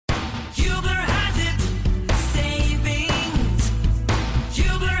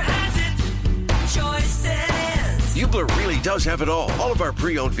does have it all. All of our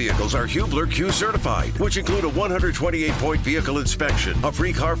pre-owned vehicles are Hubler Q certified, which include a 128-point vehicle inspection, a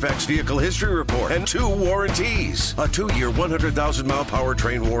free Carfax vehicle history report, and 2 warranties. A 2-year, 100,000-mile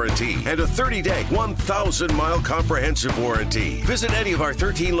powertrain warranty, and a 30-day, 1,000-mile comprehensive warranty. Visit any of our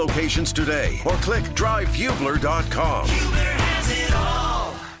 13 locations today, or click drivehubler.com. Hubler has it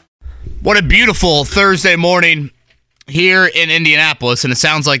all. What a beautiful Thursday morning here in Indianapolis, and it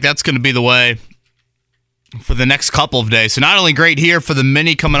sounds like that's going to be the way for the next couple of days. So not only great here for the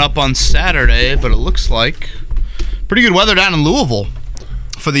mini coming up on Saturday, but it looks like pretty good weather down in Louisville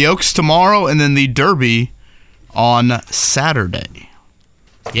for the Oaks tomorrow, and then the Derby on Saturday.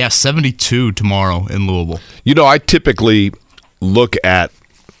 Yeah, 72 tomorrow in Louisville. You know, I typically look at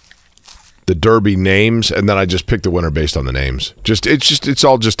the Derby names, and then I just pick the winner based on the names. It's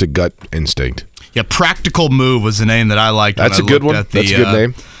all just a gut instinct. Yeah, Practical Move was the name that I liked. That's a good one. That's a good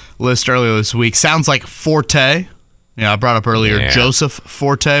name. List earlier this week. Sounds like Forte. Yeah, I brought up earlier Joseph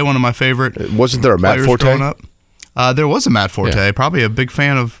Forte, one of my favorite. Wasn't there a Matt Forte? Growing up. There was a Matt Forte. Yeah. Probably a big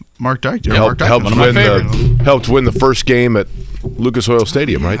fan of Mark Dyke. Helped win the first game at Lucas Oil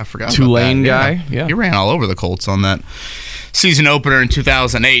Stadium, right? I forgot. Tulane guy. Yeah, he ran all over the Colts on that season opener in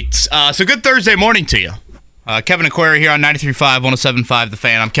 2008. So good Thursday morning to you. Kevin and Query here on 93.5, 107.5 The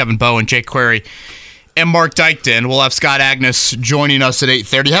Fan. I'm Kevin Bowen, Jake Query, and Mark Dykton. We'll have Scott Agness joining us at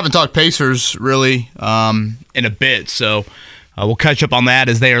 8:30. Haven't talked Pacers really in a bit, so we'll catch up on that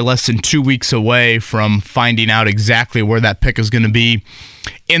as they are less than 2 weeks away from finding out exactly where that pick is going to be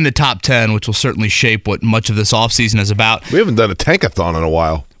in the top 10, which will certainly shape what much of this offseason is about. We haven't done a tankathon in a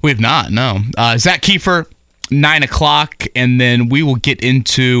while. We have not, no. Zak Keefer, 9 o'clock, and then we will get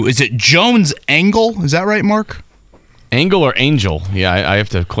into, is it Jones Angle? Is that right, Mark? Angle or Angel? Yeah, I have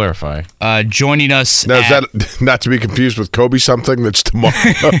to clarify. Joining us now, is that not to be confused with Kobe something that's tomorrow?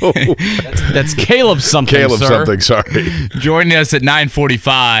 that's Caleb something, Caleb sir. something, sorry. Joining us at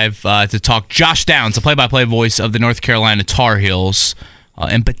 9:45 to talk Josh Downs, the play-by-play voice of the North Carolina Tar Heels.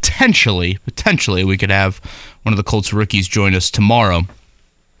 And potentially, we could have one of the Colts rookies join us tomorrow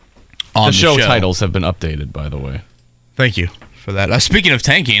on the show. Titles have been updated, by the way. Thank you for that. Speaking of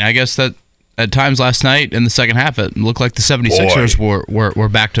tanking, I guess that at times last night in the second half, it looked like the 76ers were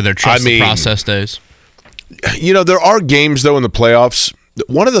back to their trust the process days. You know, there are games, though, in the playoffs.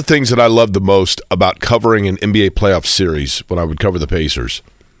 One of the things that I love the most about covering an NBA playoff series when I would cover the Pacers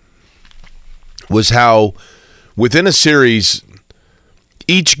was how within a series,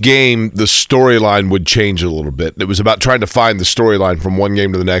 each game, the storyline would change a little bit. It was about trying to find the storyline from one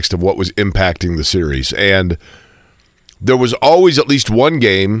game to the next of what was impacting the series. And there was always at least one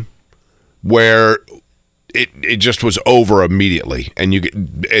game where it just was over immediately, and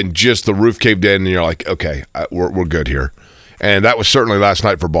just the roof caved in, and you're like, okay, we're good here. And that was certainly last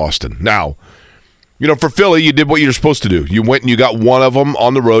night for Boston. Now, you know, for Philly, you did what you're supposed to do. You went and you got one of them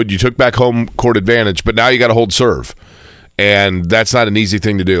on the road. You took back home court advantage, but now you got to hold serve, and that's not an easy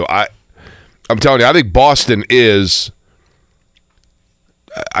thing to do. I'm telling you, I think Boston is.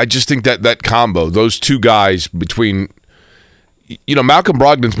 I just think that combo, those two guys between. You know, Malcolm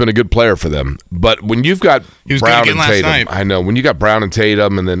Brogdon's been a good player for them, but when you've got Brown and Tatum, I know when you got Brown and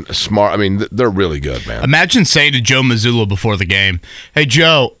Tatum, and then Smart, I mean, they're really good, man. Imagine saying to Joe Mazzulla before the game, "Hey,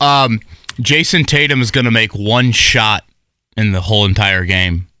 Joe, Jason Tatum is going to make one shot in the whole entire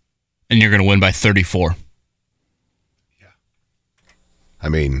game, and you're going to win by 34." Yeah, I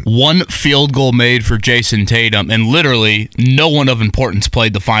mean, one field goal made for Jason Tatum, and literally no one of importance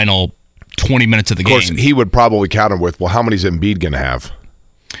played the final 20 minutes of the game. Of course, he would probably counter with, well, how many is Embiid going to have?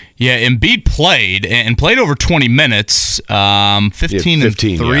 Yeah, Embiid played over 20 minutes, 15 and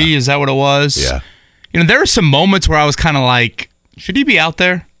 3, yeah. Is that what it was? Yeah. You know, there are some moments where I was kind of like, should he be out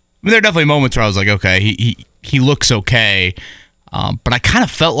there? I mean, there are definitely moments where I was like, okay, he looks okay. But I kind of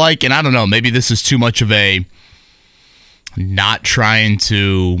felt like, and I don't know, maybe this is too much of a not trying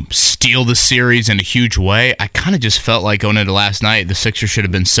to steal the series in a huge way. I kind of just felt like going into last night, the Sixers should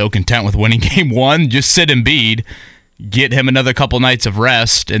have been so content with winning game one, just sit Embiid, get him another couple nights of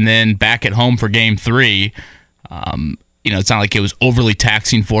rest, and then back at home for game three. You know, it's not like it was overly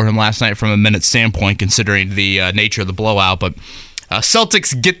taxing for him last night from a minute standpoint, considering the nature of the blowout. But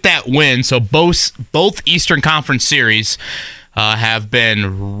Celtics get that win, so both Eastern Conference series have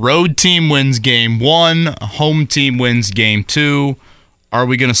been road team wins game one, home team wins game two. Are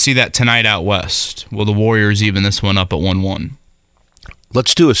we going to see that tonight out west? Will the Warriors even this one up at 1-1?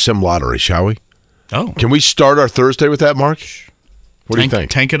 Let's do a sim lottery, shall we? Oh. Can we start our Thursday with that, Mark? What do you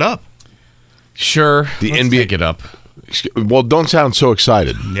think? Tank it up. Sure. The Let's NBA. Tank it up. Well, don't sound so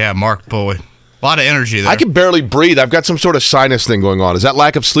excited. Yeah, Mark, boy. A lot of energy there. I can barely breathe. I've got some sort of sinus thing going on. Is that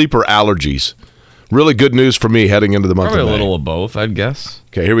lack of sleep or allergies? Really good news for me heading into the month Probably of May. a little of both, I'd guess.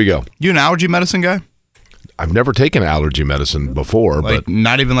 Okay, here we go. You an allergy medicine guy? I've never taken allergy medicine before, Like but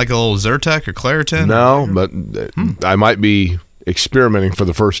not even like a little Zyrtec or Claritin? no, but I might be experimenting for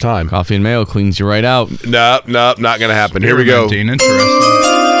the first time. Coffee and mayo cleans you right out. Nope, not going to happen. Here we go. Interesting.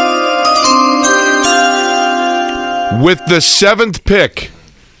 With the 7th pick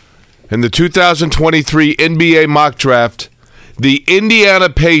in the 2023 NBA mock draft, the Indiana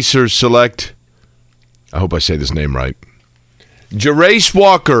Pacers select, I hope I say this name right, Jarace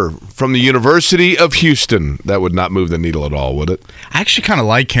Walker from the University of Houston. That would not move the needle at all, would it? I actually kind of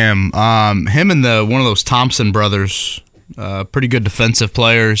like him. Him and one of those Thompson brothers, pretty good defensive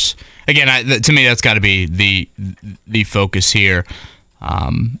players. Again, to me, that's got to be the focus here.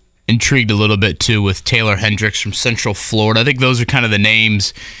 Intrigued a little bit, too, with Taylor Hendricks from Central Florida. I think those are kind of the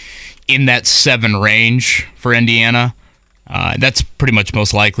names in that 7 range for Indiana. That's pretty much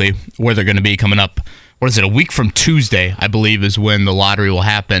most likely where they're going to be coming up. What is it, a week from Tuesday, I believe, is when the lottery will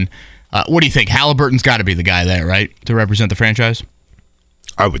happen. What do you think? Halliburton's got to be the guy there, right, to represent the franchise?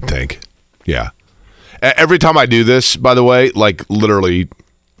 I would think. Yeah. Every time I do this, by the way, like literally,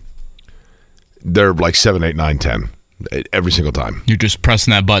 they're like 7, 8, 9, 10. Every single time. You're just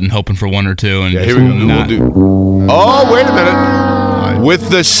pressing that button, hoping for 1 or 2. And Yeah, here we go. We'll do. Oh, wait a minute. With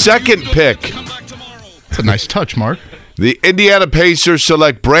the 2nd pick, That's a nice touch, Mark. the Indiana Pacers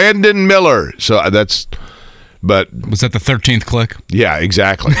select Brandon Miller. So but Was that the 13th click? yeah,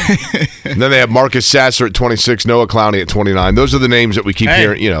 exactly. And then they have Marcus Sasser at 26, Noah Clowney at 29. Those are the names that we keep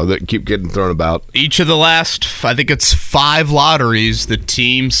hearing, that keep getting thrown about. Each of the last, I think it's 5 lotteries, the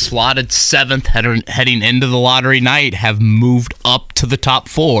team slotted 7th heading into the lottery night have moved up to the top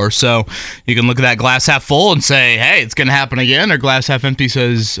 4. So you can look at that glass half full and say, hey, it's going to happen again. Or glass half empty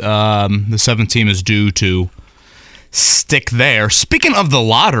says the 7th team is due to stick there. Speaking of the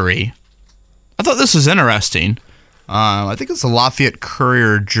lottery, I thought this was interesting. I think it's the Lafayette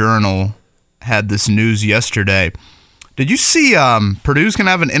Courier-Journal had this news yesterday. Did you see Purdue's going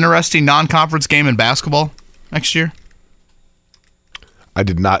to have an interesting non-conference game in basketball next year? I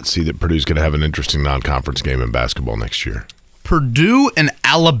did not see that Purdue's going to have an interesting non-conference game in basketball next year. Purdue and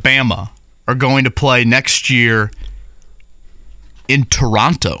Alabama are going to play next year in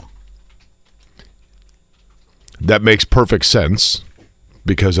Toronto. That makes perfect sense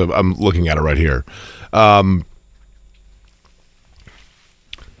because I'm looking at it right here.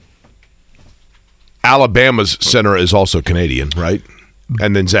 Alabama's center is also Canadian, right?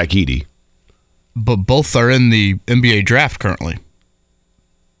 And then Zach Edey. But both are in the NBA draft currently.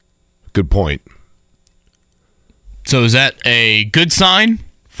 Good point. So is that a good sign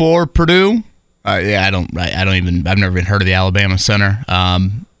for Purdue? I've never even heard of the Alabama center.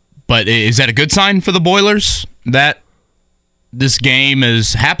 But is that a good sign for the Boilers that this game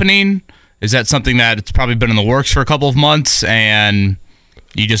is happening? Is that something that it's probably been in the works for a couple of months and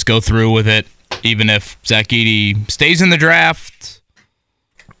you just go through with it even if Zach Edey stays in the draft?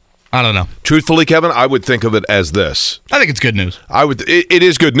 I don't know. Truthfully, Kevin, I would think of it as this. I think it's good news. It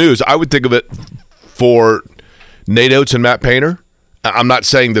is good news. I would think of it for Nate Oates and Matt Painter. I'm not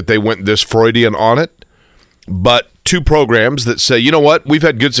saying that they went this Freudian on it, but 2 programs that say, you know what, we've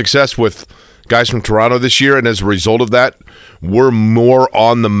had good success with guys from Toronto this year, and as a result of that, we're more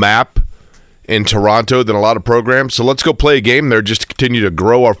on the map in Toronto than a lot of programs. So let's go play a game there just to continue to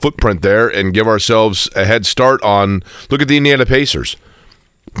grow our footprint there and give ourselves a head start on, look at the Indiana Pacers.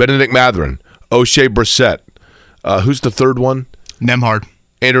 Benedict Mathurin, O'Shea Brissett. Who's the third one? Nembhard.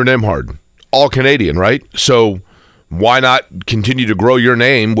 Andrew Nembhard. All Canadian, right? So why not continue to grow your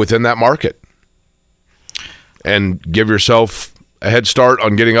name within that market and give yourself a head start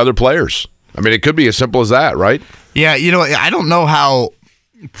on getting other players? I mean, it could be as simple as that, right? Yeah, I don't know how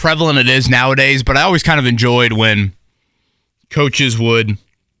prevalent it is nowadays, but I always kind of enjoyed when coaches would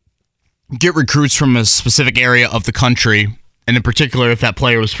get recruits from a specific area of the country, and in particular, if that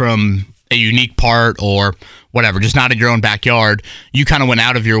player was from a unique part or whatever, just not in your own backyard, you kind of went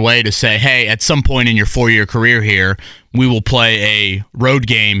out of your way to say, hey, at some point in your 4-year career here, we will play a road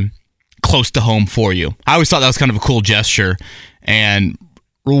game close to home for you. I always thought that was kind of a cool gesture and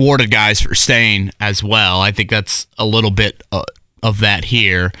rewarded guys for staying as well. I think that's a little bit of that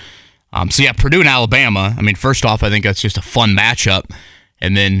here. So yeah, Purdue and Alabama, I mean, first off, I think that's just a fun matchup.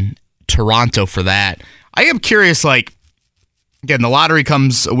 And then Toronto for that. I am curious, again, the lottery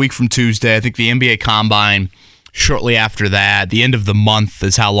comes a week from Tuesday. I think the NBA Combine shortly after that. The end of the month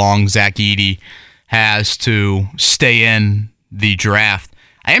is how long Zach Edey has to stay in the draft.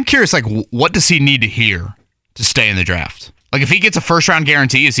 I am curious, what does he need to hear to stay in the draft? If he gets a first-round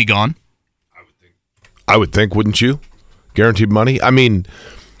guarantee, is he gone? I would think, wouldn't you? Guaranteed money? I mean,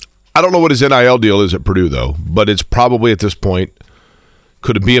 I don't know what his NIL deal is at Purdue, though, but it's probably at this point,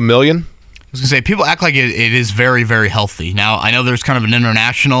 could it be $1 million? I was going to say, people act like it is very, very healthy. Now, I know there's kind of an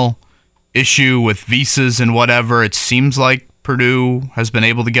international issue with visas and whatever. It seems like Purdue has been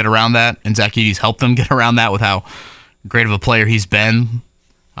able to get around that, and Zak Edey's helped them get around that with how great of a player he's been.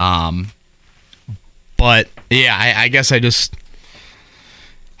 But, yeah, I guess how does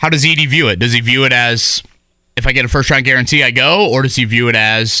Edey view it? Does he view it as, if I get a first-round guarantee, I go? Or does he view it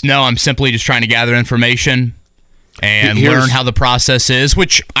as, no, I'm simply just trying to gather information and learn how the process is,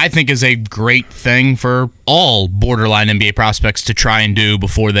 which I think is a great thing for all borderline NBA prospects to try and do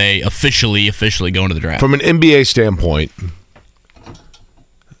before they officially go into the draft. From an NBA standpoint,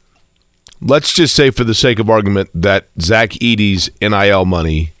 let's just say for the sake of argument that Zak Edey's NIL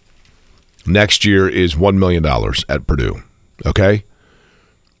money next year is $1 million at Purdue, okay?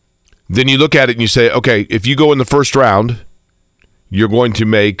 Then you look at it and you say, okay, if you go in the first round, you're going to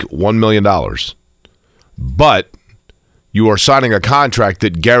make $1 million. But you are signing a contract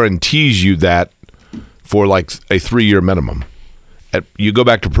that guarantees you that for like a 3-year minimum. You go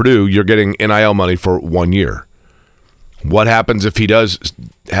back to Purdue, you're getting NIL money for 1 year. What happens if he does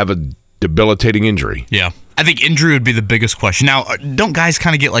have a debilitating injury? Yeah. I think injury would be the biggest question. Now, don't guys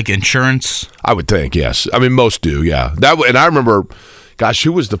kind of get like insurance? I would think, yes. I mean, most do, yeah. And I remember, gosh,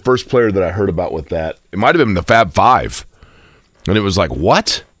 who was the first player that I heard about with that? It might have been the Fab Five. And it was like,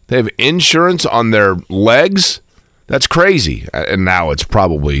 what? They have insurance on their legs? That's crazy. And now it's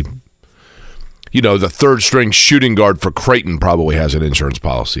probably, the third-string shooting guard for Creighton probably has an insurance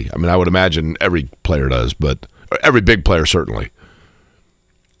policy. I mean, I would imagine every player does, but every big player certainly.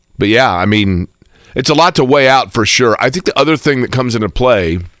 But, yeah, I mean, it's a lot to weigh out for sure. I think the other thing that comes into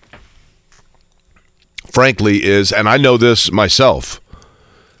play, frankly, is, and I know this myself,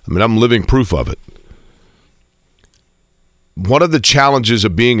 I mean, I'm living proof of it. One of the challenges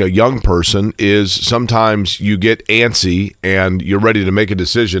of being a young person is sometimes you get antsy and you're ready to make a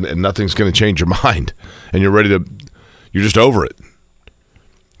decision and nothing's going to change your mind. And you're you're just over it.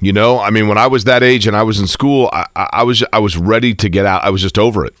 I mean, when I was that age and I was in school, I was ready to get out. I was just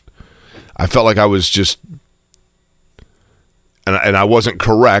over it. I felt like I was just, and I wasn't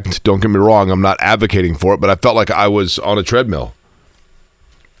correct. Don't get me wrong. I'm not advocating for it, but I felt like I was on a treadmill.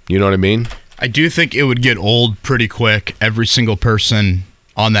 You know what I mean? I do think it would get old pretty quick, every single person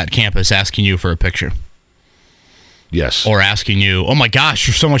on that campus asking you for a picture. Yes. Or asking you, oh my gosh,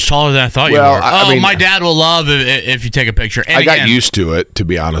 you're so much taller than I thought you were. I mean, my dad will love if you take a picture. And I got used to it, to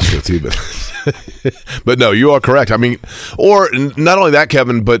be honest with you. But no, you are correct. I mean, or not only that,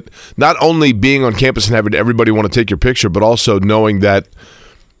 Kevin, but not only being on campus and having everybody want to take your picture, but also knowing that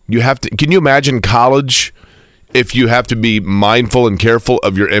you have to. Can you imagine college if you have to be mindful and careful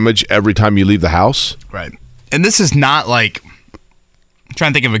of your image every time you leave the house? Right. And this is not like, I'm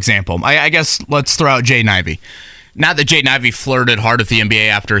trying to think of an example. I guess let's throw out Jaden Ivey. Not that Jaden Ivey flirted hard with the NBA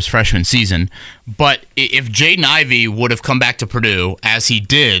after his freshman season, but if Jaden Ivey would have come back to Purdue as he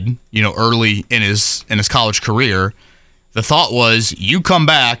did, early in his college career, the thought was you come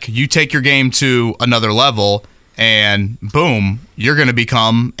back, you take your game to another level, and boom, you're going to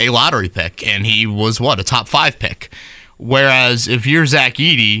become a lottery pick. And he was, a top 5 pick. Whereas if you're Zak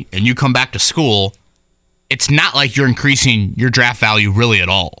Edey and you come back to school, it's not like you're increasing your draft value really at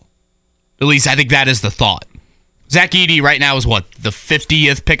all. At least I think that is the thought. Zak Edey right now is the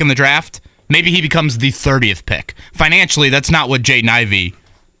 50th pick in the draft? Maybe he becomes the 30th pick. Financially, that's not what Jaden Ivey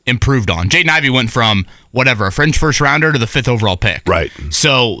improved on. Jaden Ivey went from, a fringe first rounder to the 5th overall pick. Right.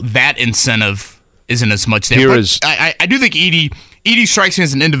 So that incentive isn't as much there. I do think Edey strikes me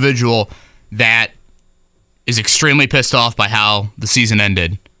as an individual that is extremely pissed off by how the season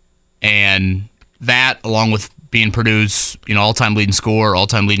ended. And that, along with being Purdue's all-time leading scorer,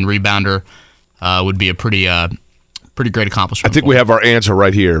 all-time leading rebounder, would be a pretty great accomplishment. I think we have our answer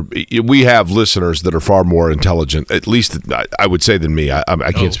right here. We have listeners that are far more intelligent, at least I would say, than me.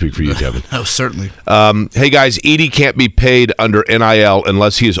 I can't speak for you, Kevin. Oh, certainly. Hey, guys, Edey can't be paid under NIL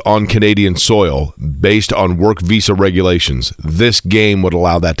unless he is on Canadian soil based on work visa regulations. This game would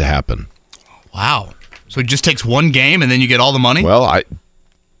allow that to happen. Wow. So it just takes one game and then you get all the money? Well,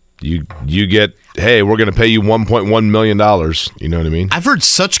 you get, hey, we're going to pay you $1.1 million. You know what I mean? I've heard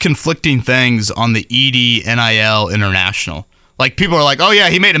such conflicting things on the Edey NIL International. Like, people are like, oh, yeah,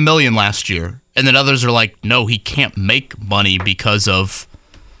 he made $1 million last year. And then others are like, no, he can't make money because of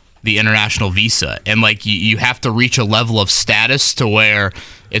the international visa. And, you have to reach a level of status to where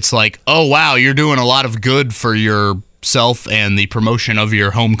it's like, oh, wow, you're doing a lot of good for yourself and the promotion of your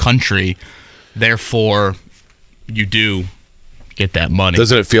home country. Therefore, you do get that money.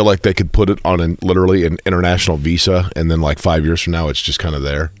 Doesn't it feel like they could put it on literally an international visa and then 5 years from now it's just kind of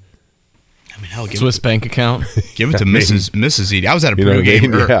there? I mean, hell, Swiss bank account. give it to Mrs. Edie. I was at a Purdue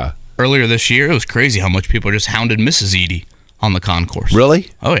game earlier this year. It was crazy how much people just hounded Mrs. Edie on the concourse.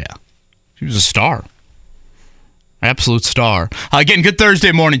 Really? Oh, yeah. She was a star. Absolute star. Again, good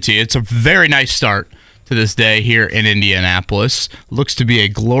Thursday morning to you. It's a very nice start to this day here in Indianapolis. Looks to be a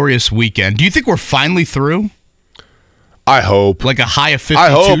glorious weekend. Do you think we're finally through? I hope. Like a high of 52 I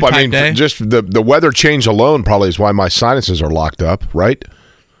hope. I mean, day? just the weather change alone probably is why my sinuses are locked up, right?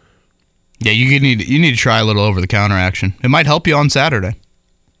 Yeah, you need to try a little over-the-counter action. It might help you on Saturday.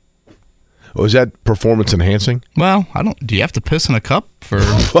 Was that performance enhancing? Well, I don't. Do you have to piss in a cup for?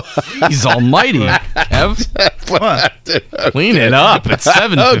 He's almighty. Ev, clean it up. It's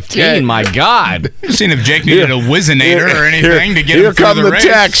 7:15. Okay. My God. Seeing if Jake needed a Whizzinator or anything to get him through the race.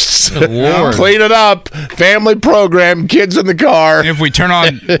 Here come the texts. Lord. Clean it up. Family program. Kids in the car. If we turn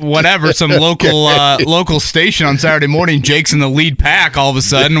on whatever, some local station on Saturday morning, Jake's in the lead pack. All of a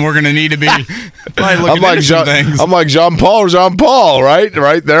sudden, we're going to need to be probably looking into some things. I'm like Jean Paul, right?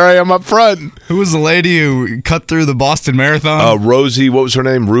 Right there I am up front. Who was the lady who cut through the Boston Marathon? Rosie, what was her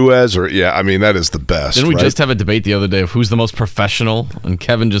name? Ruiz? I mean, that is the best. Didn't we just have a debate the other day of who's the most professional? And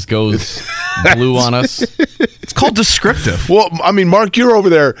Kevin just goes blue on us. It's called descriptive. Well, I mean, Mark, you're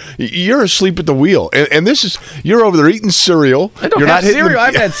over there. You're asleep at the wheel. And this is, you're over there eating cereal. I don't you're have not cereal.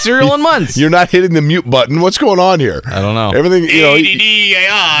 I've had cereal in months. You're not hitting the mute button. What's going on here? I don't know. Everything,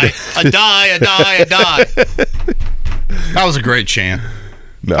 A-D-D-A-I, a die. That was a great chant.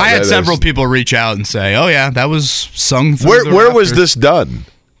 No, I had several people reach out and say, "Oh yeah, that was sung." Where was this done?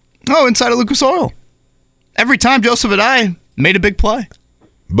 Oh, inside of Lucas Oil. Every time Joseph and I made a big play.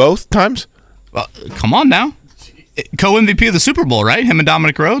 Both times? Well, come on now. Co-MVP of the Super Bowl, right? Him and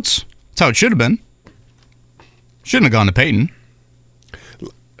Dominic Rhodes. That's how it should have been. Shouldn't have gone to Peyton.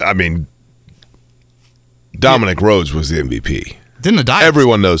 I mean, Dominic Rhodes was the MVP. Didn't Adai?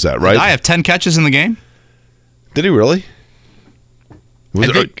 Everyone knows that, right? Adai have 10 catches in the game. Did he really? I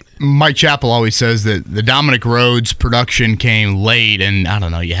think Mike Chappell always says that the Dominic Rhodes production came late, and I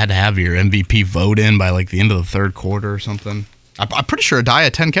don't know, you had to have your MVP vote in by like the end of the third quarter or something. I'm pretty sure Adai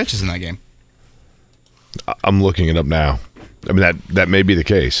had 10 catches in that game. I'm looking it up now. I mean, that may be the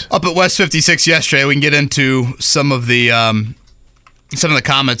case. Up at West 56 yesterday, we can get into some of the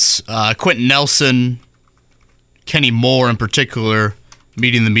comments. Quentin Nelson, Kenny Moore in particular,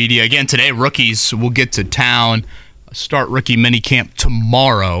 meeting the media. Again, today, rookies will get to town. Start rookie minicamp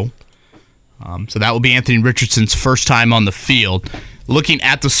tomorrow. So that will be Anthony Richardson's first time on the field. Looking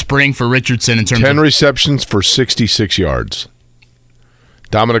at the spring for Richardson in terms 10 of receptions for 66 yards.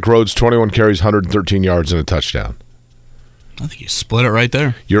 Dominic Rhodes, 21 carries, 113 yards, and a touchdown. I think you split it right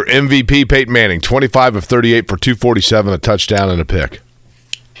there. Your MVP, Peyton Manning, 25 of 38 for 247, a touchdown, and a pick.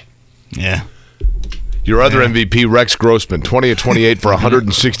 Yeah. Your other MVP, Rex Grossman, 20 of 28 for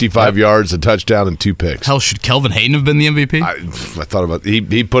 165 yards, a touchdown, and 2 picks. Hell, should Kelvin Hayden have been the MVP? I thought about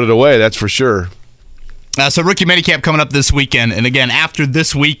he put it away, that's for sure. So rookie minicamp coming up this weekend. And again, after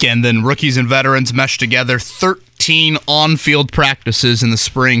this weekend, then rookies and veterans mesh together. 13 on-field practices in the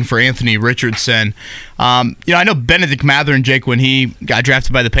spring for Anthony Richardson. I know Benedict Mather and Jake, when he got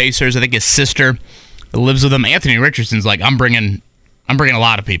drafted by the Pacers, I think his sister lives with him. Anthony Richardson's like, I'm bringing a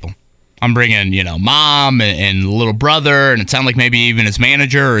lot of people. I'm bringing, mom and little brother, and it sounded like maybe even his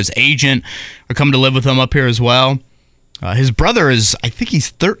manager or his agent are coming to live with him up here as well. His brother is, I think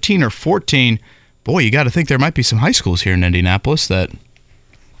he's 13 or 14. Boy, you got to think there might be some high schools here in Indianapolis that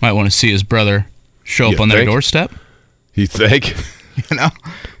might want to see his brother show up on their doorstep. You think?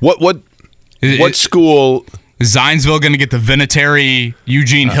 What school? Is Zionsville going to get the Vinatieri,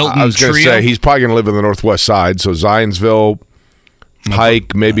 Eugene Hilton trio? I was going to say, he's probably going to live in the northwest side, so Zionsville,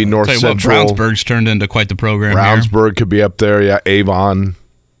 Pike, maybe North Central. Brownsburg's turned into quite the program. Brownsburg could be up there, yeah. Avon.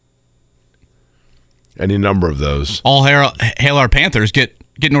 Any number of those. All Hail our Panthers get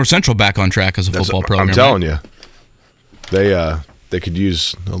North Central back on track as a football program. I'm telling you. They could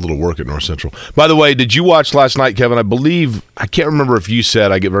use a little work at North Central. By the way, did you watch last night, Kevin? I can't remember if you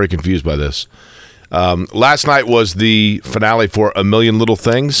said, I get very confused by this. Last night was the finale for A Million Little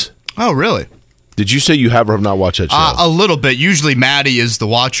Things. Oh, really? Did you say you have or have not watched that show? A little bit. Usually Maddie is the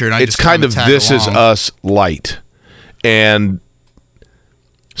watcher, and it's kind of This Is Us light. And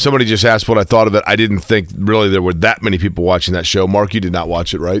somebody just asked what I thought of it. I didn't think really there were that many people watching that show. Mark, you did not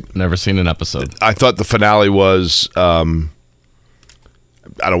watch it, right? Never seen an episode. I thought the finale was, I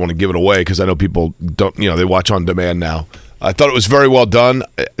don't want to give it away because I know people don't, they watch on demand now. I thought it was very well done.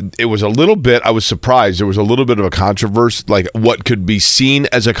 It was a little bit, I was surprised. There was a little bit of a controversy, like what could be seen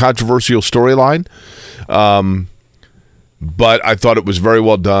as a controversial storyline. But I thought it was very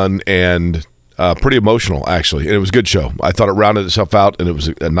well done, and Pretty emotional, actually. And it was a good show. I thought it rounded itself out, and it was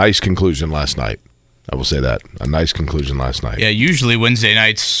a nice conclusion last night. I will say that. A nice conclusion last night. Yeah, usually Wednesday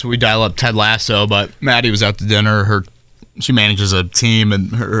nights we dial up Ted Lasso, but Maddie was out to dinner. She manages a team,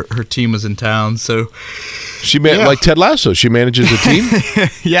 and her team was in town. So like Ted Lasso, she manages a team?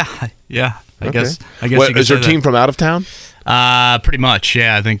 Yeah. I guess Is her team from out of town? Pretty much,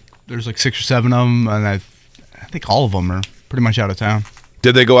 yeah. I think there's like 6 or 7 of them, and I think all of them are pretty much out of town.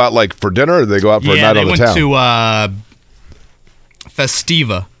 Did they go out like for dinner, or did they go out for a night on the town? They went to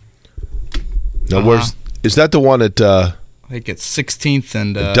Festiva. Now, is that the one at? I think it's 16th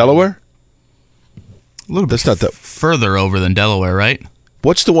and Delaware. A little bit. That's not that further over than Delaware, right?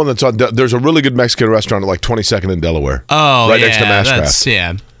 What's the one that's on? There's a really good Mexican restaurant at like 22nd in Delaware. Oh, right next to Mashcraft.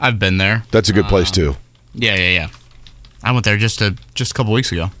 Yeah, I've been there. That's a good place too. Yeah. I went there just a couple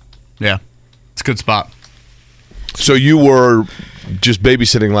weeks ago. Yeah, it's a good spot. So you were just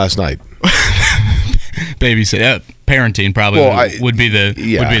babysitting last night. Parenting probably would be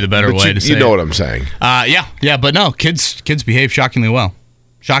the better way to say. You know what I'm saying? Yeah, but no, kids behave shockingly well.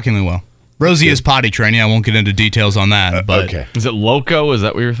 Rosie is potty training. I won't get into details on that. But okay. Is it Loco? Is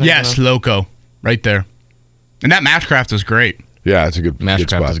that what you're thinking? Yes, Loco, right there. And that Mashcraft is great. Yeah, it's a good Mashcraft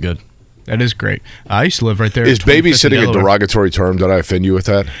spot. is good. That is great. I used to live right there. Is babysitting a derogatory term? Did I offend you with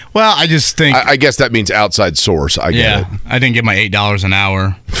that? Well, I just think... I guess that means outside source. I get it. I didn't get my $8 an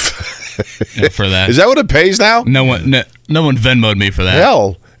hour for that. Is that what it pays now? No one Venmo'd me for that.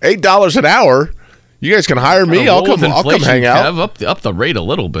 Hell, $8 an hour? You guys can hire me. I'll come hang out. Up the rate a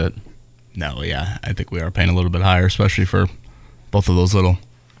little bit. No, yeah. I think we are paying a little bit higher, especially for both of those little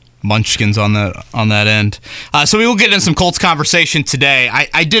munchkins on that end. So we will get into some Colts conversation today.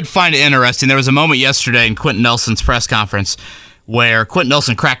 I did find it interesting. There was a moment yesterday in Quentin Nelson's press conference where Quentin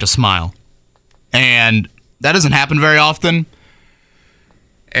Nelson cracked a smile. And that doesn't happen very often.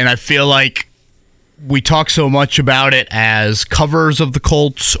 And I feel like we talk so much about it as covers of the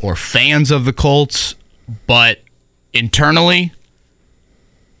Colts or fans of the Colts, but internally,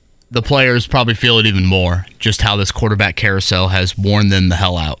 the players probably feel it even more, just how this quarterback carousel has worn them the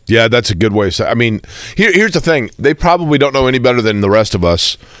hell out. Yeah, that's a good way to say it. I mean, here's the thing. They probably don't know any better than the rest of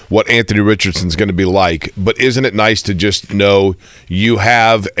us what Anthony Richardson's going to be like, but isn't it nice to just know you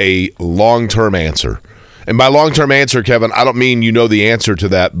have a long-term answer? And by long-term answer, Kevin, I don't mean you know the answer to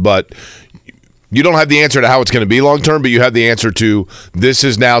that, but you don't have the answer to how it's going to be long-term, but you have the answer to this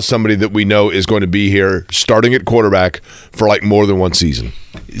is now somebody that we know is going to be here starting at quarterback for like more than one season.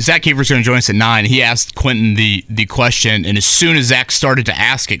 Zak Keefer's going to join us at 9. He asked Quentin the question, and as soon as Zach started to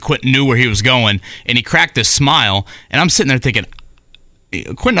ask it, Quentin knew where he was going, and he cracked a smile. And I'm sitting there thinking,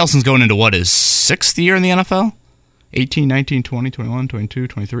 Quentin Nelson's going into what, his 6th year in the NFL? 18, 19, 20, 21, 22,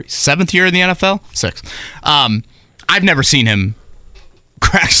 23. 7th year in the NFL? 6. I've never seen him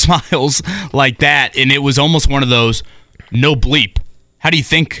crack smiles like that, and it was almost one of those no bleep. How do you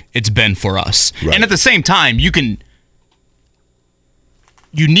think it's been for us? Right. And at the same time, you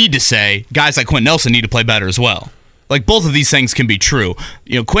need to say guys like Quentin Nelson need to play better as well. Like, both of these things can be true.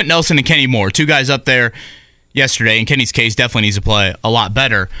 Quentin Nelson and Kenny Moore, 2 guys up there yesterday. In Kenny's case, definitely needs to play a lot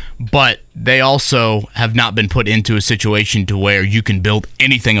better, but they also have not been put into a situation to where you can build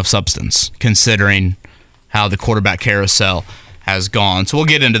anything of substance, considering how the quarterback carousel has gone. So we'll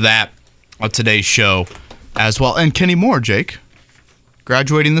get into that on today's show as well. And Kenny Moore, Jake,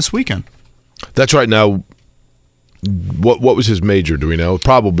 graduating this weekend. That's right. Now, what was his major? Do we know?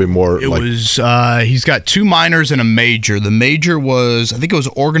 Probably more. He's got 2 minors and a major. The major was, I think it was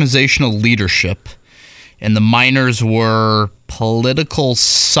organizational leadership, and the minors were political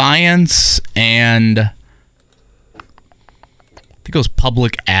science and I think it was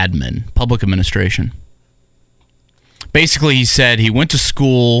public administration. Basically, he said he went to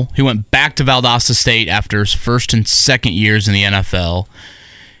school. He went back to Valdosta State after his 1st and 2nd years in the NFL.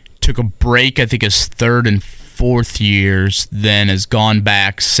 Took a break, I think his 3rd and 4th years, then has gone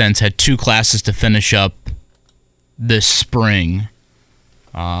back since, had 2 classes to finish up this spring.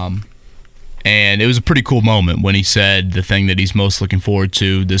 And it was a pretty cool moment when he said the thing that he's most looking forward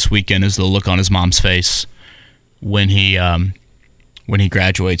to this weekend is the look on his mom's face when he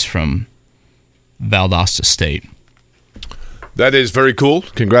graduates from Valdosta State. That is very cool.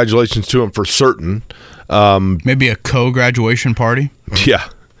 Congratulations to him for certain. Maybe a co-graduation party? Yeah.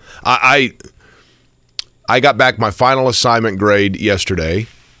 I got back my final assignment grade yesterday.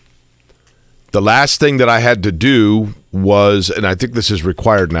 The last thing that I had to do was, and I think this is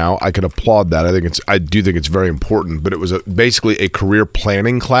required now, I can applaud that. I do think it's very important, but it was basically a career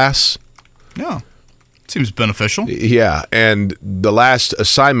planning class. Yeah. Seems beneficial. Yeah, and the last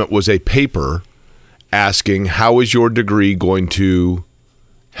assignment was a paper asking how is your degree going to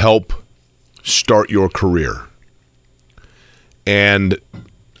help start your career? And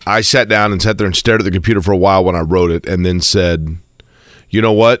I sat down and sat there and stared at the computer for a while when I wrote it, and then said, you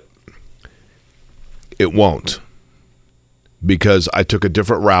know what? It won't. Because I took a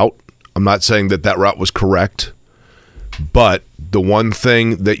different route. I'm not saying that that route was correct, but the one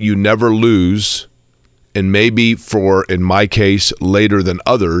thing that you never lose, and maybe in my case, later than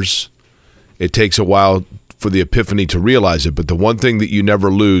others, it takes a while for the epiphany to realize it, but the one thing that you never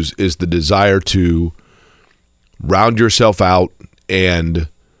lose is the desire to round yourself out and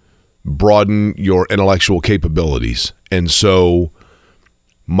broaden your intellectual capabilities. And so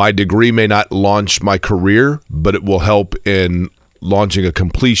my degree may not launch my career, but it will help in launching a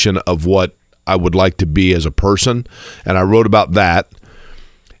completion of what I would like to be as a person. And I wrote about that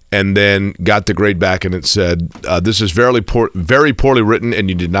and then got the grade back, and it said, this is very poorly written, and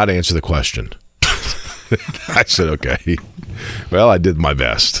you did not answer the question. I said, okay. Well, I did my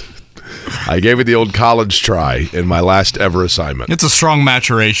best. I gave it the old college try in my last ever assignment. It's a strong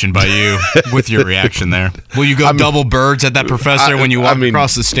maturation by you with your reaction there. Will you go double birds at that professor when you walk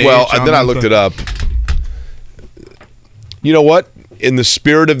across the stage? Well, and then I looked it up. You know what? In the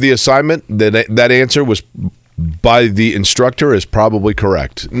spirit of the assignment, that answer was by the instructor is probably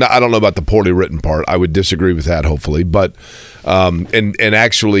correct. Now, I don't know about the poorly written part. I would disagree with that, hopefully. But and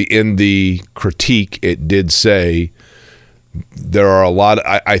actually in the critique, it did say there are a lot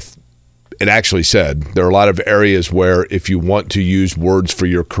of, it actually said there are a lot of areas where if you want to use words for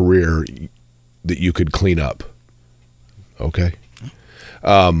your career that you could clean up. Okay.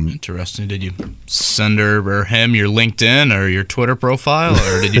 Interesting. Did you send her or him your LinkedIn or your Twitter profile,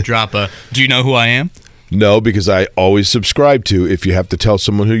 or did you drop do you know who I am? No, because I always subscribe to, if you have to tell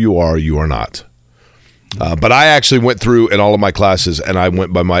someone who you are not. But I actually went through in all of my classes, and I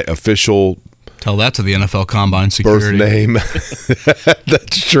went by my official Tell that to the NFL Combine security. birth name.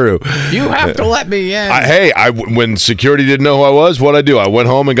 That's true. You have to let me in. When security didn't know who I was, what'd I do? I went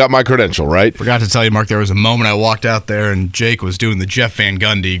home and got my credential, right? Forgot to tell you, Mark, there was a moment I walked out there and Jake was doing the Jeff Van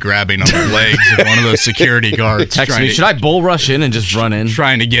Gundy, grabbing on the legs of one of those security guards. Text me, should I bull rush in and just run in?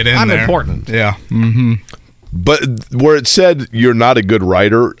 Trying to get in I'm there. important. Yeah. Mm-hmm. But where it said you're not a good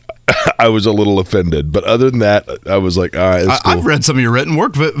writer, I was a little offended. But other than that, I was like, all right, that's cool. I've read some of your written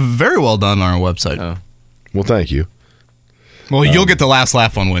work. Very well done on our website. Oh. Well, thank you. Well, you'll get the last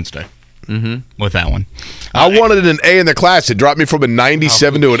laugh on Wednesday with that one. I wanted an A in the class. It dropped me from a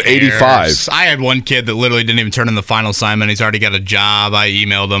 97 to an 85. I had one kid that literally didn't even turn in the final assignment. He's already got a job. I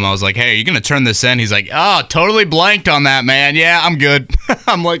emailed him. I was like, hey, are you going to turn this in? He's like, oh, totally blanked on that, man. Yeah, I'm good.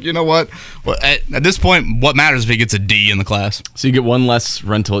 I'm like, you know what? Well, at this point, what matters if he gets a D in the class? So you get one less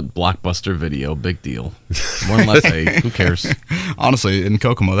rental at Blockbuster Video. Big deal. One less A. Who cares? Honestly, in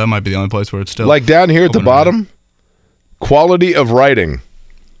Kokomo, that might be the only place where it's still. Like down here at the bottom, quality of writing.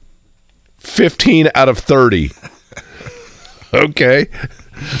 15 out of 30. Okay.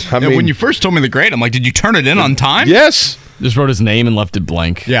 I mean, when you first told me the grade, I'm like, did you turn it in on time? Yes. Just wrote his name and left it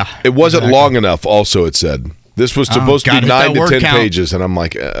blank. Yeah. It wasn't long enough, also, it said. This was supposed to be 9 to 10 pages, and I'm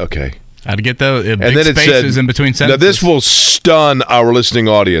like, okay. Had to get the big and then it spaces said, in between sentences. Now, this will stun our listening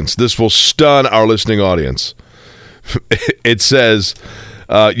audience. This will stun our listening audience. It says,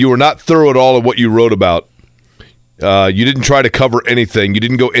 you were not thorough at all in what you wrote about. You didn't try to cover anything. You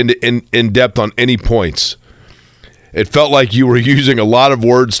didn't go in depth on any points. It felt like you were using a lot of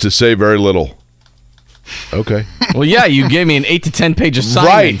words to say very little. Okay. Well, yeah, you gave me an 8 to 10 page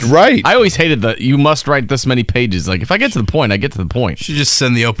assignment. Right. I always hated that you must write this many pages. Like, if I get to the point, I get to the point. You should just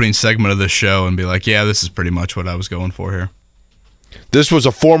send the opening segment of this show and be like, yeah, this is pretty much what I was going for here. This was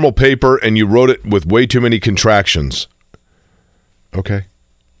a formal paper, and you wrote it with way too many contractions. Okay.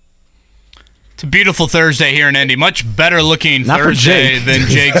 It's a beautiful Thursday here in Indy. Much better looking Not Thursday Jake. than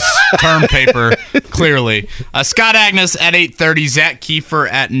Jake's term paper, clearly. Scott Agness at 8:30, Zak Keefer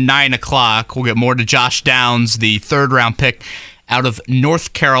at 9 o'clock. We'll get more to Josh Downs, the third-round pick out of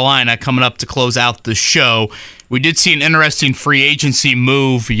North Carolina, coming up to close out the show. We did see an interesting free agency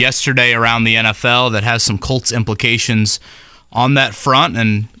move yesterday around the NFL that has some Colts implications on that front.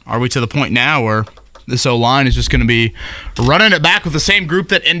 And are we to the point now where this O-line is just going to be running it back with the same group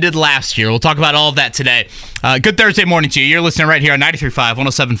that ended last year? We'll talk about all of that today. Good Thursday morning to you. You're listening right here on 93.5,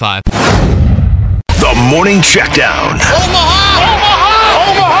 107.5. The Morning Checkdown. Omaha!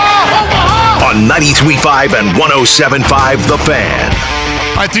 On 93.5 and 107.5, The Fan.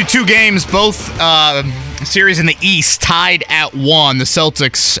 All right, through two games, both series in the East tied at 1. The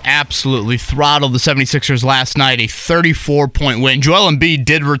Celtics absolutely throttled the 76ers last night, a 34-point win. Joel Embiid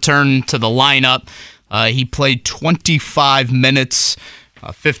did return to the lineup. He played 25 minutes,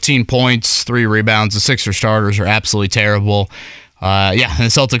 15 points, 3 rebounds. The Sixers starters are absolutely terrible. And the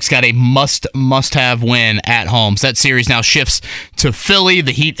Celtics got a must-have win at home. So that series now shifts to Philly.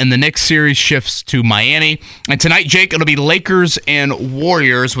 The Heat and the Knicks series shifts to Miami. And tonight, Jake, it'll be Lakers and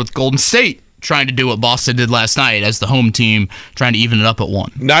Warriors with Golden State trying to do what Boston did last night as the home team, trying to even it up at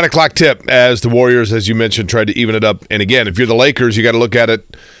 1. 9 o'clock tip as the Warriors, as you mentioned, tried to even it up. And again, if you're the Lakers, you got to look at it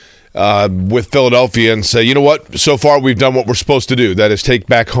with Philadelphia and say, you know what, so far we've done what we're supposed to do. That is take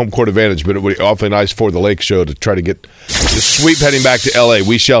back home court advantage, but it would be awfully nice for the Lake Show to try to get the sweep heading back to L.A.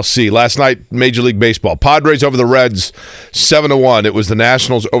 We shall see. Last night, Major League Baseball. Padres over the Reds, 7-1. It was the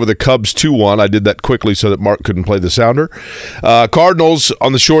Nationals over the Cubs, 2-1. I did that quickly so that Mark couldn't play the sounder. Cardinals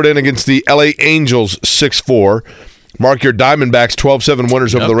on the short end against the L.A. Angels, 6-4. Mark, your Diamondbacks, 12-7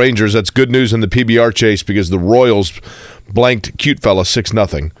 winners over the Rangers. That's good news in the PBR chase because the Royals blanked cute fella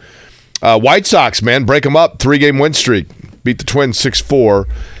 6-0. White Sox, man, break them up. 3-game win streak. Beat the Twins 6-4.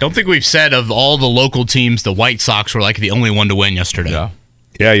 Don't think we've said of all the local teams, the White Sox were like the only one to win yesterday.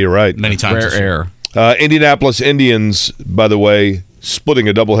 Yeah, you're right. Many times. Rare air. Indianapolis Indians, by the way, splitting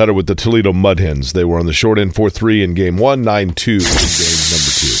a doubleheader with the Toledo Mud Hens. They were on the short end 4-3 in game 1, 9-2 in game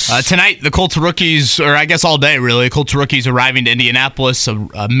number 2. Tonight, the Colts rookies, or I guess all day really, Colts rookies arriving to Indianapolis.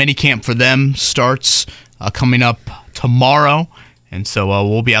 A mini camp for them starts coming up tomorrow. And so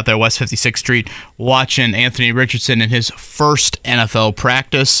we'll be out there West 56th Street watching Anthony Richardson in his first NFL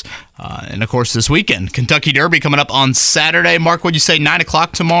practice. And, of course, this weekend, Kentucky Derby coming up on Saturday. Mark, what'd you say, 9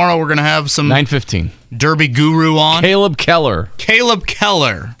 o'clock tomorrow? We're going to have some 9:15 Derby guru on. Caleb Keller.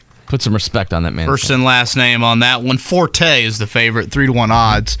 Put some respect on that man. First and last name on that one. Forte is the favorite, 3-1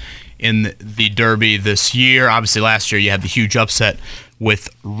 odds in the Derby this year. Obviously, last year you had the huge upset with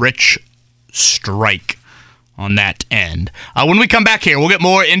Rich Strike on that end. When we come back here, we'll get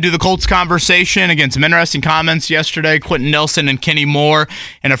more into the Colts conversation. Again, some interesting comments yesterday. Quentin Nelson and Kenny Moore,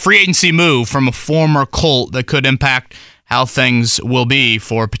 and a free agency move from a former Colt that could impact how things will be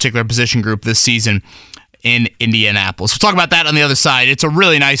for a particular position group this season in Indianapolis. We'll talk about that on the other side. It's a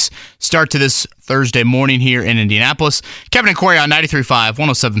really nice start to this Thursday morning here in Indianapolis. Kevin and Corey on 93.5,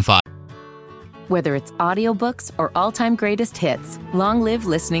 107.5. Whether it's audiobooks or all-time greatest hits, long live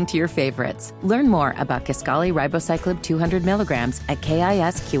listening to your favorites. Learn more about Kisqali Ribociclib 200 milligrams at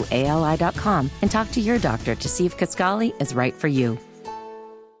KISQALI.com and talk to your doctor to see if Kisqali is right for you.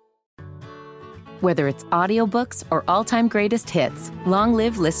 Whether it's audiobooks or all-time greatest hits, long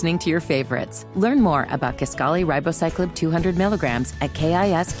live listening to your favorites. Learn more about Kisqali Ribociclib 200 milligrams at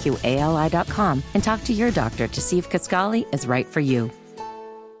KISQALI.com and talk to your doctor to see if Kisqali is right for you.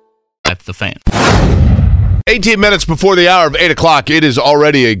 The Fan. 18 minutes before the hour of 8 o'clock. It is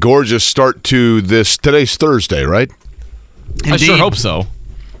already a gorgeous start to this. Today's Thursday, right? Indeed. I sure hope so.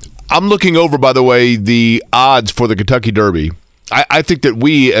 I'm looking over, by the way, the odds for the Kentucky Derby. I think that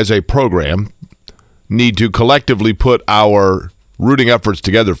we, as a program, need to collectively put our rooting efforts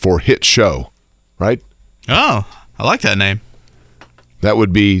together for Hit Show, right? Oh, I like that name. That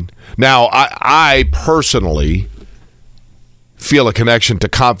would be... Now, I personally feel a connection to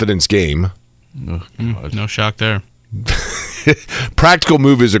Confidence Game. No shock there. Practical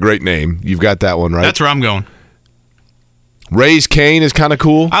Move is a great name. You've got that one, right? That's where I'm going. Raise Cane is kind of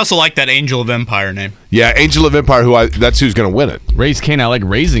cool. I also like that Angel of Empire name. Yeah, Angel of Empire, that's who's going to win it. Raise Cane, I like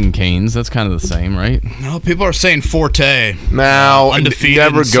Raising Canes. That's kind of the same, right? No, people are saying Forte. Now, undefeated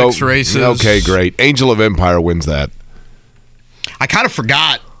never in go 6 races. Okay, great. Angel of Empire wins that. I kind of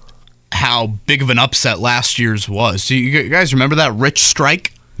forgot how big of an upset last year's was. Do you guys remember that Rich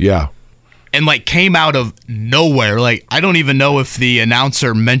Strike? Yeah. And came out of nowhere. I don't even know if the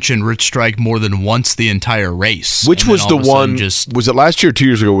announcer mentioned Rich Strike more than once the entire race. Which was the one? Was it last year or 2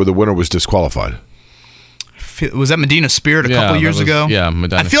 years ago where the winner was disqualified? Was that Medina Spirit a couple years ago? Yeah,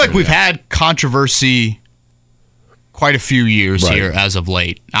 Medina I feel like Spirit, we've had controversy quite a few years here as of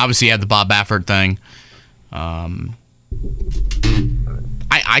late. Obviously, you had the Bob Baffert thing.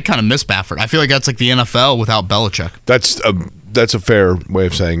 I kind of miss Baffert. I feel like that's like the NFL without Belichick. That's a fair way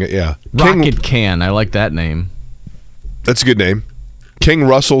of saying it, yeah. Rocket Can, I like that name. That's a good name. King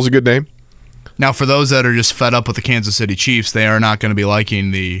Russell's a good name. Now, for those that are just fed up with the Kansas City Chiefs, they are not going to be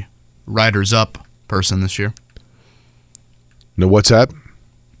liking the Riders Up person this year. No, what's that?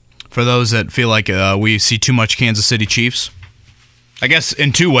 For those that feel like we see too much Kansas City Chiefs, I guess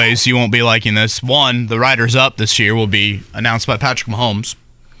in 2 ways you won't be liking this. One, the Riders Up this year will be announced by Patrick Mahomes.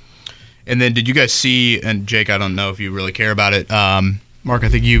 And then did you guys see, and Jake, I don't know if you really care about it, Mark, I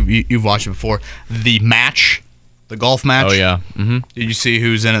think you've watched it before, the match, the golf match? Oh, yeah. Mm-hmm. Did you see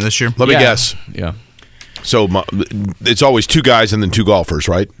who's in it this year? Let me guess. Yeah. So it's always 2 guys and then 2 golfers,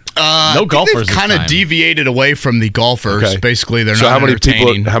 right? No golfers. They've kind of deviated away from the golfers. Okay. Basically, they're so not how many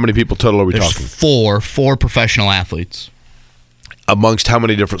entertaining. people total are we There's talking? four professional athletes. Amongst how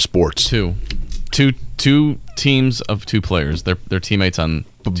many different sports? Two teams of 2 players. They're teammates on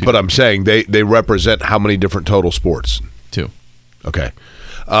 2. But I'm saying they represent how many different total sports? 2. Okay.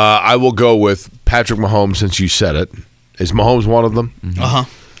 I will go with Patrick Mahomes since you said it. Is Mahomes one of them? Mm-hmm.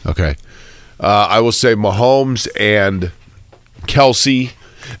 Uh-huh. Okay. I will say Mahomes and Kelsey,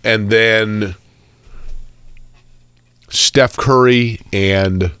 and then Steph Curry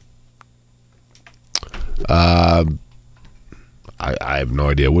and I have no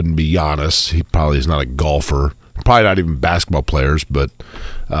idea. It wouldn't be Giannis. He probably is not a golfer. Probably not even basketball players, but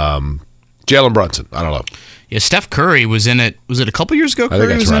Jalen Brunson. I don't know. Yeah, Steph Curry was in it. Was it a couple years ago? I think Curry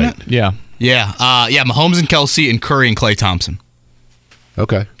that's was in right. it? Yeah. Yeah. Mahomes and Kelsey and Curry and Klay Thompson.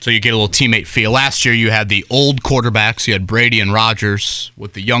 Okay. So you get a little teammate feel. Last year you had the old quarterbacks. You had Brady and Rodgers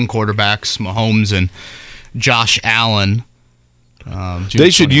with the young quarterbacks, Mahomes and Josh Allen. They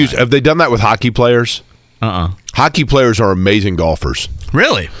should use. Have they done that with hockey players? Hockey players are amazing golfers.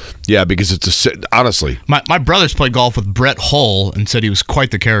 Really? Yeah, because honestly. My brothers played golf with Brett Hull and said he was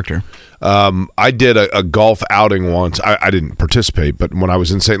quite the character. I did a golf outing once. I didn't participate, but when I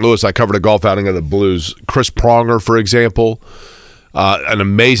was in St. Louis, I covered a golf outing of the Blues. Chris Pronger, for example, an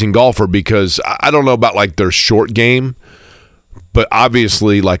amazing golfer because I don't know about like their short game, but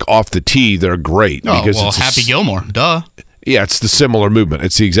obviously like off the tee, they're great. Oh, because well, Happy Gilmore, duh. Yeah, it's the similar movement.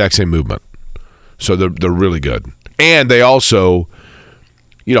 It's the exact same movement. So they're really good. And they also,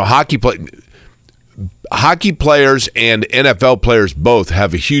 hockey players and NFL players both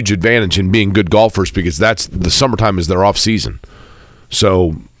have a huge advantage in being good golfers because the summertime is their off season.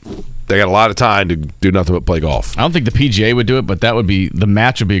 So they got a lot of time to do nothing but play golf. I don't think the PGA would do it, but the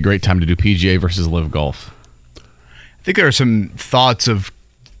match would be a great time to do PGA versus Live Golf. I think there are some thoughts of,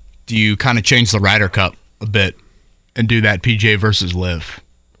 do you kind of change the Ryder Cup a bit and do that PGA versus Live?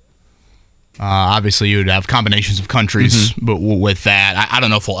 Obviously, you would have combinations of countries, but with that, I don't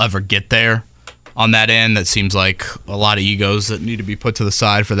know if we'll ever get there on that end. That seems like a lot of egos that need to be put to the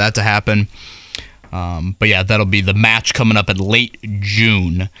side for that to happen. But yeah, that'll be the match coming up in late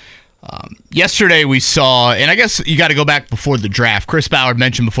June. Yesterday we saw, and I guess you got to go back before the draft. Chris Ballard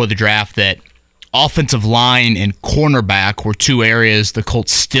mentioned before the draft that offensive line and cornerback were 2 areas the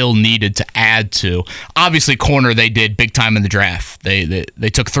Colts still needed to add to. Obviously, corner they did big time in the draft. They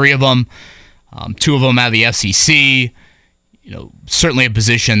took 3 of them. 2 of them out of the SEC. Certainly a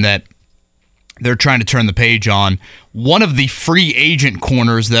position that they're trying to turn the page on. One of the free agent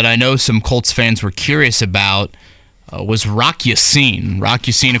corners that I know some Colts fans were curious about was Rock Ya-Sin. Rock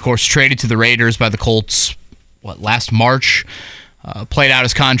Ya-Sin, of course, traded to the Raiders by the Colts, last March. Played out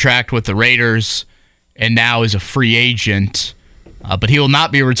his contract with the Raiders, and now is a free agent. But he will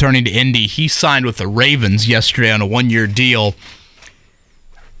not be returning to Indy. He signed with the Ravens yesterday on a 1-year deal.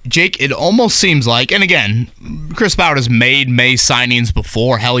 Jake, it almost seems like, and again, Chris Ballard has made May signings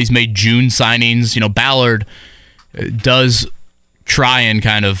before. Hell, he's made June signings. Ballard does try and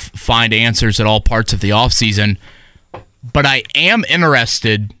kind of find answers at all parts of the offseason. But I am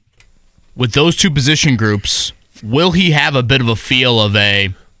interested with those 2 position groups. Will he have a bit of a feel of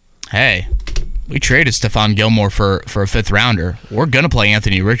hey, we traded Stephon Gilmore for a 5th rounder. We're going to play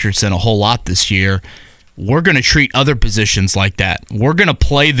Anthony Richardson a whole lot this year. We're going to treat other positions like that. We're going to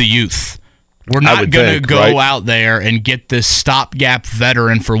play the youth. We're not going to go out there and get this stopgap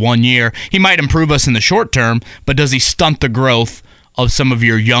veteran for 1 year. He might improve us in the short term, but does he stunt the growth of some of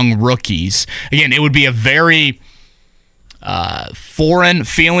your young rookies? Again, it would be a very foreign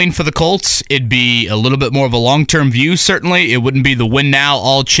feeling for the Colts. It'd be a little bit more of a long-term view, certainly. It wouldn't be the win now,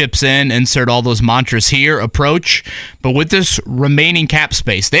 all chips in, insert all those mantras here approach. But with this remaining cap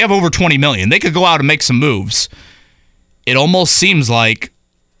space, they have over $20 million. They could go out and make some moves. It almost seems like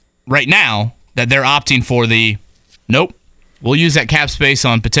right now that they're opting for nope, we'll use that cap space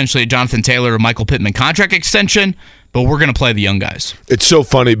on potentially a Jonathan Taylor or Michael Pittman contract extension, but we're going to play the young guys. It's so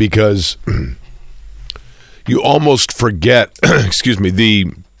funny because you almost forget,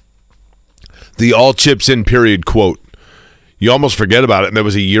 the all chips in period quote. You almost forget about it, and that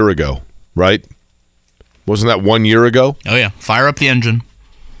was a year ago, right? Wasn't that 1 year ago? Oh, yeah. Fire up the engine.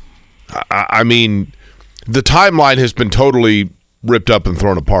 I mean, the timeline has been totally ripped up and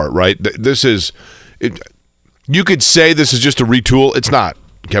thrown apart, right? You could say this is just a retool. It's not,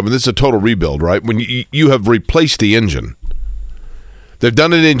 Kevin. This is a total rebuild, right? When you have replaced the engine. They've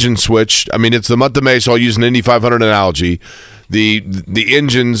done an engine switch. I mean, it's the month of May, so I'll use an Indy 500 analogy. The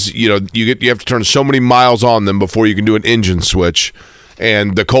engines, you have to turn so many miles on them before you can do an engine switch.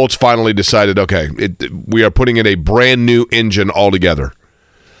 And the Colts finally decided, okay, we are putting in a brand new engine altogether.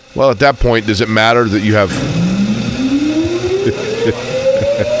 Well, at that point, does it matter that you have?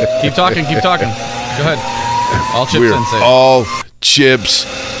 Keep talking. Go ahead. All chips in. Say all chips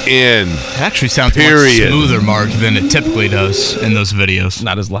in. It actually sounds Period. much smoother, Mark, than it typically does in those videos.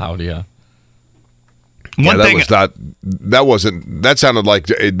 Not as loud, yeah. One thing, That sounded like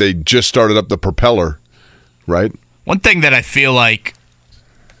they just started up the propeller, right? One thing that I feel like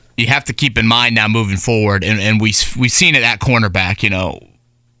you have to keep in mind now moving forward, and we've seen it at cornerback,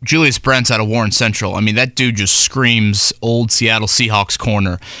 Julius Brents out of Warren Central. I mean, that dude just screams old Seattle Seahawks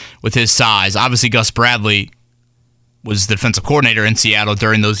corner with his size. Obviously, Gus Bradley was the defensive coordinator in Seattle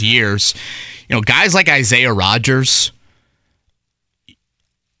during those years. Guys like Isaiah Rodgers,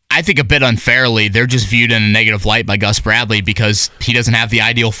 I think a bit unfairly, they're just viewed in a negative light by Gus Bradley because he doesn't have the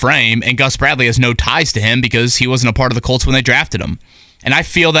ideal frame, and Gus Bradley has no ties to him because he wasn't a part of the Colts when they drafted him. And I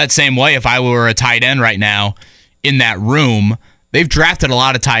feel that same way if I were a tight end right now in that room. They've drafted a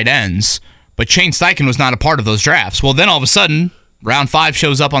lot of tight ends, but Shane Steichen was not a part of those drafts. Well, then all of a sudden, round 5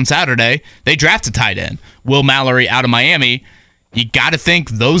 shows up on Saturday. They draft a tight end. Will Mallory out of Miami. You got to think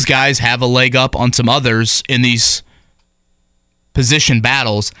those guys have a leg up on some others in these position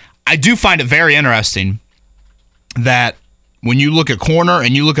battles. I do find it very interesting that when you look at corner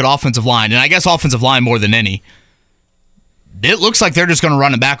and you look at offensive line, and I guess offensive line more than any, it looks like they're just going to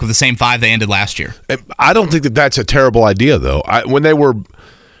run it back with the same 5 they ended last year. I don't think that's a terrible idea, though.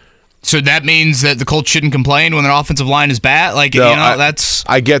 So that means that the Colts shouldn't complain when their offensive line is bad? That's...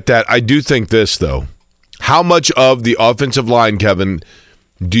 I get that. I do think this, though. How much of the offensive line, Kevin,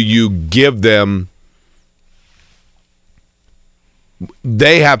 do you give them?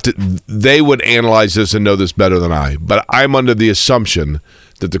 They would analyze this and know this better than I. But I'm under the assumption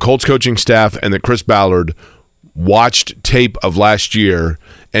that the Colts coaching staff and that Chris Ballard watched tape of last year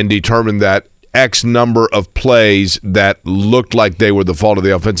and determined that X number of plays that looked like they were the fault of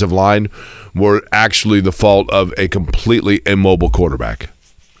the offensive line were actually the fault of a completely immobile quarterback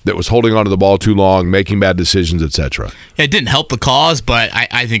that was holding onto the ball too long, making bad decisions, etc. Yeah, it didn't help the cause, but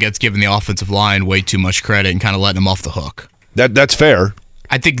I think that's giving the offensive line way too much credit and kind of letting them off the hook. That's fair.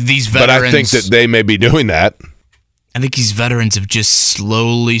 I think these veterans... But I think that they may be doing that. I think these veterans have just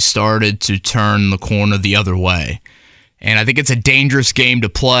slowly started to turn the corner the other way. And I think it's a dangerous game to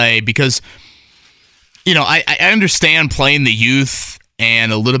play because, I understand playing the youth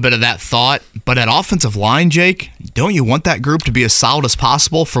and a little bit of that thought, but at offensive line, Jake, don't you want that group to be as solid as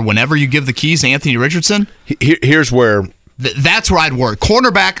possible for whenever you give the keys to Anthony Richardson? Here's where... That's where I'd work.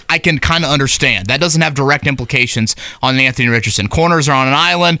 Cornerback, I can kind of understand. That doesn't have direct implications on Anthony Richardson. Corners are on an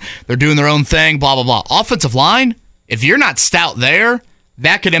island. They're doing their own thing, blah, blah, blah. Offensive line, if you're not stout there,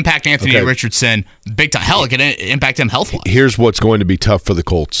 that could impact Anthony Richardson big time. Hell, it could impact him health-wise. Here's what's going to be tough for the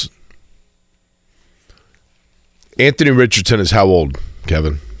Colts. Anthony Richardson is how old,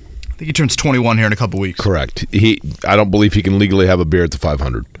 Kevin? I think he turns 21 here in a couple weeks. Correct. I don't believe he can legally have a beer at the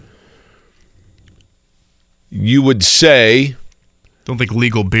 500. You would say... Don't think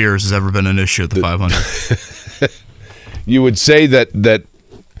legal beers has ever been an issue at the 500. You would say that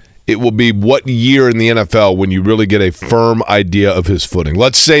it will be what year in the NFL when you really get a firm idea of his footing?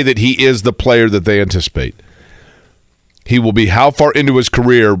 Let's say that he is the player that they anticipate. He will be how far into his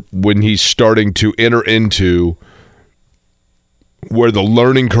career when he's starting to enter into where the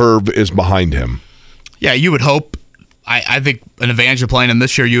learning curve is behind him? Yeah, you would hope. I think an advantage of playing him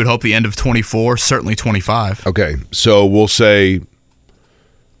this year, you would hope the end of 24, certainly 25. Okay, so we'll say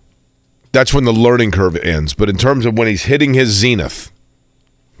that's when the learning curve ends. But in terms of when he's hitting his zenith,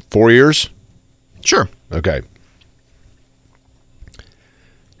 4 years? Sure. Okay.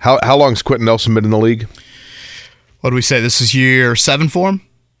 How long's Quentin Nelson been in the league? What do we say? This is year 7 for him?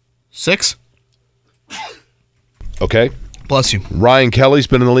 6? Okay. Bless you. Ryan Kelly's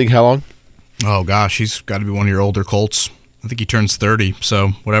been in the league how long? Oh, gosh, he's got to be one of your older Colts. I think he turns 30, so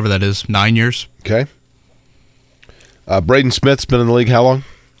whatever that is, 9 years. Okay. Braden Smith's been in the league how long?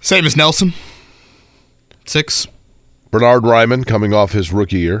 Same as Nelson. 6. Bernard Ryman coming off his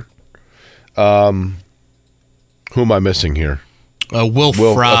rookie year. Who am I missing here? Will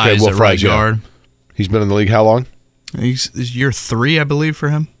Fry is at right guard. Yeah. He's been in the league how long? He's year 3, I believe, for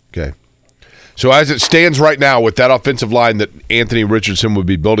him. Okay. So as it stands right now with that offensive line that Anthony Richardson would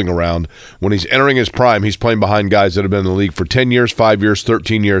be building around, when he's entering his prime, he's playing behind guys that have been in the league for 10 years, 5 years,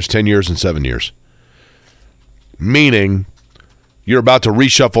 13 years, 10 years, and 7 years. Meaning you're about to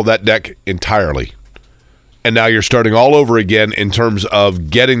reshuffle that deck entirely. And now you're starting all over again in terms of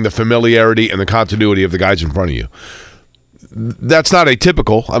getting the familiarity and the continuity of the guys in front of you. That's not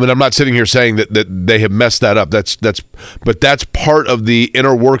atypical. I mean, I'm not sitting here saying that they have messed that up. But that's part of the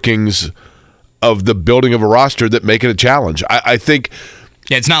inner workings of the building of a roster that make it a challenge. I think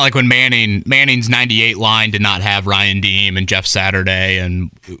Yeah, it's not like when Manning's 98 line did not have Ryan Deem and Jeff Saturday, and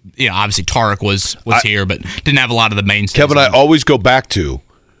obviously Tarek was here, but didn't have a lot of the mainstays. Kevin, I always go back to,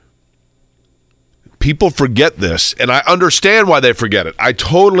 people forget this, and I understand why they forget it. I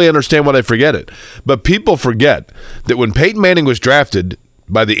totally understand why they forget it. But people forget that when Peyton Manning was drafted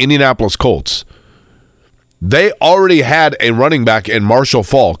by the Indianapolis Colts, they already had a running back in Marshall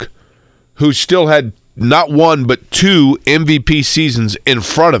Faulk who still had not one but 2 MVP seasons in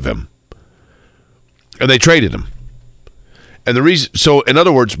front of him. And they traded him. And the reason, so in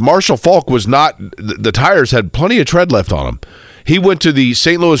other words, Marshall Faulk was not, the tires had plenty of tread left on him. He went to the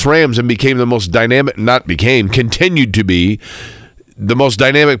St. Louis Rams and became the most dynamic, continued to be the most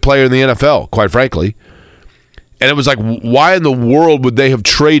dynamic player in the NFL, quite frankly. And it was like, why in the world would they have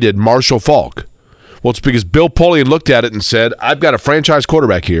traded Marshall Faulk? Well, it's because Bill Polian looked at it and said, I've got a franchise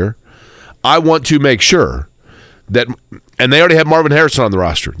quarterback here. I want to make sure that, and they already had Marvin Harrison on the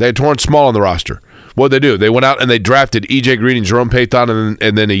roster. They had Torrance Small on the roster. What did they do? They went out and they drafted E.J. Green and Jerome Pathon,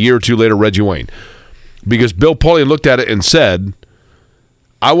 and then a year or two later, Reggie Wayne. Because Bill Polian looked at it and said,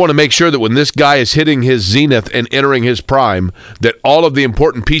 I want to make sure that when this guy is hitting his zenith and entering his prime, that all of the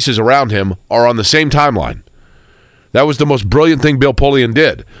important pieces around him are on the same timeline. That was the most brilliant thing Bill Polian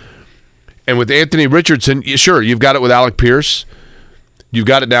did. And with Anthony Richardson, sure, you've got it with Alec Pierce. You've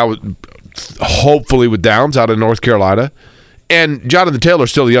got it now, hopefully, with Downs out of North Carolina. And Jonathan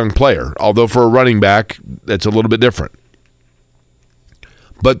Taylor's still a young player, although for a running back, that's a little bit different.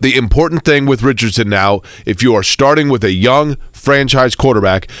 But the important thing with Richardson now, if you are starting with a young franchise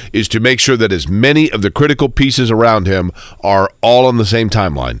quarterback, is to make sure that as many of the critical pieces around him are all on the same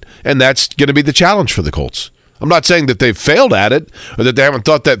timeline. And that's going to be the challenge for the Colts. I'm not saying that they've failed at it or that they haven't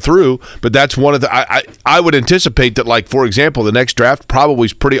thought that through, but that's one of the I would anticipate that, like, for example, the next draft probably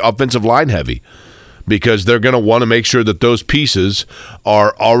is pretty offensive line heavy, because they're going to want to make sure that those pieces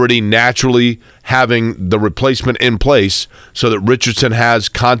are already naturally having the replacement in place so that Richardson has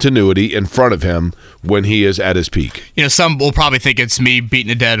continuity in front of him when he is at his peak. Some will probably think it's me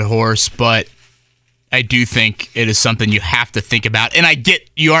beating a dead horse, but I do think it is something you have to think about. And I get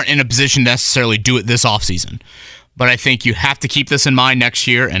you aren't in a position to necessarily do it this offseason, but I think you have to keep this in mind next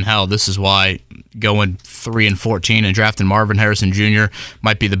year. And hell, this is why going 3-14 and drafting Marvin Harrison Jr.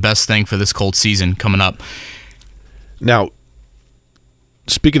 might be the best thing for this Colts season coming up. Now,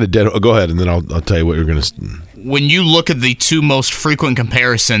 speaking of dead, go ahead, and then I'll tell you what you're going to. When you look at the 2 most frequent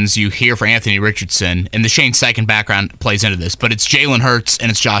comparisons you hear for Anthony Richardson, and the Shane Steichen background plays into this, but it's Jalen Hurts and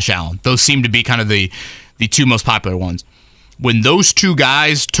it's Josh Allen. Those seem to be kind of the 2 most popular ones. When those 2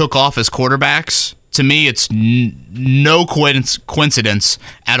 guys took off as quarterbacks, to me, it's no coincidence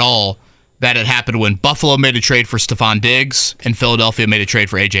at all that it happened when Buffalo made a trade for Stephon Diggs and Philadelphia made a trade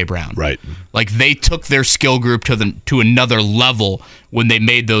for A.J. Brown. Right. Like, they took their skill group to another level when they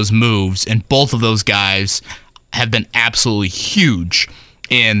made those moves, and both of those guys have been absolutely huge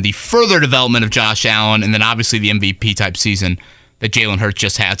in the further development of Josh Allen, and then obviously the MVP-type season that Jalen Hurts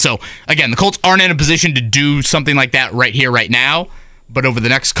just had. So, again, the Colts aren't in a position to do something like that right here, right now, but over the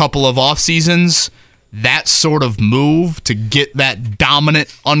next couple of off seasons, that sort of move to get that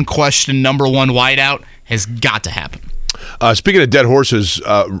dominant, unquestioned number 1 wideout has got to happen. Speaking of dead horses,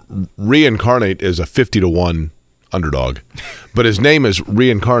 Reincarnate is a 50-1 underdog, but his name is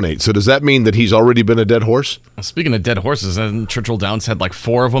Reincarnate. So does that mean that he's already been a dead horse? Well, speaking of dead horses, hasn't Churchill Downs had like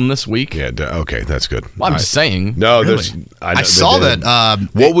 4 of them this week? Yeah. Okay, that's good. Well, I'm saying. No, really. there's. I saw that.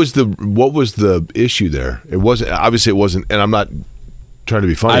 What was the issue there? It wasn't. Obviously, it wasn't. And I'm not trying to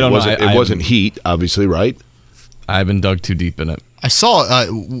be funny. I don't know. It wasn't heat, obviously, right? I haven't dug too deep in it. I saw.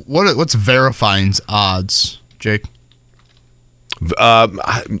 What's Verifying's odds, Jake?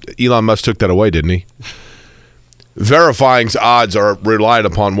 Elon Musk took that away, didn't he? Verifying's odds are relied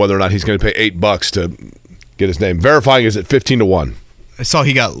upon whether or not he's going to pay $8 to get his name. Verifying is at 15-1. I saw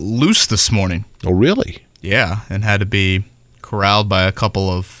he got loose this morning. Oh, really? Yeah, and had to be corralled by a couple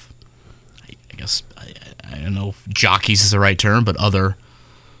of, I guess, I don't know if jockeys is the right term, but other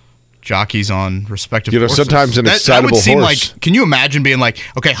jockeys on respective horses. Sometimes an excitable that would seem horse. Like, can you imagine being like,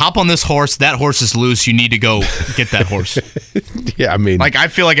 okay, hop on this horse, that horse is loose, you need to go get that horse. Yeah, I mean. Like, I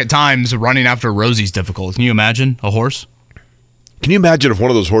feel like at times running after Rosie's difficult. Can you imagine a horse? Can you imagine if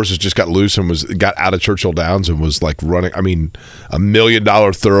one of those horses just got loose and got out of Churchill Downs and was like running, I mean, $1 million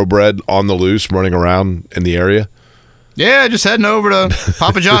thoroughbred on the loose running around in the area? Yeah, just heading over to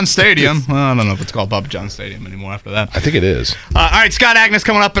Papa John's Stadium. Well, I don't know if it's called Papa John's Stadium anymore after that. I think it is. All right, Scott Agness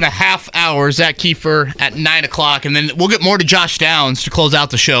coming up in a half hour. Zak Keefer at 9 o'clock. And then we'll get more to Josh Downs to close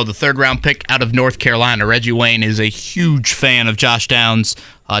out the show, the 3rd-round pick out of North Carolina. Reggie Wayne is a huge fan of Josh Downs.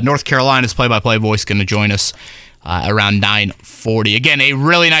 North Carolina's play-by-play voice going to join us around 9:40. Again, a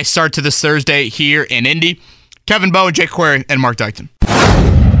really nice start to this Thursday here in Indy. Kevin Bowen, Jake Query, and Mark Dykton.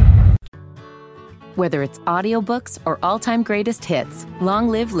 Whether it's audiobooks or all-time greatest hits, long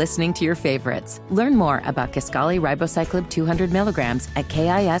live listening to your favorites. Learn more about Kisqali Ribociclib 200 milligrams at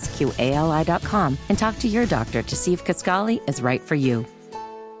KISQALI.com and talk to your doctor to see if Kisqali is right for you.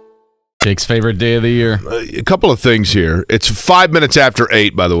 Jake's favorite day of the year. A couple of things here. It's 5 minutes after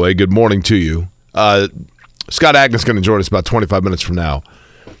 8, by the way. Good morning to you. Scott Agness is going to join us about 25 minutes from now.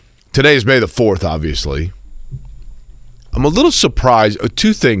 Today is May the 4th, obviously. I'm a little surprised.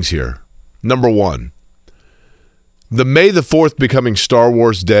 Two things here. Number one, the May the 4th becoming Star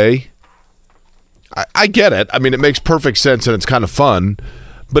Wars Day. I get it. I mean, it makes perfect sense and it's kind of fun.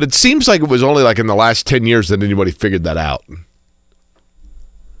 But it seems like it was only like in the last 10 years that anybody figured that out.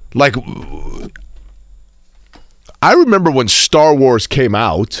 Like, I remember when Star Wars came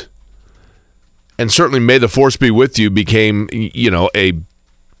out, and certainly May the Force be with you became, a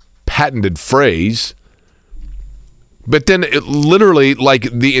patented phrase. But then it literally, like,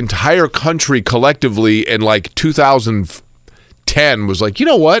 the entire country collectively in, like, 2010 was like, you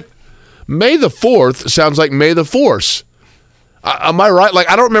know what? May the 4th sounds like May the Force. Am I right? Like,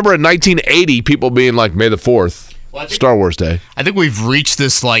 I don't remember in 1980 people being like, May the 4th, Star Wars Day. I think we've reached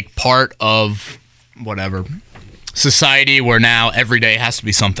this, like, part of whatever society where now every day has to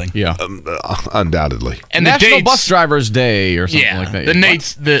be something. Yeah. Undoubtedly. And National the dates, Bus Drivers Day or something like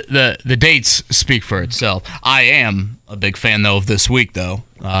that. The dates speak for itself. I am a big fan, though, of this week, though.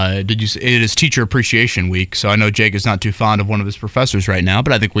 It is Teacher Appreciation Week, so I know Jake is not too fond of one of his professors right now,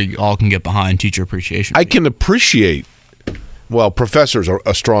 but I think we all can get behind Teacher Appreciation Week. I can appreciate, well, professors are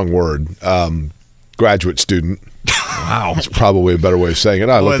a strong word. Graduate student. Wow. That's probably a better way of saying it.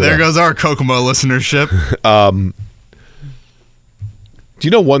 Boy, there goes our Kokomo listenership. Do you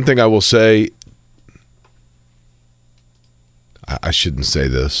know one thing I will say? I shouldn't say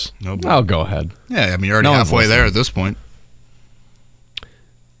this. Nope. Oh, go ahead. Yeah, I mean, you're already halfway there at this point.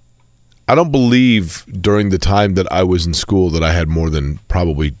 I don't believe during the time that I was in school that I had more than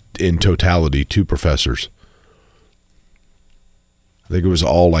probably in totality 2 professors. I think it was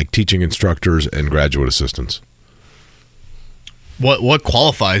all like teaching instructors and graduate assistants. What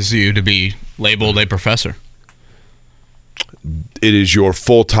qualifies you to be labeled a professor? It is your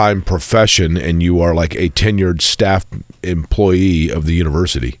full-time profession, and you are like a tenured staff employee of the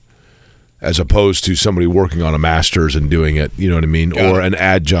university, as opposed to somebody working on a master's and doing it, you know what I mean, or an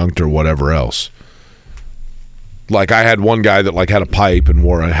adjunct or whatever else. Like, I had one guy that like had a pipe and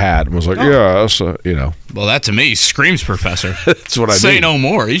wore a hat and was like, yeah, that's Well, that to me screams professor. That's what I mean. Say no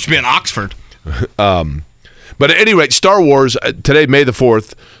more. You should be in Oxford. But at any rate, Star Wars, today, May the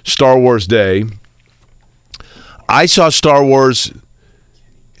 4th, Star Wars Day. I saw Star Wars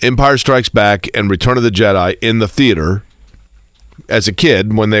Empire Strikes Back and Return of the Jedi in the theater as a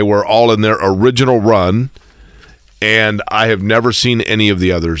kid when they were all in their original run, and I have never seen any of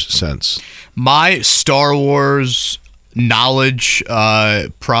the others since. My Star Wars knowledge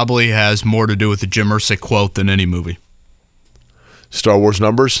probably has more to do with the Jim Irsay quote than any movie. Star Wars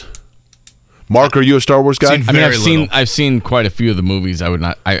numbers? Mark, are you a Star Wars guy? I've seen quite a few of the movies.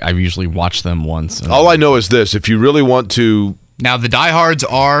 I've usually watched them once. All I know is this: if you really want to, now the diehards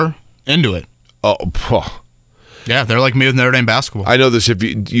are into it. Yeah, they're like me with Notre Dame basketball. I know this: if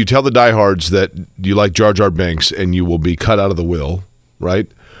you tell the diehards that you like Jar Jar Binks, and you will be cut out of the will, right?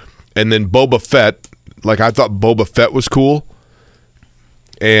 And then Boba Fett, like I thought Boba Fett was cool,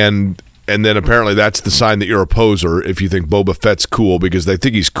 and then apparently that's the sign that you're a poser if you think Boba Fett's cool, because they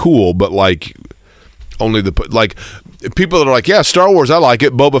think he's cool, but like only people that are like, yeah, Star Wars, I like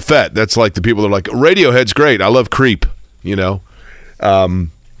it. Boba Fett, that's like the people that are like, Radiohead's great. I love Creep,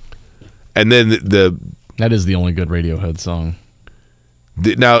 And then that is the only good Radiohead song.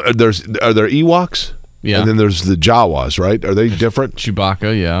 Now are there Ewoks? Yeah. And then there's the Jawas, right? Are they different?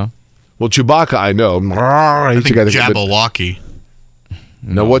 Chewbacca, yeah. Well, Chewbacca, I know. I think Jabberwocky.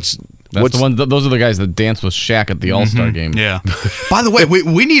 No, what's the one? Those are the guys that dance with Shaq at the All-Star game. Yeah. By the way,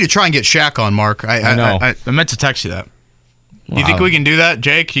 we need to try and get Shaq on, Mark. I know. I meant to text you that. Do you think we can do that,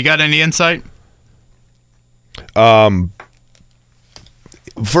 Jake? You got any insight?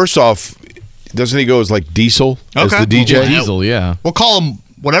 First off, doesn't he go as like Diesel as the DJ? Diesel, yeah. We'll call him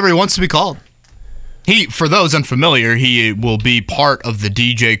whatever he wants to be called. For those unfamiliar, he will be part of the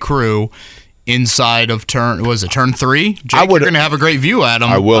DJ crew inside of turn 3. Jake, you're going to have a great view at him.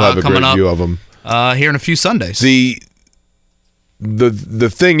 I will have a great view of him here in a few Sundays. The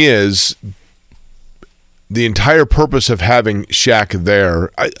thing is, the entire purpose of having Shaq there,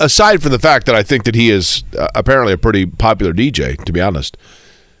 aside from the fact that I think that he is apparently a pretty popular DJ, to be honest,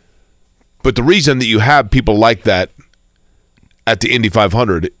 But the reason that you have people like that at the Indy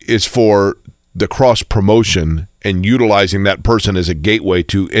 500 is for the cross promotion and utilizing that person as a gateway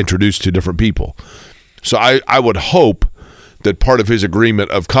to introduce to different people. So I would hope that part of his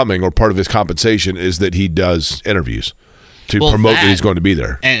agreement of coming or part of his compensation is that he does interviews to promote that he's going to be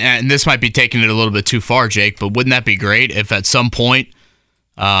there. And this might be taking it a little bit too far, Jake, but wouldn't that be great if at some point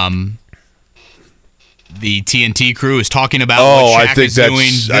the TNT crew is talking about what Shaq is doing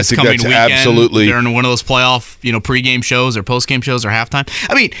this coming weekend absolutely during one of those playoff, pregame shows or postgame shows or halftime?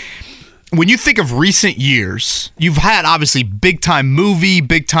 I mean, when you think of recent years, you've had obviously big-time movie,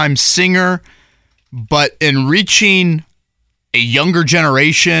 big-time singer, but in reaching a younger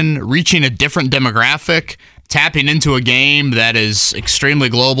generation, reaching a different demographic, tapping into a game that is extremely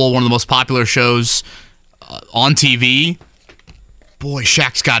global, one of the most popular shows on TV, boy,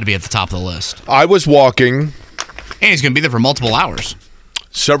 Shaq's got to be at the top of the list. I was walking. And he's going to be there for multiple hours.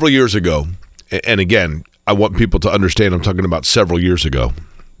 Several years ago, and again, I want people to understand I'm talking about several years ago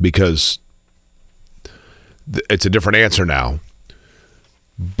because it's a different answer now.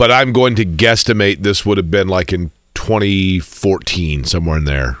 But I'm going to guesstimate this would have been like in 2014, somewhere in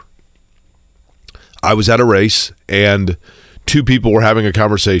there. I was at a race, and two people were having a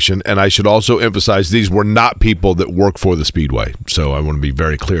conversation, and I should also emphasize these were not people that work for the Speedway, so I want to be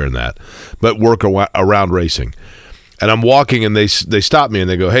very clear in that, but work around racing. And I'm walking, and they stop me, and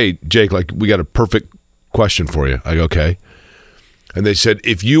they go, "Hey, Jake, like we got a perfect question for you." I go, "Okay." And they said,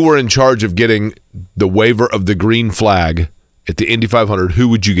 if you were in charge of getting the waiver of the green flag at the Indy 500, who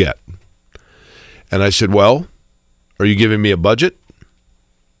would you get? And I said, well, are you giving me a budget?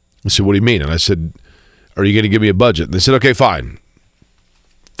 I said, what do you mean? And I said, are you going to give me a budget? And they said, okay, fine.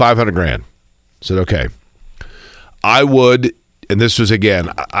 $500,000. I said, okay. I would, and this was, again,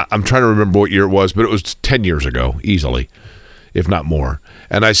 I'm trying to remember what year it was, but it was 10 years ago, easily, if not more.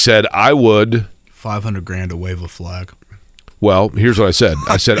 And I said, I would. $500,000 to wave a flag. Well, here's what I said.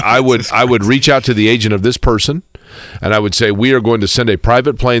 I said I would reach out to the agent of this person, and I would say, we are going to send a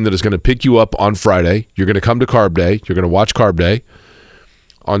private plane that is going to pick you up on Friday. You're going to come to Carb Day. You're going to watch Carb Day.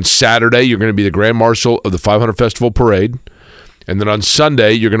 On Saturday, you're going to be the Grand Marshal of the 500 Festival Parade. And then on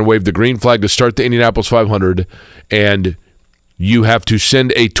Sunday, you're going to wave the green flag to start the Indianapolis 500, and you have to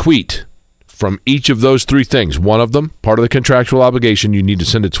send a tweet from each of those three things. One of them, part of the contractual obligation, you need to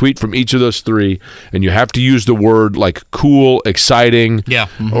send a tweet from each of those three, and you have to use the word like cool, exciting,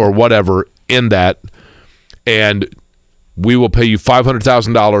 or whatever in that, and we will pay you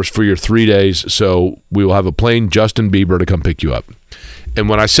 $500,000 for your 3 days, so we will have a plane, Justin Bieber, to come pick you up. And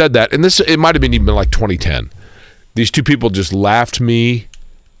when I said that, and it might have been even like 2010, these two people just laughed me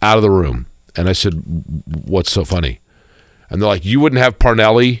out of the room, and I said, what's so funny? And they're like, you wouldn't have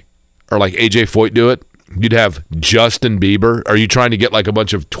Parnelli or like AJ Foyt do it? You'd have Justin Bieber? Are you trying to get like a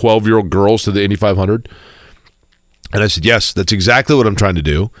bunch of 12-year-old girls to the Indy 500? And I said, yes, that's exactly what I'm trying to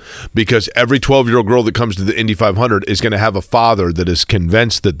do, because every 12-year-old girl that comes to the Indy 500 is going to have a father that is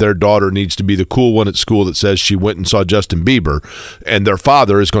convinced that their daughter needs to be the cool one at school that says she went and saw Justin Bieber, and their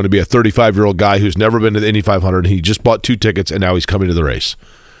father is going to be a 35-year-old guy who's never been to the Indy 500, and he just bought 2 tickets, and now he's coming to the race.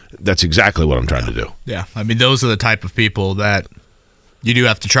 That's exactly what I'm trying to do. Yeah, I mean, those are the type of people that you do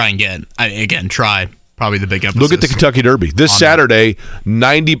have to try and get. Try. Probably the big emphasis. Look at the Kentucky Derby. This Saturday,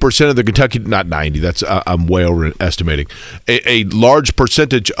 90% of the Kentucky, not 90, that's I'm way overestimating. A large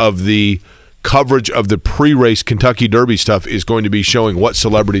percentage of the coverage of the pre-race Kentucky Derby stuff is going to be showing what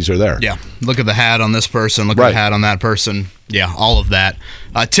celebrities are there. Yeah. Look at the hat on this person. Look at the hat on that person. Yeah, all of that.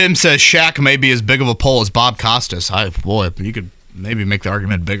 Tim says Shaq may be as big of a poll as Bob Costas. Boy, you could maybe make the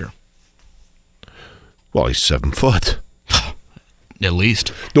argument bigger. Well, he's 7 foot. At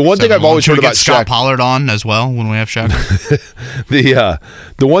least. The one thing I've always heard about Scott Shaq, Pollard on as well when we have Shaq.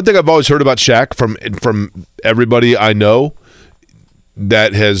 the one thing I've always heard about Shaq from everybody I know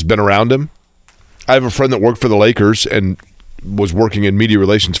that has been around him. I have a friend that worked for the Lakers and was working in media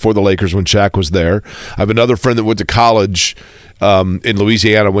relations for the Lakers when Shaq was there. I have another friend that went to college in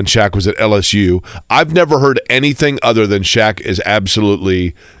Louisiana when Shaq was at LSU. I've never heard anything other than Shaq is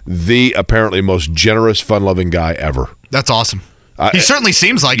absolutely the apparently most generous, fun-loving guy ever. That's awesome. He certainly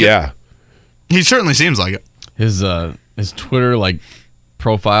seems like it. Yeah. He certainly seems like it. His Twitter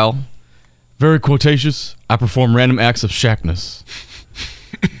profile, very quotacious. I perform random acts of Shaqness.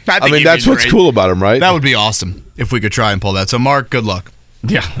 I mean, that's what's cool about him, right? That would be awesome if we could try and pull that. So, Mark, good luck.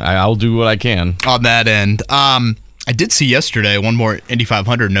 Yeah, I'll do what I can on that end. I did see yesterday one more Indy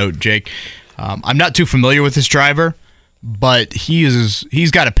 500 note, Jake. I'm not too familiar with this driver, but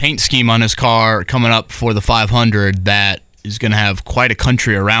he's got a paint scheme on his car coming up for the 500 that is going to have quite a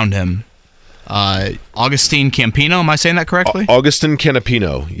country around him Augustin Campino. Am I saying that correctly? Augustin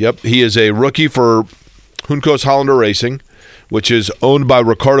Canapino. Yep. He is a rookie for Juncos Hollander Racing, which is owned by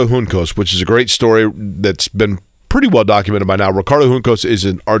Ricardo Juncos, which is a great story that's been pretty well documented by now. Ricardo Juncos is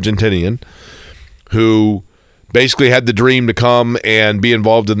an Argentinian who basically had the dream to come and be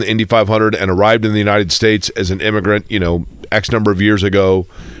involved in the Indy 500 and arrived in the United States as an immigrant, X number of years ago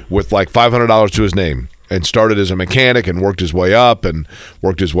with like $500 to his name, and started as a mechanic and worked his way up and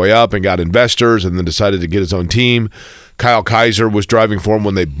got investors and then decided to get his own team. Kyle Kaiser was driving for him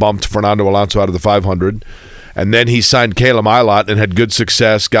when they bumped Fernando Alonso out of the 500. And then he signed Caleb Eilert and had good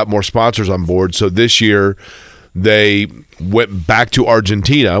success, got more sponsors on board. So this year they went back to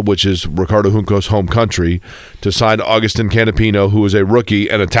Argentina, which is Ricardo Juncos' home country, to sign Augustin Canapino, who is a rookie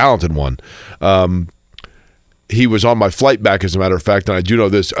and a talented one. He was on my flight back, as a matter of fact, and I do know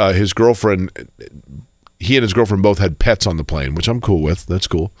this. His girlfriend, he and his girlfriend both had pets on the plane, which I'm cool with. That's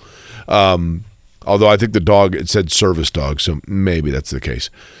cool. Although I think the dog, it said service dog, so maybe that's the case.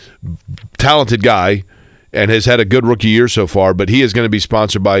 Talented guy, and has had a good rookie year so far, but he is going to be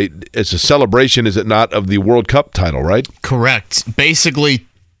sponsored by, it's a celebration, is it not, of the World Cup title, right? Correct. Basically,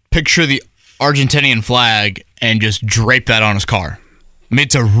 picture the Argentinian flag and just drape that on his car. I mean,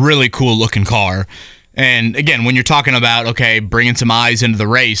 it's a really cool-looking car. And again, when you're talking about, okay, bringing some eyes into the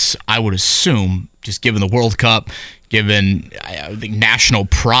race, I would assume, just given the World Cup, given, I think, national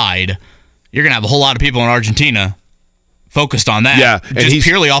pride, you're going to have a whole lot of people in Argentina focused on that. Yeah, and just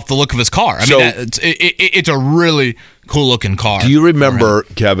purely off the look of his car. I mean, it's a really cool-looking car. Do you remember,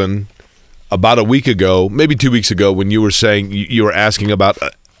 Kevin, about a week ago, maybe 2 weeks ago, when you were saying, you were asking about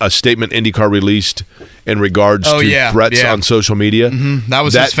a statement IndyCar released in regards to threats on social media? Mm-hmm. That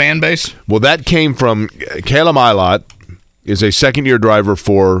was his fan base? Well, that came from Caleb Eilert, is a second-year driver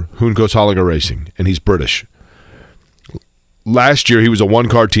for Juncos Hollander Racing, and he's British. Last year, he was a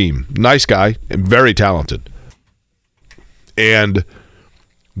one-car team. Nice guy and very talented. And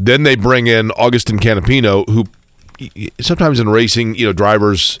then they bring in Augustin Canapino, who sometimes in racing,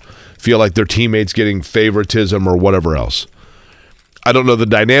 drivers feel like their teammates getting favoritism or whatever else. I don't know the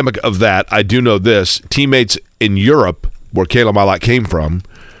dynamic of that. I do know this. Teammates in Europe, where Caleb Eilert came from,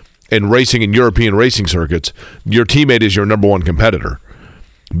 and racing in European racing circuits, your teammate is your number one competitor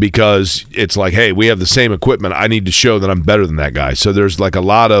because it's like, hey, we have the same equipment. I need to show that I'm better than that guy. So there's like a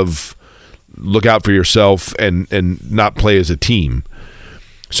lot of look out for yourself and not play as a team.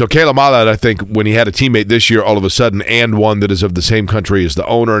 So Caleb Eilert, I think, when he had a teammate this year all of a sudden, and one that is of the same country as the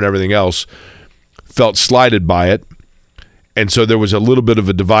owner and everything else, felt slighted by it. And so there was a little bit of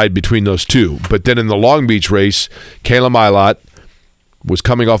a divide between those two. But then in the Long Beach race, Caleb Eilert was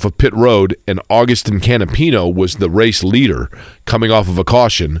coming off of pit road, and Augustin Canapino was the race leader coming off of a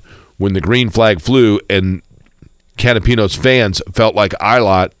caution when the green flag flew, and Canapino's fans felt like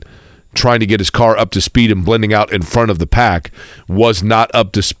Eilert, trying to get his car up to speed and blending out in front of the pack, was not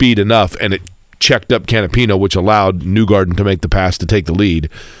up to speed enough, and it checked up Canapino, which allowed Newgarden to make the pass to take the lead.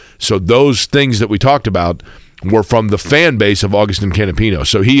 So those things that we talked about were from the fan base of Augustin Canapino.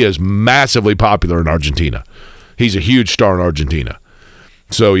 So he is massively popular in Argentina. He's a huge star in Argentina.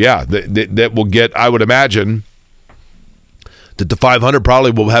 So, yeah, that will get, I would imagine, that the 500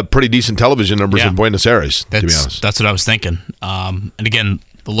 probably will have pretty decent television numbers in Buenos Aires, to be honest. That's what I was thinking. And again,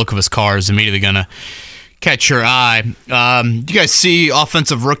 the look of his car is immediately going to catch your eye. Do you guys see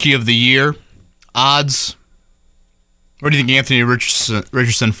Offensive Rookie of the Year odds? Where do you think Anthony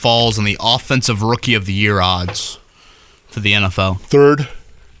Richardson falls in the Offensive Rookie of the Year odds for the NFL? Third.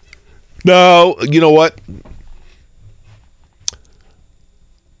 No, you know what?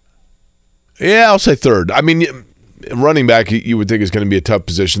 Yeah, I'll say third. I mean, running back, you would think is going to be a tough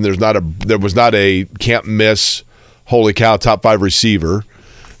position. There was not a can't miss, holy cow, top 5 receiver.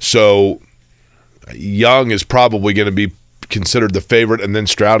 So Young is probably going to be considered the favorite, and then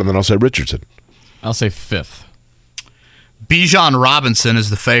Stroud, and then I'll say Richardson. I'll say fifth. Bijan Robinson is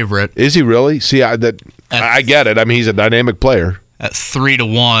the favorite. Is he really? See, I get it. I mean, he's a dynamic player. At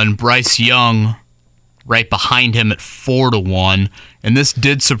 3-1. Bryce Young right behind him at 4-1. And this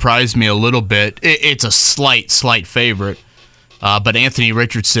did surprise me a little bit. It's a slight favorite. But Anthony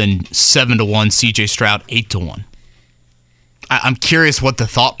Richardson, 7-1. C.J. Stroud, 8-1. I'm curious what the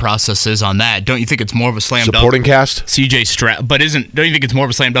thought process is on that. Don't you think it's more of a slam dunk? Supporting cast? C.J. Stroud. But don't you think it's more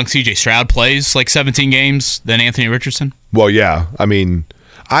of a slam dunk? C.J. Stroud plays like 17 games than Anthony Richardson? Well, yeah. I mean,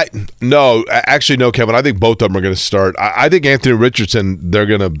 Kevin. I think both of them are going to start. I think Anthony Richardson,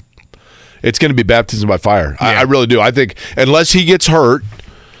 it's going to be baptism by fire. Yeah. I really do. I think unless he gets hurt,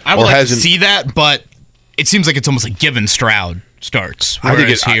 I would like to see that, but it seems like it's almost like given Stroud starts. I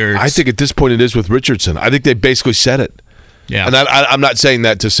think at this point it is with Richardson. I think they basically said it. Yeah. And I'm not saying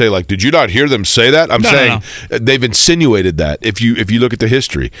that to say, like, did you not hear them say that? I'm saying they've insinuated that if you look at the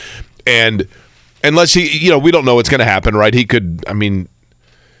history. And unless he, we don't know what's going to happen, right? He could,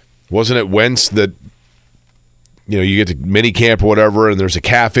 wasn't it Wentz that, you get to mini camp or whatever, and there's a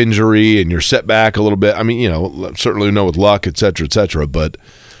calf injury, and you're set back a little bit. Certainly with luck, et cetera, but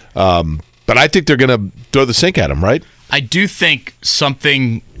I think they're going to throw the sink at him, right? I do think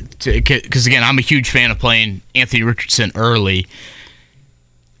something, because again, I'm a huge fan of playing Anthony Richardson early.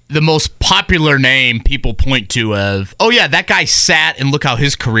 The most popular name people point to of, that guy sat and look how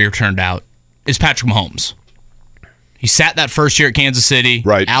his career turned out, is Patrick Mahomes. He sat that first year at Kansas City.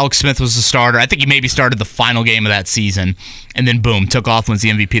 Right. Alex Smith was the starter. I think he maybe started the final game of that season, and then boom, took off, wins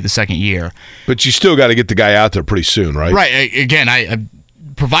the MVP the second year. But you still got to get the guy out there pretty soon, right? Right. Again, I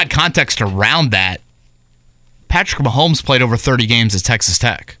provide context around that. Patrick Mahomes played over 30 games at Texas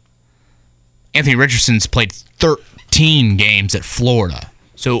Tech. Anthony Richardson's played 13 games at Florida.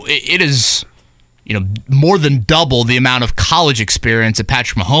 So it is, more than double the amount of college experience that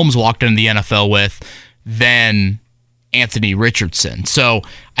Patrick Mahomes walked into the NFL with than Anthony Richardson. So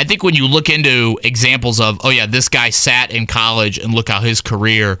I think when you look into examples of, this guy sat in college and look how his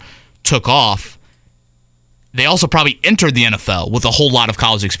career took off, they also probably entered the NFL with a whole lot of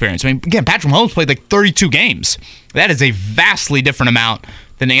college experience. Again, Patrick Mahomes played like 32 games. That is a vastly different amount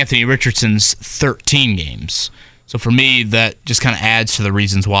than Anthony Richardson's 13 games. So for me, that just kind of adds to the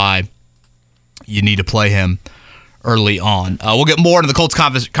reasons why you need to play him early on. We'll get more into the Colts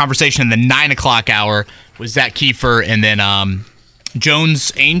conversation in the 9 o'clock hour with Zak Keefer and then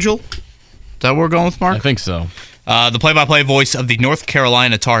Jones Angel. Is that what we're going with, Mark? I think so. The play-by-play voice of the North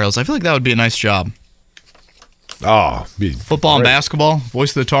Carolina Tar Heels. I feel like that would be a nice job. Football and basketball,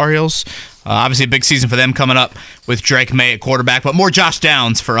 voice of the Tar Heels. Obviously a big season for them coming up with Drake May at quarterback, but more Josh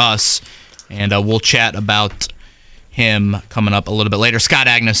Downs for us. And we'll chat about him coming up a little bit later. Scott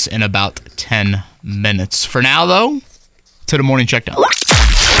Agness in about 10 minutes. For now, though, to the Morning Checkdown.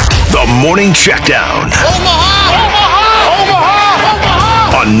 The Morning Checkdown.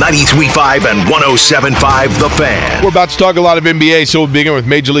 On 93.5 and 107.5 The Fan. We're about to talk a lot of NBA, so we'll begin with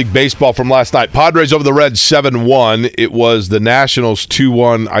Major League Baseball from last night. Padres over the Reds 7-1. It was the Nationals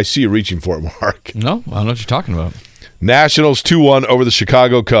 2-1. I see you reaching for it, Mark. No, I don't know what you're talking about. Nationals 2-1 over the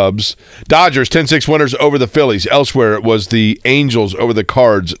Chicago Cubs. Dodgers 10-6 winners over the Phillies. Elsewhere, it was the Angels over the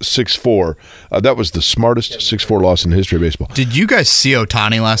Cards 6-4. That was the smartest 6-4 loss in the history of baseball. Did you guys see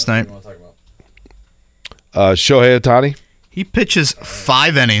Ohtani last night? Shohei Ohtani? He pitches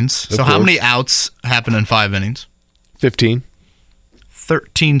 5 innings. So how many outs happen in 5 innings? 15.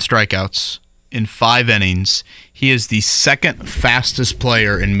 13 strikeouts in 5 innings. He is the second fastest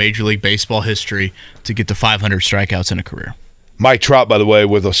player in Major League Baseball history to get to 500 strikeouts in a career. Mike Trout, by the way,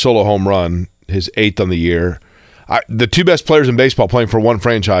 with a solo home run, his 8th on the year. The two best players in baseball playing for one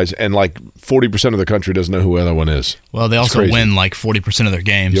franchise, and like 40% of the country doesn't know who the other one is. Well, they also win like 40% of their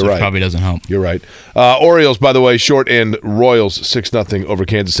games, so it probably doesn't help. You're right. Orioles, by the way, short and Royals 6-0 over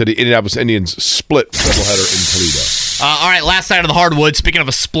Kansas City. Indianapolis Indians split doubleheader in Toledo. All right, last night of the hardwood. Speaking of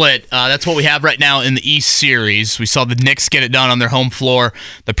a split, that's what we have right now in the East Series. We saw the Knicks get it done on their home floor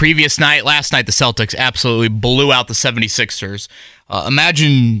the previous night. Last night, the Celtics absolutely blew out the 76ers.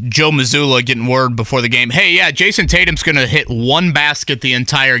 Imagine Joe Mazzulla getting word before the game, hey, yeah, Jason Tatum's going to hit one basket the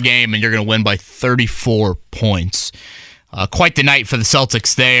entire game, and you're going to win by 34 points. Quite the night for the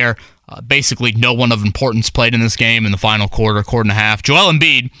Celtics there. Basically, no one of importance played in this game in the final quarter and a half. Joel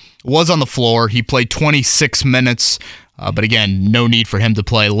Embiid was on the floor. He played 26 minutes, but again, no need for him to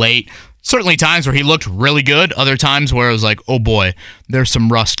play late. Certainly times where he looked really good, other times where it was like, oh boy, there's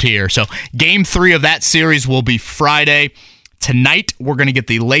some rust here. So game 3 of that series will be Friday. Tonight, we're going to get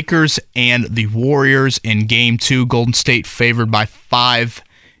the Lakers and the Warriors in Game 2. Golden State favored by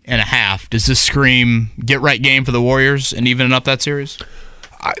 5.5. Does this scream get-right game for the Warriors and evening up that series?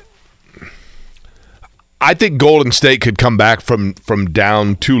 I think Golden State could come back from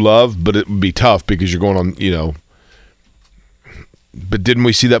down 2-love, but it would be tough because you're going on, But didn't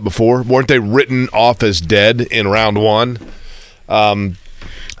we see that before? Weren't they written off as dead in round 1? Down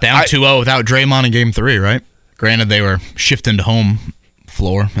 2-0 without Draymond in Game 3, right? Granted, they were shifting to home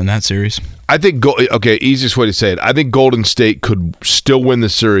floor in that series. I think, easiest way to say it, I think Golden State could still win the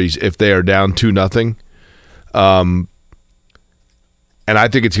series if they are down 2-0. And I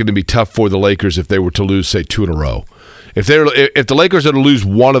think it's going to be tough for the Lakers if they were to lose, say, 2 in a row. If the Lakers are to lose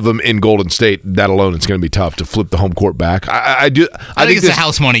one of them in Golden State, that alone, it's going to be tough to flip the home court back. I think it's a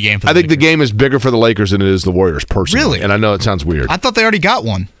house money game for the Lakers. The game is bigger for the Lakers than it is the Warriors, personally. Really? And I know it sounds weird. I thought they already got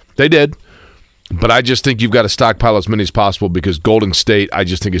one. They did. But I just think you've got to stockpile as many as possible because Golden State, I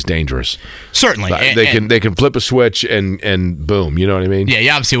just think, is dangerous. Certainly. They can flip a switch and boom, you know what I mean? Yeah,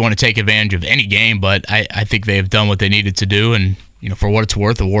 you obviously want to take advantage of any game, but I think they have done what they needed to do. And, for what it's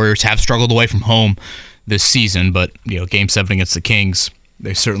worth, the Warriors have struggled away from home this season. But, Game 7 against the Kings,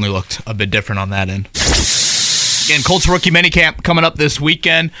 they certainly looked a bit different on that end. Again, Colts rookie minicamp coming up this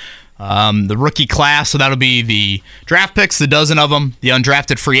weekend. The rookie class, so that'll be the draft picks, the dozen of them, the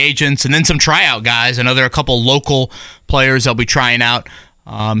undrafted free agents, and then some tryout guys. I know there are a couple local players they'll be trying out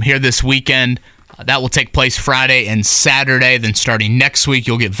here this weekend. That will take place Friday and Saturday. Then starting next week,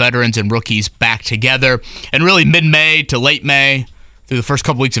 you'll get veterans and rookies back together. And really mid-May to late May, through the first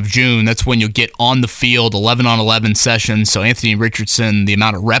couple weeks of June, that's when you'll get on the field, 11-on-11 sessions. So Anthony Richardson, the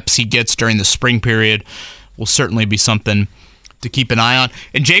amount of reps he gets during the spring period will certainly be something to keep an eye on.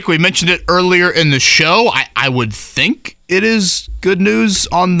 And Jake, we mentioned it earlier in the show. I would think it is good news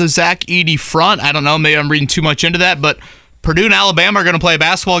on the Zach Edey front. I don't know, maybe I'm reading too much into that, but Purdue and Alabama are going to play a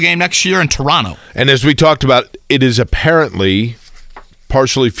basketball game next year in Toronto. And as we talked about, it is apparently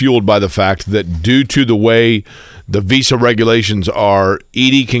partially fueled by the fact that due to the way the visa regulations are,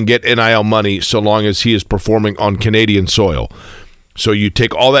 Edey can get NIL money so long as he is performing on Canadian soil. So you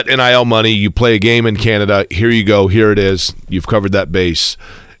take all that NIL money, you play a game in Canada, here you go, here it is, you've covered that base.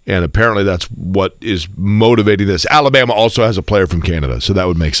 And apparently that's what is motivating this. Alabama also has a player from Canada, so that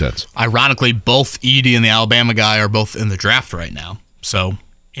would make sense. Ironically, both Edey and the Alabama guy are both in the draft right now. So,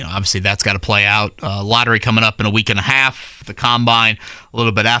 obviously that's got to play out. Lottery coming up in a week and a half, the combine a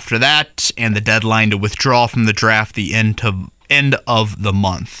little bit after that, and the deadline to withdraw from the draft the end of the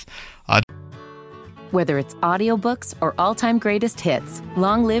month. Whether it's audiobooks or all-time greatest hits,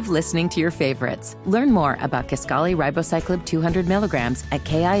 long live listening to your favorites. Learn more about Kisqali Ribociclib 200 milligrams at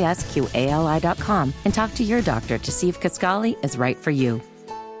KISQALI.com and talk to your doctor to see if Kisqali is right for you.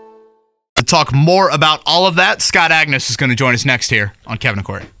 To talk more about all of that, Scott Agness is going to join us next here on Kevin and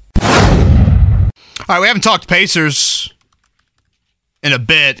Corey. All right, we haven't talked Pacers in a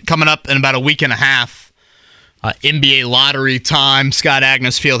bit. Coming up in about a week and a half. NBA lottery time. Scott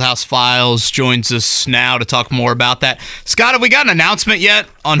Agness, Fieldhouse Files, joins us now to talk more about that. Scott, have we got an announcement yet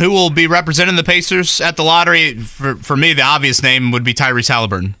on who will be representing the Pacers at the lottery? For me, the obvious name would be Tyrese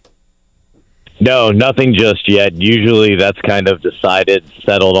Halliburton. No, nothing just yet. Usually that's kind of decided,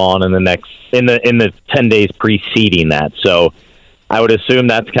 settled on in the 10 days preceding that. So I would assume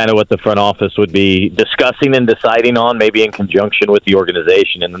that's kind of what the front office would be discussing and deciding on, maybe in conjunction with the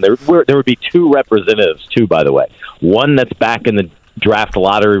organization. And then there would be two representatives, too, by the way. One that's back in the draft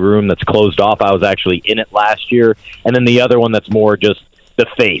lottery room that's closed off. I was actually in it last year. And then the other one that's more just the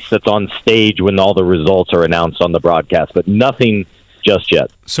face that's on stage when all the results are announced on the broadcast. But nothing just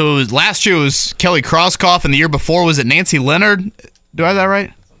yet. So last year was Kelly Krauskopf, and the year before was it Nancy Leonard? Do I have that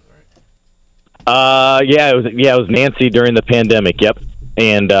right? It was Nancy during the pandemic. Yep,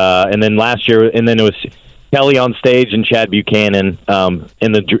 and then last year, and then it was Kelly on stage and Chad Buchanan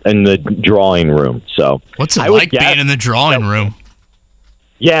in the drawing room. So what's it like being in the drawing room?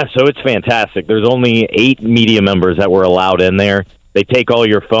 Yeah, so it's fantastic. There's only 8 media members that were allowed in there. They take all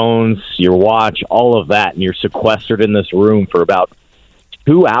your phones, your watch, all of that, and you're sequestered in this room for about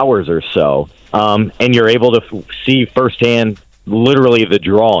 2 hours or so, and you're able to see firsthand. Literally the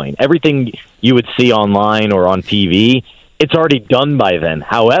drawing. Everything you would see online or on TV, it's already done by then.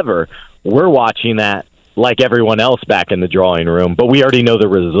 However, we're watching that like everyone else back in the drawing room, but we already know the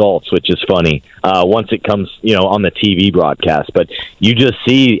results, which is funny once it comes, on the TV broadcast. But you just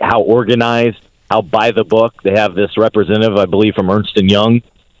see how organized, how by the book. They have this representative, I believe, from Ernst & Young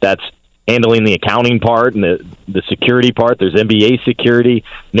that's handling the accounting part and the security part. There's NBA security.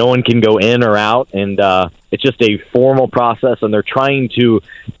 No one can go in or out, and it's just a formal process, and they're trying to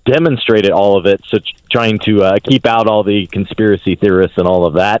demonstrate all of it, so trying to keep out all the conspiracy theorists and all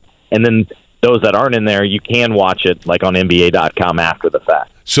of that. And then those that aren't in there, you can watch it like on NBA.com after the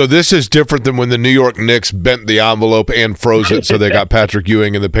fact. So this is different than when the New York Knicks bent the envelope and froze it, so they got Patrick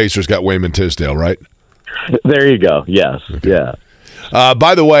Ewing and the Pacers got Wayman Tisdale, right? There you go. Yes. Okay. Yeah.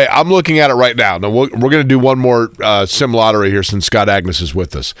 By the way, I'm looking at it right now. Now, we're going to do one more sim lottery here since Scott Agness is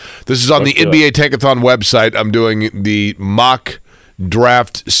with us. This is on the NBA Tankathon website. I'm doing the mock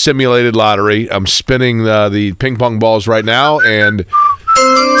draft simulated lottery. I'm spinning the ping pong balls right now, and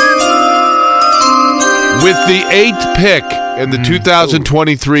with the 8th pick in the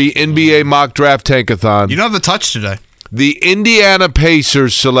 2023 NBA mock draft Tankathon. You don't have the touch today. The Indiana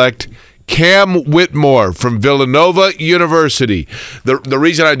Pacers select Cam Whitmore from Villanova University. The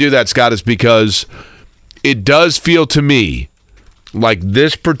reason I do that, Scott, is because it does feel to me like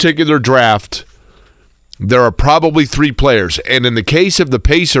this particular draft there are probably 3 players. And in the case of the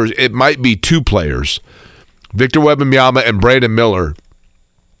Pacers, it might be 2 players, Victor Wembanyama and Brandon Miller,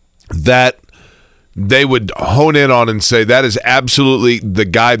 that they would hone in on and say, that is absolutely the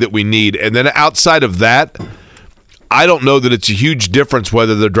guy that we need. And then outside of that, I don't know that it's a huge difference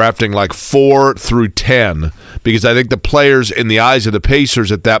whether they're drafting like 4 through 10, because I think the players in the eyes of the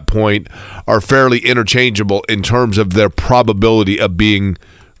Pacers at that point are fairly interchangeable in terms of their probability of being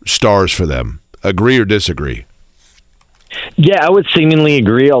stars for them. Agree or disagree? Yeah, I would seemingly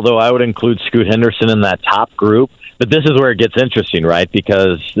agree, although I would include Scoot Henderson in that top group. But this is where it gets interesting, right?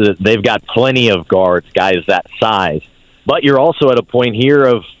 Because they've got plenty of guards, guys that size. But you're also at a point here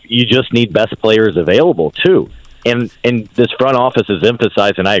of you just need best players available, too. And this front office is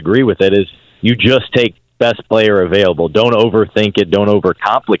emphasized, and I agree with it, is you just take best player available. Don't overthink it. Don't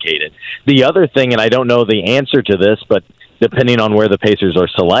overcomplicate it. The other thing, and I don't know the answer to this, but depending on where the Pacers are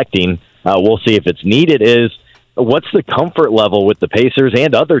selecting, we'll see if it's needed, is what's the comfort level with the Pacers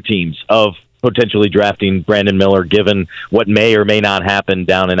and other teams of potentially drafting Brandon Miller, given what may or may not happen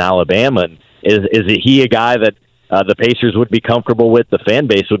down in Alabama? And is he a guy that the Pacers would be comfortable with, the fan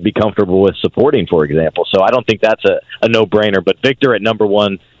base would be comfortable with supporting, for example? So I don't think that's a no-brainer. But Victor at number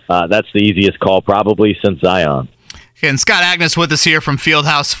 1, that's the easiest call probably since Zion. And Scott Agness with us here from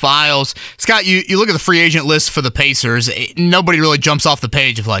Fieldhouse Files. Scott, you look at the free agent list for the Pacers. Nobody really jumps off the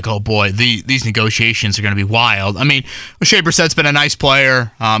page of like, oh boy, these negotiations are going to be wild. I mean, O'Shea Brissett's been a nice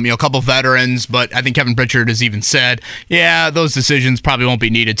player, a couple veterans, but I think Kevin Pritchard has even said, yeah, those decisions probably won't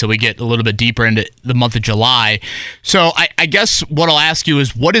be needed till we get a little bit deeper into the month of July. So I guess what I'll ask you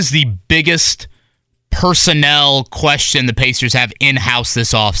is, what is the biggest personnel question the Pacers have in-house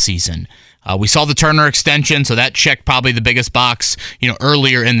this offseason? We saw the Turner extension, so that checked probably the biggest box,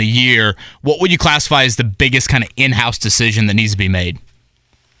 earlier in the year. What would you classify as the biggest kind of in-house decision that needs to be made?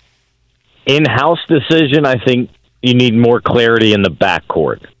 In-house decision, I think you need more clarity in the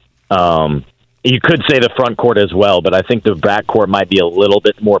backcourt. You could say the front court as well, but I think the backcourt might be a little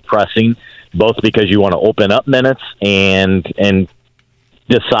bit more pressing, both because you want to open up minutes and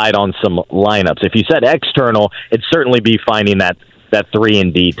decide on some lineups. If you said external, it'd certainly be finding that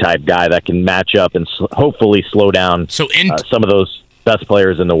 3-and-D type guy that can match up and hopefully slow down some of those best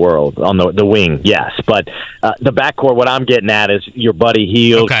players in the world on the wing, yes. But the backcourt, what I'm getting at is your Buddy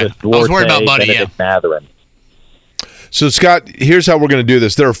Hield, Chris Duarte, I was worried about Buddy, Benedict Mathurin. So, Scott, here's how we're going to do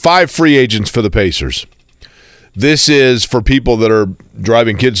this. There are 5 free agents for the Pacers. This is for people that are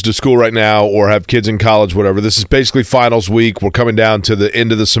driving kids to school right now or have kids in college, whatever. This is basically finals week. We're coming down to the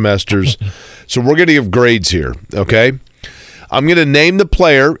end of the semesters. So we're going to give grades here, okay? I'm going to name the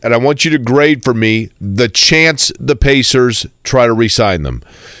player, and I want you to grade for me the chance the Pacers try to re-sign them.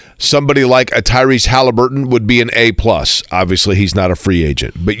 Somebody like a Tyrese Halliburton would be an A+. Obviously, he's not a free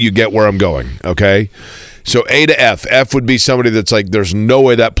agent, but you get where I'm going, okay? So A to F. F would be somebody that's like, there's no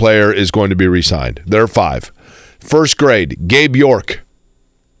way that player is going to be re-signed. There are 5. First grade, Gabe York.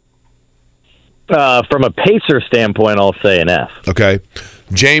 From a Pacer standpoint, I'll say an F. Okay.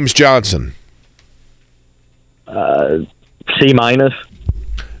 James Johnson. C-.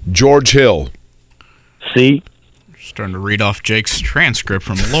 George Hill. C. Starting to read off Jake's transcript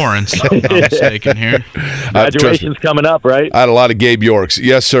from Lawrence. If I'm not mistaken here. Graduation's coming up, right? I had a lot of Gabe Yorks.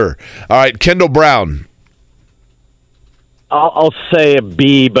 Yes, sir. All right, Kendall Brown. I'll say a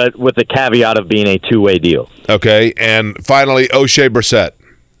B, but with the caveat of being a two-way deal. Okay, and finally, O'Shea Brissett.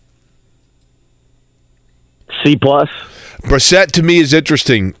 C+. Brissett to me is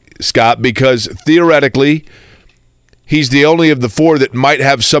interesting, Scott, because theoretically he's the only of the 4 that might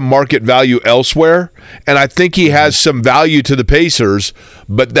have some market value elsewhere, and I think he has some value to the Pacers,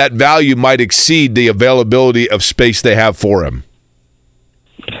 but that value might exceed the availability of space they have for him.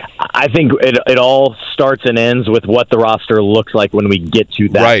 I think it all starts and ends with what the roster looks like when we get to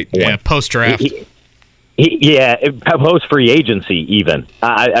that point. Yeah, post-draft. Post-free agency even.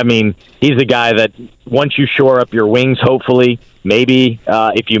 I mean, he's a guy that once you shore up your wings, hopefully, maybe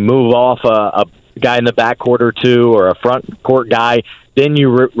if you move off a guy in the backcourt or 2 or a front court guy, then you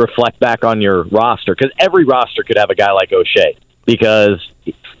reflect back on your roster. Because every roster could have a guy like O'Shea, because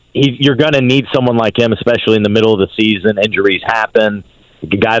you're going to need someone like him, especially in the middle of the season. Injuries happen. A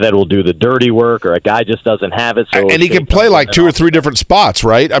guy that will do the dirty work, or a guy just doesn't have it. So and he can play like 2 or 3 different spots,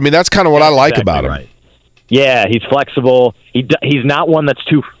 right? I mean, that's kind of what I like about him. Right. Yeah, he's flexible. He's not one that's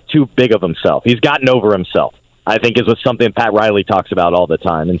too big of himself. He's gotten over himself, I think, is what something Pat Riley talks about all the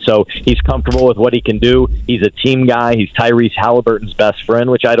time. And so he's comfortable with what he can do. He's a team guy. He's Tyrese Halliburton's best friend,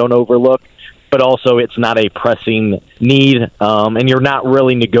 which I don't overlook. But also it's not a pressing need, and you're not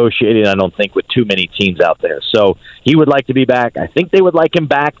really negotiating, I don't think, with too many teams out there. So he would like to be back. I think they would like him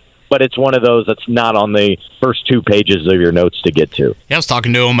back but it's one of those that's not on the first 2 pages of your notes to get to. Yeah, I was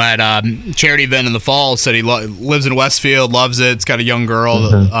talking to him at charity event in the fall. Said he lives in Westfield, loves it. It's got a young girl.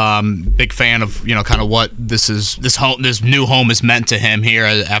 Big fan of kind of what this new home is meant to him here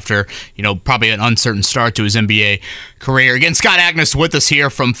after probably an uncertain start to his NBA career. Again, Scott Agness with us here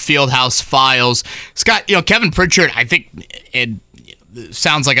from Fieldhouse Files. Scott, Kevin Pritchard, I think it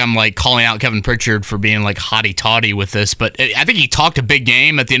sounds like I'm like calling out Kevin Pritchard for being like hotty-toddy with this, but I think he talked a big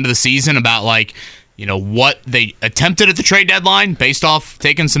game at the end of the season about what they attempted at the trade deadline based off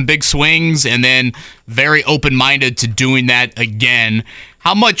taking some big swings and then very open-minded to doing that again.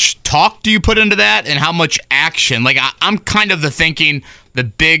 How much talk do you put into that and how much action? I'm kind of thinking the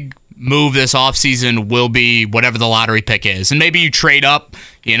big move this offseason will be whatever the lottery pick is. And maybe you trade up,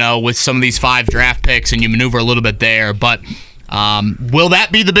 with some of these 5 draft picks and you maneuver a little bit there. But will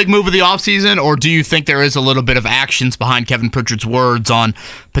that be the big move of the offseason, or do you think there is a little bit of actions behind Kevin Pritchard's words on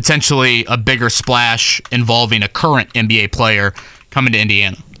potentially a bigger splash involving a current NBA player coming to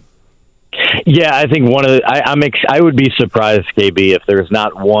Indiana? Yeah, I think I would be surprised, KB, if there's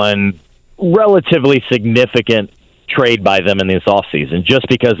not one relatively significant trade by them in this offseason, just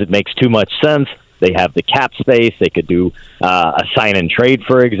because it makes too much sense. They have the cap space. They could do a sign and trade,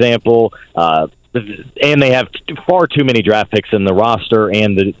 for example, and they have far too many draft picks in the roster,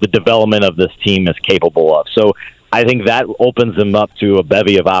 and the development of this team is capable of. So I think that opens them up to a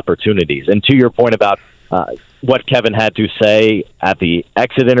bevy of opportunities. And to your point about what Kevin had to say at the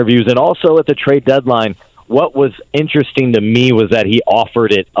exit interviews and also at the trade deadline, what was interesting to me was that he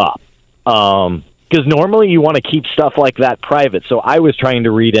offered it up. Because normally you want to keep stuff like that private. So I was trying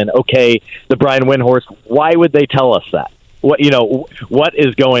to read in, okay, the Brian Windhorst, why would they tell us that? What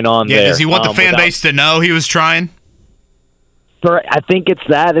is going on there? Does he want the fan base to know he was trying? I think it's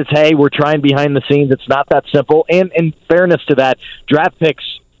that. It's, hey, we're trying behind the scenes. It's not that simple. And in fairness to that, draft picks,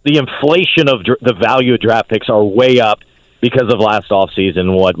 the inflation of the value of draft picks are way up because of last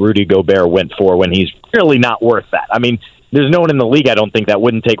offseason, what Rudy Gobert went for when he's really not worth that. I mean, there's no one in the league, I don't think, that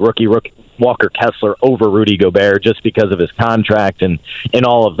wouldn't take rookie Walker Kessler over Rudy Gobert just because of his contract and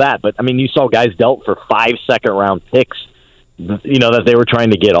all of that. But, I mean, you saw guys dealt for 5 second-round picks, that they were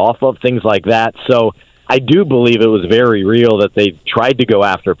trying to get off of, things like that. So I do believe it was very real that they tried to go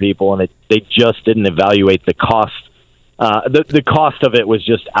after people, and they just didn't evaluate the cost. The cost of it was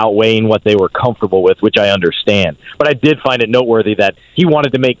just outweighing what they were comfortable with, which I understand. But I did find it noteworthy that he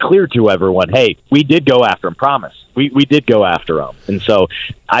wanted to make clear to everyone, hey, we did go after him, promise. We did go after him. And so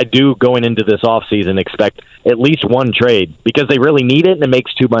I do, going into this offseason, expect at least one trade because they really need it and it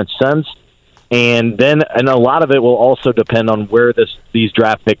makes too much sense. And a lot of it will also depend on where these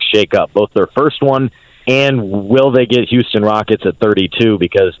draft picks shake up, both their first one and will they get Houston Rockets at 32,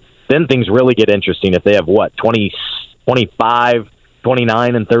 because then things really get interesting if they have, 25,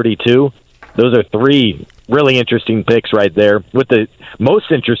 29, and 32. Those are 3 really interesting picks right there, with the most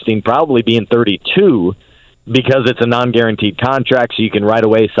interesting probably being 32 because it's a non-guaranteed contract, so you can right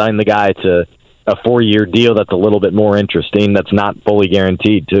away sign the guy to a 4-year deal that's a little bit more interesting, that's not fully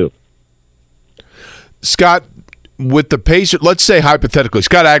guaranteed too. Scott, with the Pacers, let's say hypothetically,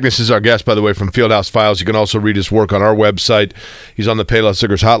 Scott Agness is our guest, by the way, from Fieldhouse Files. You can also read his work on our website. He's on the Payless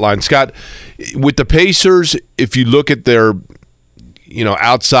Liquors hotline. Scott, with the Pacers, if you look at their,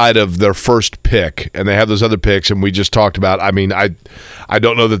 outside of their first pick, and they have those other picks, and we just talked about, I mean, I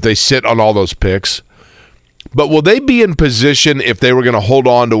don't know that they sit on all those picks, but will they be in position, if they were going to hold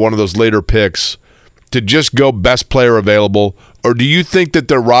on to one of those later picks, to just go best player available? Or do you think that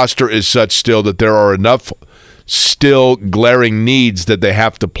their roster is such still that there are enough still glaring needs that they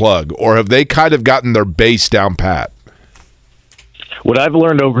have to plug? Or have they kind of gotten their base down pat? What I've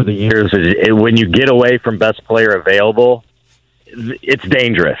learned over the years is when you get away from best player available, it's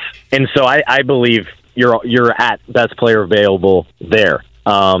dangerous. And so I believe you're at best player available there.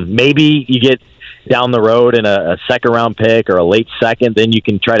 Maybe you get down the road in a second-round pick or a late second, then you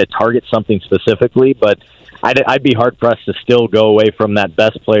can try to target something specifically. But I'd be hard-pressed to still go away from that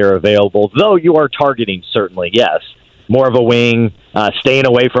best player available, though you are targeting, certainly, yes. More of a wing, staying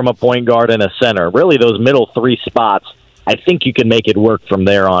away from a point guard and a center. Really, those middle 3 spots, I think you can make it work from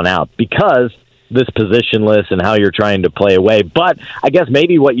there on out because this positionless and how you're trying to play away. But I guess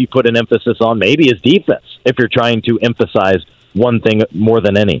maybe what you put an emphasis on maybe is defense if you're trying to emphasize one thing more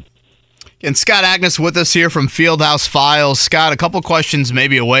than any. And Scott Agness with us here from Fieldhouse Files. Scott, a couple questions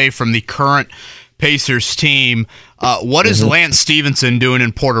maybe away from the current Pacers team. What is Lance Stevenson doing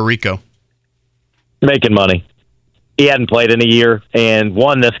in Puerto Rico? Making money. He hadn't played in a year, and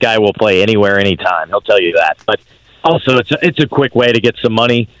this guy will play anywhere, anytime. He'll tell you that. But also, it's a quick way to get some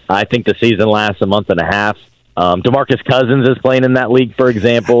money. I think the season lasts a month and a half. DeMarcus Cousins is playing in that league, for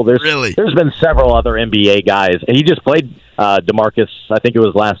example. There's been several other NBA guys, and he just played DeMarcus, I think it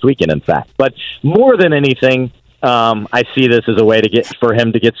was last weekend, in fact. But more than anything, I see this as a way for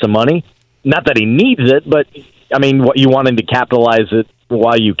him to get some money. Not that he needs it, but I mean, what you want him to capitalize it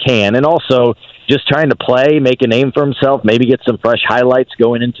while you can, and also just trying to play, make a name for himself, maybe get some fresh highlights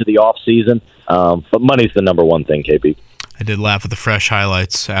going into the off season. But money's the number one thing, KP. I did laugh at the fresh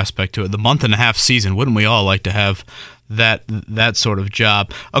highlights aspect to it. The month-and-a-half season, wouldn't we all like to have that sort of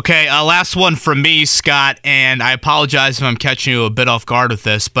job? Okay, last one from me, Scott, and I apologize if I'm catching you a bit off guard with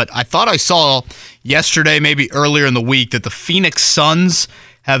this, but I thought I saw yesterday, maybe earlier in the week, that the Phoenix Suns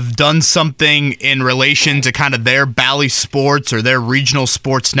have done something in relation to kind of their Bally Sports or their regional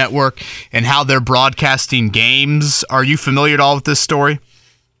sports network and how they're broadcasting games. Are you familiar at all with this story?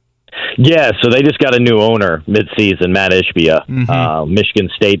 Yeah, so they just got a new owner mid-season, Matt Ishbia, Michigan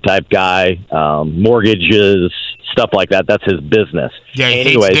State type guy, mortgages, stuff like that. That's his business. Yeah, he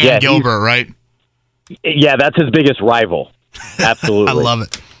hates Dan Gilbert, right? Yeah, that's his biggest rival. Absolutely. I love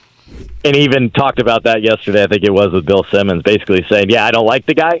it. And he even talked about that yesterday, I think it was, with Bill Simmons, basically saying, yeah, I don't like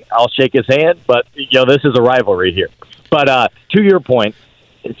the guy. I'll shake his hand, but, this is a rivalry here. But to your point,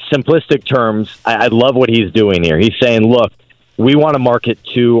 in simplistic terms, I love what he's doing here. He's saying, look, we want to market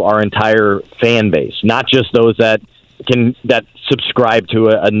to our entire fan base, not just those that subscribe to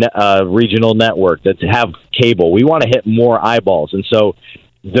a regional network, that have cable. We want to hit more eyeballs. And so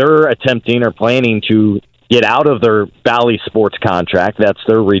they're attempting or planning to get out of their Bally Sports contract, that's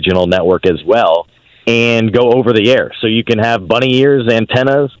their regional network as well, and go over the air. So you can have bunny ears,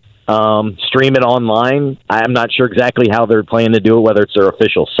 antennas, stream it online. I'm not sure exactly how they're planning to do it, whether it's their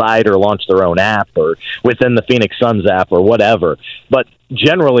official site or launch their own app or within the Phoenix Suns app or whatever. But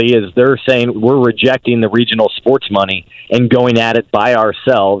generally, is they're saying we're rejecting the regional sports money and going at it by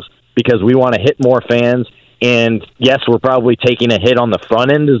ourselves because we want to hit more fans. And yes, we're probably taking a hit on the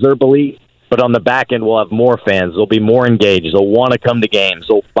front end, is their belief. But on the back end, we'll have more fans. They'll be more engaged. They'll want to come to games.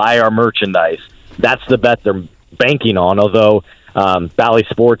 They'll buy our merchandise. That's the bet they're banking on, although Bally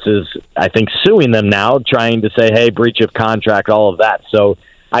Sports is, I think, suing them now, trying to say, hey, breach of contract, all of that. So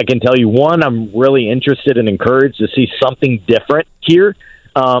I can tell you, one, I'm really interested and encouraged to see something different here.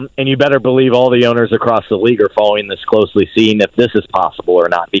 And you better believe all the owners across the league are following this closely, seeing if this is possible or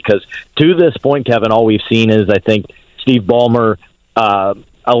not. Because to this point, Kevin, all we've seen is, I think, Steve Ballmer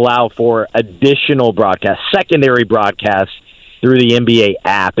allow for additional broadcasts, secondary broadcasts through the NBA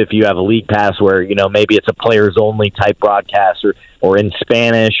app if you have a league pass where, maybe it's a players-only type broadcast or in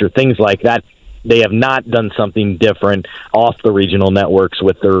Spanish or things like that. They have not done something different off the regional networks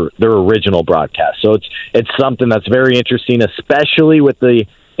with their original broadcast. So it's something that's very interesting, especially with the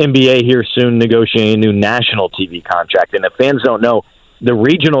NBA here soon negotiating a new national TV contract. And if fans don't know, the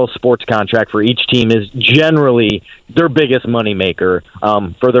regional sports contract for each team is generally their biggest moneymaker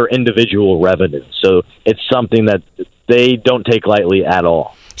for their individual revenue. So it's something that they don't take lightly at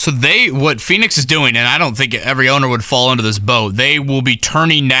all. So what Phoenix is doing, and I don't think every owner would fall into this boat, they will be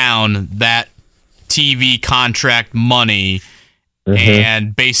turning down that TV contract money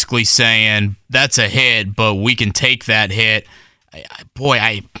and basically saying, that's a hit, but we can take that hit. Boy,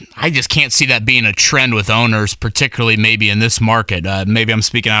 I just can't see that being a trend with owners, particularly maybe in this market. Maybe I'm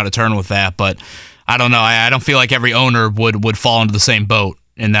speaking out of turn with that, but I don't know. I don't feel like every owner would fall into the same boat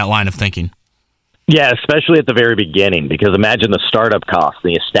in that line of thinking. Yeah, especially at the very beginning, because imagine the startup cost,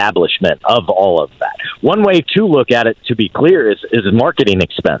 the establishment of all of that. One way to look at it, to be clear, is marketing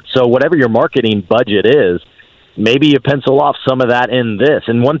expense. So whatever your marketing budget is, maybe you pencil off some of that in this.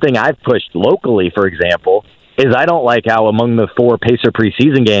 And one thing I've pushed locally, for example, is I don't like how among the 4 Pacer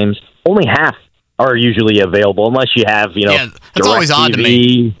preseason games, only half are usually available, unless you have, that's always odd to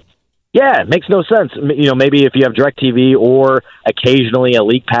me. Yeah, it makes no sense. Maybe if you have DirecTV or occasionally a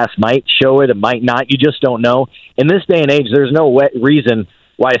League Pass might show it, it might not. You just don't know. In this day and age, there's no reason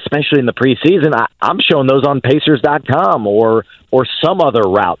why, especially in the preseason, I'm showing those on Pacers.com or some other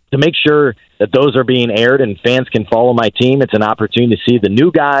route to make sure that those are being aired and fans can follow my team. It's an opportunity to see the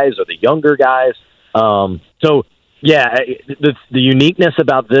new guys or the younger guys. So, yeah, the uniqueness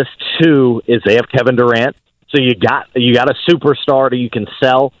about this, too, is they have Kevin Durant. So you got a superstar that you can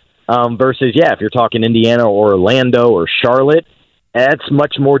sell. Versus, if you're talking Indiana or Orlando or Charlotte, that's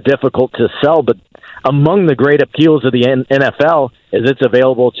much more difficult to sell. But among the great appeals of the NFL is it's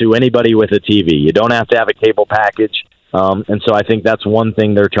available to anybody with a TV. You don't have to have a cable package. And so I think that's one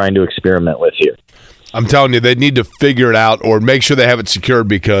thing they're trying to experiment with here. I'm telling you, they need to figure it out or make sure they have it secured,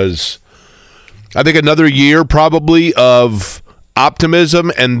 because I think another year probably of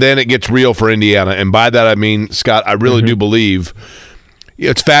optimism, and then it gets real for Indiana. And by that I mean, Scott, I really do believe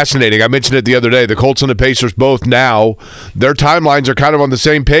It's fascinating. I mentioned it the other day. The Colts and the Pacers both now, their timelines are kind of on the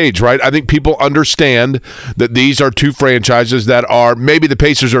same page, right? I think people understand that these are two franchises that are, maybe the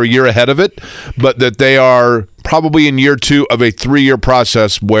Pacers are a year ahead of it, but that they are probably in year 2 of a 3-year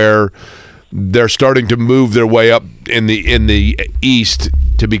process where they're starting to move their way up in the East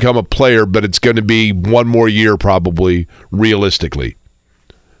to become a player, but it's going to be one more year probably, realistically.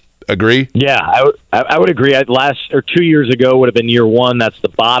 Agree? Yeah, I would agree. 2 years ago would have been year 1. That's the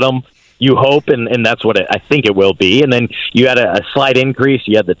bottom. You hope, and that's what I think it will be. And then you had a slight increase.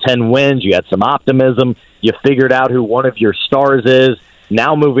 You had the 10 wins. You had some optimism. You figured out who one of your stars is.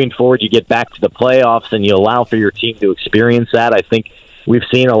 Now moving forward, you get back to the playoffs, and you allow for your team to experience that. I think we've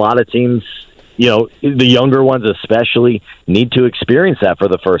seen a lot of teams, the younger ones especially, need to experience that for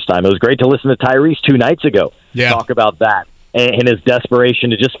the first time. It was great to listen to Tyrese 2 nights ago talk about that and his desperation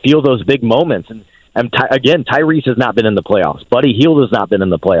to just feel those big moments. And again, Tyrese has not been in the playoffs. Buddy Hield has not been in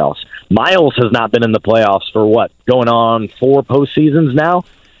the playoffs. Miles has not been in the playoffs for going on 4 postseasons now.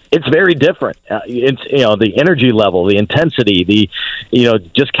 It's very different. It's the energy level, the intensity,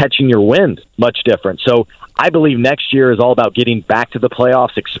 just catching your wind, much different. So I believe next year is all about getting back to the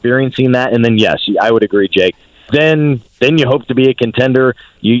playoffs, experiencing that, and then yes, I would agree, Jake. Then you hope to be a contender.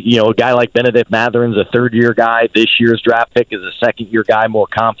 A guy like Benedict Matherin's a 3rd-year guy. This year's draft pick is a 2nd-year guy, more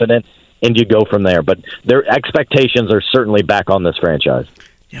confident, and you go from there. But their expectations are certainly back on this franchise.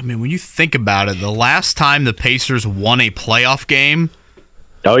 Yeah, I mean, when you think about it, the last time the Pacers won a playoff game,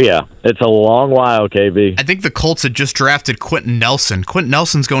 oh, yeah. It's a long while, KB. I think the Colts had just drafted Quentin Nelson. Quentin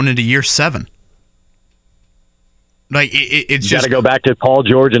Nelson's going into year 7. It's just got to go back to Paul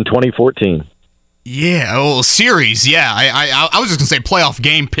George in 2014. Yeah, series, yeah. I was just going to say playoff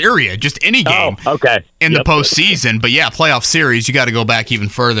game, period. Just any game in the postseason. But, yeah, playoff series, you got to go back even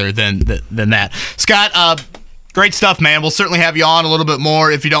further than that. Scott, great stuff, man. We'll certainly have you on a little bit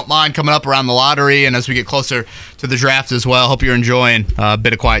more, if you don't mind, coming up around the lottery and as we get closer to the draft as well. Hope you're enjoying a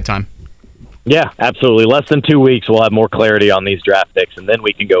bit of quiet time. Yeah, absolutely. Less than 2 weeks, we'll have more clarity on these draft picks, and then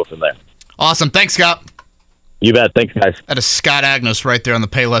we can go from there. Awesome. Thanks, Scott. You bet. Thanks, guys. That is Scott Agness right there on the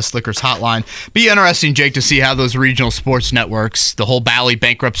Payless Liquors hotline. Be interesting, Jake, to see how those regional sports networks, the whole Bally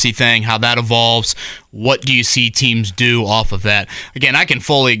bankruptcy thing, how that evolves. What do you see teams do off of that? Again, I can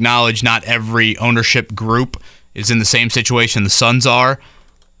fully acknowledge not every ownership group is in the same situation the Suns are,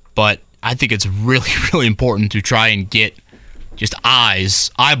 but I think it's really, really important to try and get just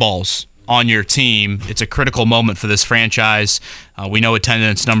eyeballs on your team. It's a critical moment for this franchise. We know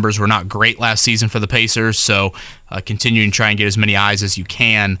attendance numbers were not great last season for the Pacers, so continuing to try and get as many eyes as you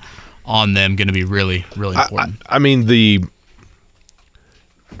can on them going to be really, really important. I mean, the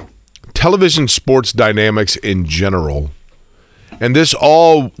television sports dynamics in general, and this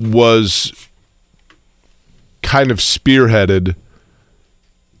all was kind of spearheaded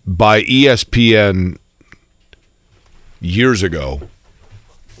by ESPN years ago.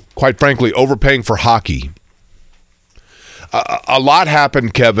 Quite frankly, overpaying for hockey. A lot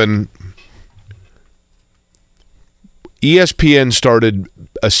happened, Kevin. ESPN started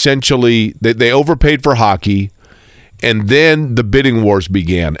essentially, they overpaid for hockey, and then the bidding wars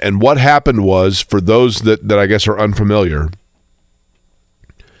began. And what happened was, for those that I guess are unfamiliar,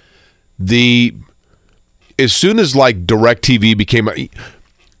 as soon as DirecTV became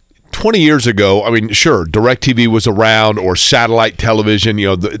 20 years ago, I mean, sure, DirecTV was around, or satellite television,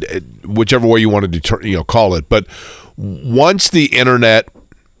 whichever way you wanted to call it. But once the internet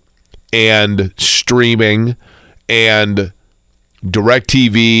and streaming and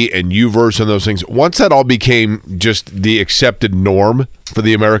DirecTV and Uverse and those things, once that all became just the accepted norm for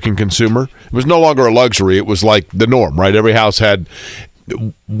the American consumer, it was no longer a luxury. It was like the norm, right? Every house had.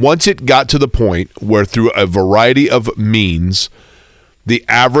 Once it got to the point where through a variety of means, the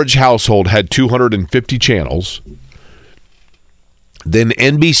average household had 250 channels, then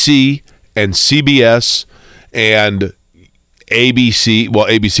NBC and CBS and ABC, well,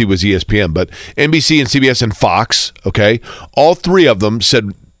 ABC was ESPN, but NBC and CBS and Fox, okay, all 3 of them said,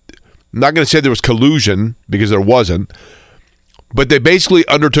 I'm not going to say there was collusion, because there wasn't, but they basically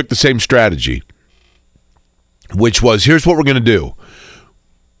undertook the same strategy, which was, here's what we're going to do.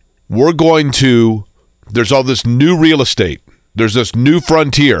 There's all this new real estate. There's this new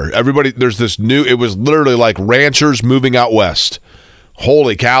frontier. It was literally like ranchers moving out west.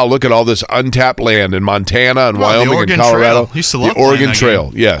 Holy cow, look at all this untapped land in Montana and Wyoming and Colorado. The Oregon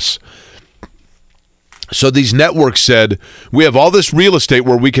Trail, yes. So these networks said, we have all this real estate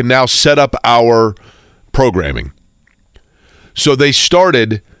where we can now set up our programming. So they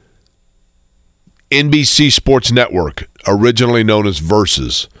started NBC Sports Network, originally known as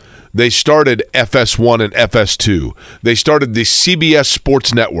Versus. They started FS1 and FS2. They started the CBS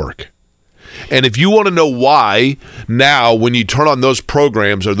Sports Network. And if you want to know why now when you turn on those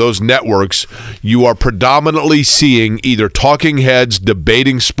programs or those networks, you are predominantly seeing either talking heads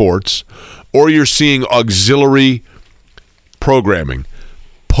debating sports or you're seeing auxiliary programming,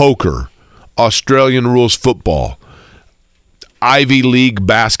 poker, Australian rules football, Ivy League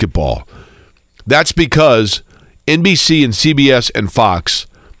basketball. That's because NBC and CBS and Fox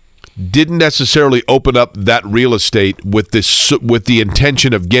didn't necessarily open up that real estate with the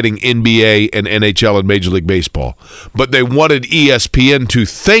intention of getting NBA and NHL and Major League Baseball. But they wanted ESPN to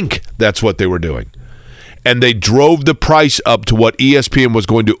think that's what they were doing. And they drove the price up to what ESPN was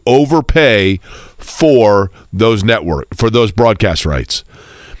going to overpay for those broadcast rights.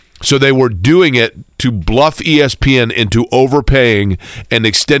 So they were doing it to bluff ESPN into overpaying and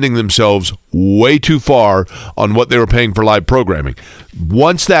extending themselves way too far on what they were paying for live programming.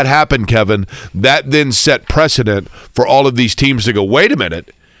 Once that happened, Kevin, that then set precedent for all of these teams to go, wait a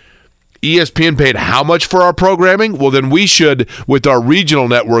minute, ESPN paid how much for our programming? Well, then we should, with our regional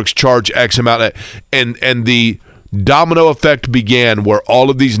networks, charge X amount. And the domino effect began where all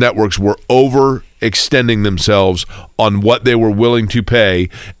of these networks were overextending themselves on what they were willing to pay,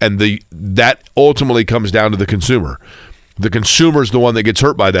 and that ultimately comes down to the consumer. The consumer is the one that gets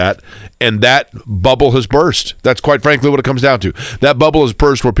hurt by that, and that bubble has burst. That's quite frankly what it comes down to. That bubble has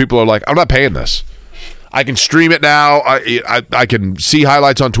burst where people are like, I'm not paying this. I can stream it now. I can see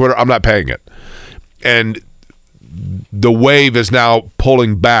highlights on Twitter. I'm not paying it. And the wave is now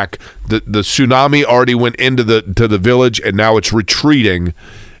pulling back. The tsunami already went into the village, and now it's retreating,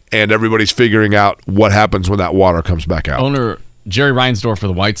 and everybody's figuring out what happens when that water comes back out. Owner Jerry Reinsdorf for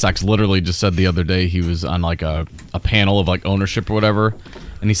the White Sox literally just said the other day, he was on like a panel of like ownership or whatever,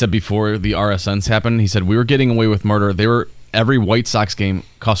 and he said before the RSNs happened, he said we were getting away with murder. Every White Sox game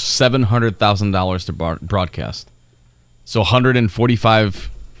cost $700,000 to broadcast. So 145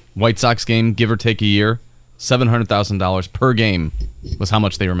 White Sox game, give or take a year, $700,000 per game was how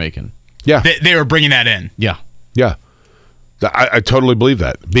much they were making. Yeah. They were bringing that in. Yeah. Yeah. I totally believe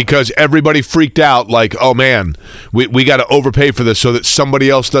that because everybody freaked out like, oh, man, we got to overpay for this so that somebody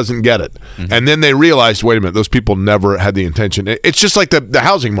else doesn't get it. Mm-hmm. And then they realized, wait a minute, those people never had the intention. It's just like the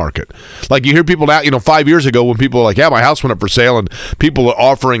housing market. Like you hear people now, 5 years ago when people are like, yeah, my house went up for sale, and people are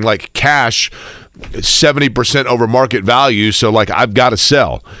offering like cash 70% over market value. So like I've got to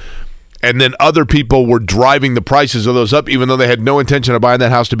sell. And then other people were driving the prices of those up even though they had no intention of buying that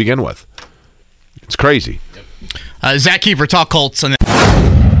house to begin with. It's crazy. Zak Keefer, talk Colts.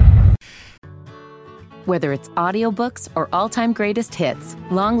 Whether it's audiobooks or all-time greatest hits,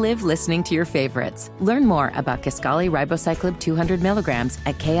 long live listening to your favorites. Learn more about Kisqali Ribociclib 200 milligrams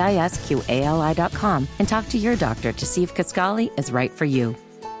at KISQALI.com and talk to your doctor to see if Kisqali is right for you.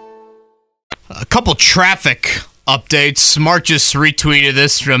 A couple traffic updates. Smart just retweeted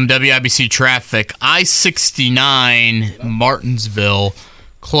this from WIBC Traffic. I-69 Martinsville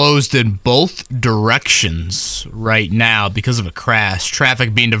closed in both directions right now because of a crash.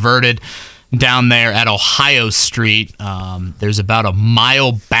 Traffic being diverted down there at Ohio Street. There's about a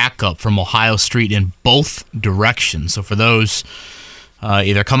mile backup from Ohio Street in both directions. So for those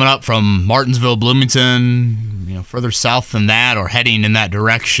either coming up from Martinsville, Bloomington, further south than that, or heading in that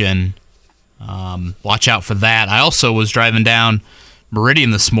direction, watch out for that. I also was driving down Meridian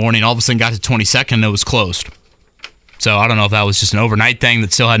this morning. All of a sudden got to 22nd and it was closed. So I don't know if that was just an overnight thing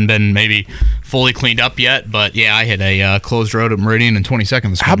that still hadn't been maybe fully cleaned up yet. But, yeah, I hit a closed road at Meridian and 22nd this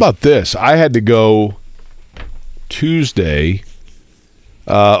morning. How about this? I had to go Tuesday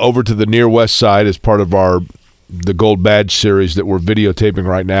over to the near west side as part of the Gold Badge series that we're videotaping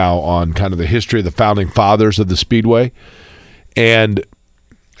right now on kind of the history of the founding fathers of the Speedway. And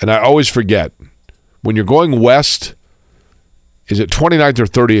I always forget, when you're going west, is it 29th or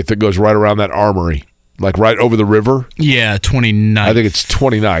 30th that goes right around that armory? Like right over the river? Yeah, 29th. I think it's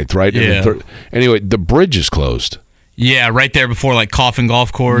 29th, right? Yeah. Anyway, the bridge is closed. Yeah, right there before like Coffin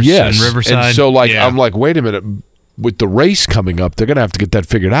Golf Course and Riverside. And so I'm like, wait a minute. With the race coming up, they're going to have to get that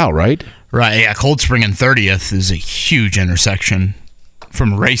figured out, right? Right, yeah. Cold Spring and 30th is a huge intersection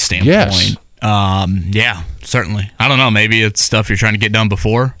from a race standpoint. Yes. Yeah, certainly. I don't know. Maybe it's stuff you're trying to get done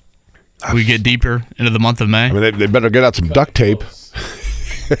before we get deeper into the month of May. I mean, they better get out some duct tape.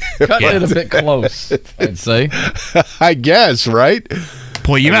 Cut it a bit close, I'd say. I guess, right?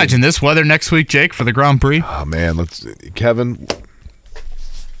 Boy, you imagine this weather next week, Jake, for the Grand Prix? Oh, man. Kevin.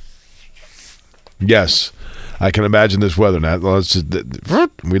 Yes, I can imagine this weather. Now,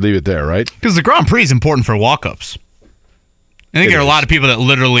 we leave it there, right? Because the Grand Prix is important for walk-ups. I think there are a lot of people that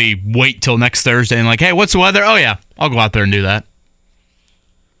literally wait till next Thursday and like, hey, what's the weather? Oh, yeah, I'll go out there and do that.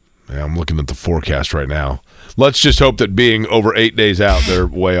 Yeah, I'm looking at the forecast right now. Let's just hope that being over 8 days out, they're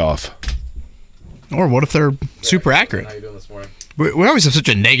way off. Or what if they're super accurate? How you doing this morning? We always have such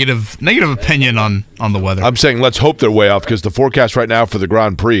a negative opinion on the weather. I'm saying let's hope they're way off because the forecast right now for the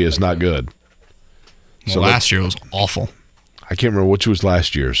Grand Prix is not good. Well, last year was awful. I can't remember which was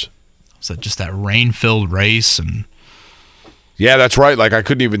last year's. Was that just that rain-filled race and yeah, that's right. Like I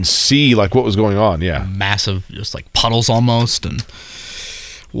couldn't even see like what was going on. Yeah, massive, just like puddles almost, and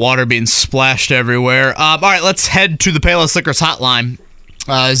water being splashed everywhere. All right, let's head to the Payless Liquors hotline.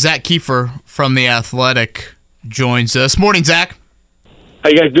 Zak Keefer from The Athletic joins us. Morning, Zach. How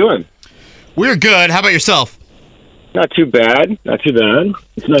you guys doing? We're good. How about yourself? Not too bad. Not too bad.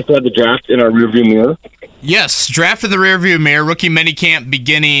 It's nice to have the draft in our rearview mirror. Yes, draft in the rearview mirror. Rookie minicamp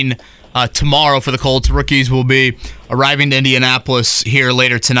beginning tomorrow for the Colts. Rookies will be arriving to Indianapolis here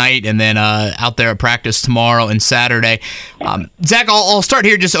later tonight and then out there at practice tomorrow and Saturday. Zach, I'll start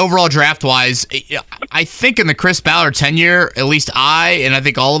here just overall draft-wise. I think in the Chris Ballard tenure, at least I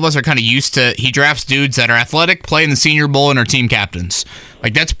think all of us are kind of used to he drafts dudes that are athletic, play in the Senior Bowl, and are team captains.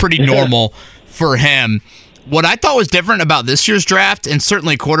 Like, that's pretty normal for him. What I thought was different about this year's draft, and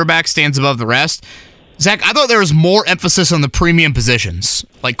certainly quarterback stands above the rest, Zach, I thought there was more emphasis on the premium positions,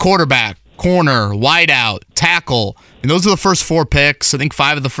 like quarterback, corner, wideout, tackle. And those are the first 4 picks. I think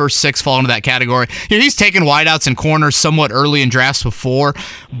 5 of the first 6 fall into that category. He's taken wideouts and corners somewhat early in drafts before,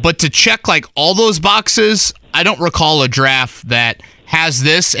 but to check like all those boxes, I don't recall a draft that has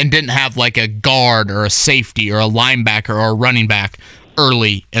this and didn't have like a guard or a safety or a linebacker or a running back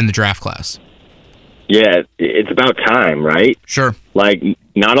early in the draft class. Yeah, it's about time, right? Sure. Like,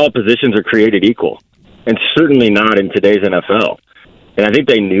 not all positions are created equal, and certainly not in today's NFL. And I think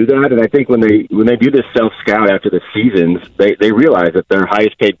they knew that, and I think when they do this self-scout after the seasons, they realize that their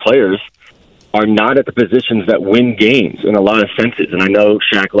highest-paid players are not at the positions that win games in a lot of senses. And I know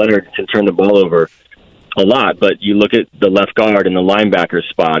Shaq Leonard can turn the ball over a lot, but you look at the left guard and the linebacker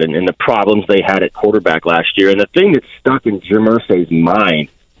spot and the problems they had at quarterback last year. And the thing that stuck in Jim Irsay's mind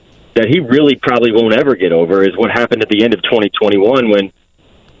that he really probably won't ever get over is what happened at the end of 2021 when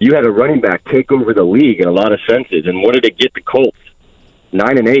you had a running back take over the league in a lot of senses. And what did it get the Colts?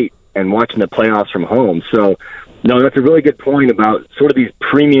 9-8 and watching the playoffs from home. So, no, that's a really good point about sort of these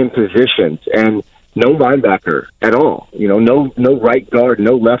premium positions and no linebacker at all. You know, no right guard,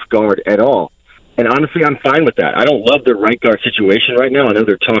 no left guard at all. And honestly, I'm fine with that. I don't love the right guard situation right now. I know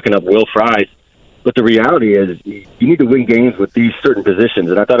they're talking up Will Fries, but the reality is you need to win games with these certain positions.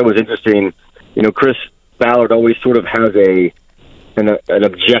 And I thought it was interesting. You know, Chris Ballard always sort of has an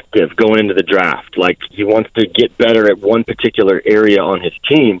objective going into the draft. Like, he wants to get better at one particular area on his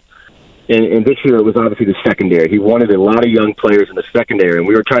team. And this year it was obviously the secondary. He wanted a lot of young players in the secondary, and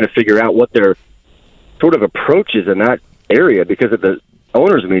we were trying to figure out what their sort of approach is in that area because at the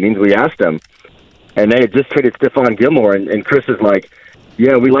owners' meetings we asked them, and they had just traded Stephon Gilmore, and Chris is like,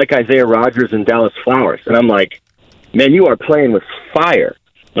 yeah, we like Isaiah Rodgers and Dallas Flowers. And I'm like, man, you are playing with fire.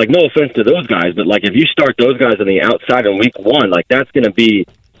 Like, no offense to those guys, but, like, if you start those guys on the outside in week 1, like, that's going to be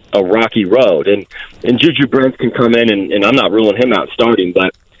a rocky road. And Juju Brents can come in, and I'm not ruling him out starting,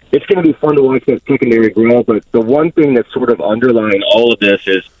 but it's going to be fun to watch that secondary grow. But the one thing that's sort of underlying all of this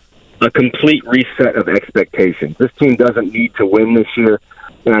is a complete reset of expectations. This team doesn't need to win this year,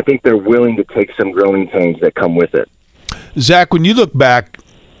 and I think they're willing to take some growing pains that come with it. Zach, when you look back,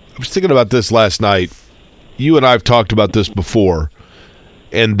 I was thinking about this last night. You and I have talked about this before,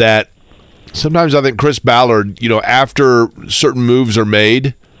 and that sometimes I think Chris Ballard, you know, after certain moves are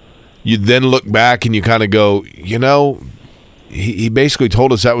made, you then look back and you kind of go, you know, he basically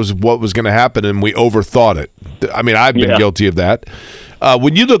told us that was what was going to happen, and we overthought it. I mean, I've been guilty of that.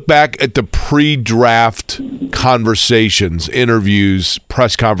 When you look back at the pre-draft conversations, interviews,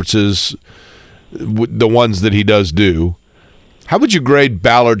 press conferences, the ones that he does do, how would you grade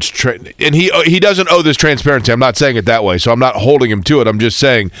Ballard's and he doesn't owe this transparency. I'm not saying it that way, so I'm not holding him to it. I'm just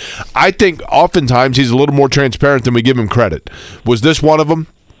saying I think oftentimes he's a little more transparent than we give him credit. Was this one of them?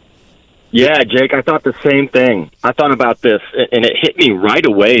 Yeah, Jake, I thought the same thing. I thought about this, and it hit me right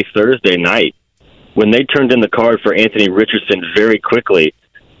away Thursday night when they turned in the card for Anthony Richardson very quickly.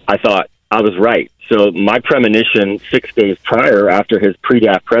 I thought I was right. So my premonition 6 days prior after his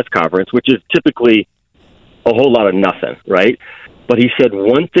pre-draft press conference, which is typically a whole lot of nothing, right? But he said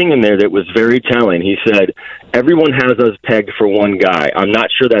one thing in there that was very telling. He said, everyone has us pegged for one guy. I'm not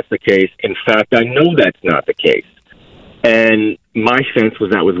sure that's the case. In fact, I know that's not the case. And my sense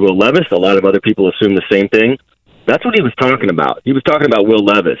was that was Will Levis. A lot of other people assume the same thing. That's what he was talking about. He was talking about Will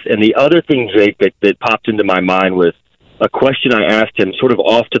Levis. And the other thing, Jake, that popped into my mind was a question I asked him sort of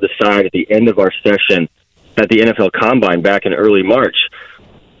off to the side at the end of our session at the NFL Combine back in early March.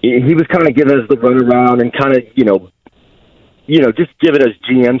 he was kind of giving us the runaround and kind of, just give it as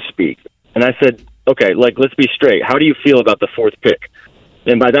GM speak. And I said, okay, let's be straight. How do you feel about the fourth pick?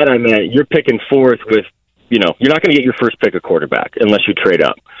 And by that I meant you're picking fourth with, you're not going to get your first pick a quarterback unless you trade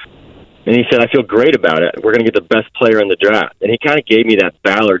up. And he said, I feel great about it. We're going to get the best player in the draft. And he kind of gave me that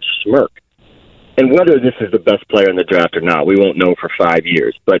Ballard smirk. And whether this is the best player in the draft or not, we won't know for 5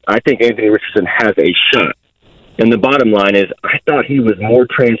 years. But I think Anthony Richardson has a shot. And the bottom line is, I thought he was more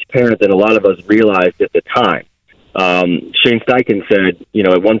transparent than a lot of us realized at the time. Shane Steichen said,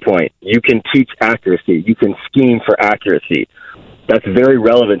 at one point, you can teach accuracy. You can scheme for accuracy. That's very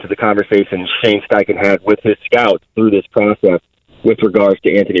relevant to the conversation Shane Steichen had with his scouts through this process with regards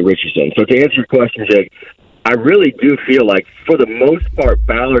to Anthony Richardson. So to answer your question, Jake, I really do feel like, for the most part,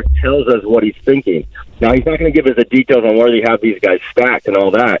 Ballard tells us what he's thinking. Now, he's not going to give us the details on where they have these guys stacked and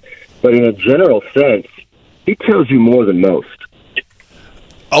all that, but in a general sense, he tells you more than most.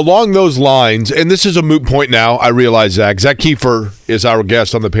 Along those lines, and this is a moot point now, I realize, Zach. Zak Keefer is our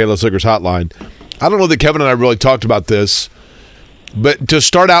guest on the Payless Liquors Hotline. I don't know that Kevin and I really talked about this, but to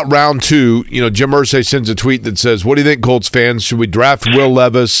start out round 2, Jim Irsay sends a tweet that says, what do you think, Colts fans? Should we draft Will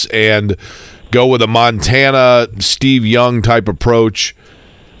Levis and go with a Montana, Steve Young type approach?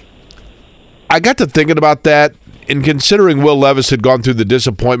 I got to thinking about that, and considering Will Levis had gone through the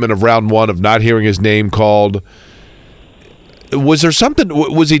disappointment of round 1 of not hearing his name called, was there something,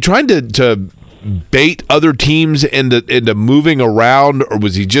 was he trying to bait other teams into moving around, or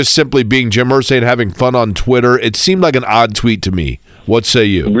was he just simply being Jim Irsay and having fun on Twitter? It seemed like an odd tweet to me. What say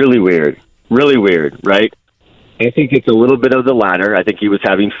you? Really weird, right? I think it's a little bit of the latter. I think he was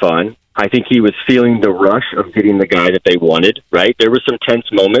having fun. I think he was feeling the rush of getting the guy that they wanted, right? There were some tense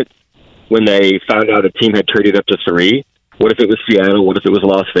moments when they found out a team had traded up to 3. What if it was Seattle? What if it was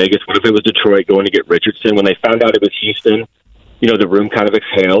Las Vegas? What if it was Detroit going to get Richardson? When they found out it was Houston, the room kind of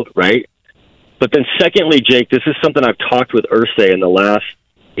exhaled, right? But then secondly, Jake, this is something I've talked with Irsay in the last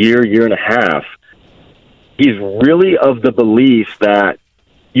year and a half. He's really of the belief that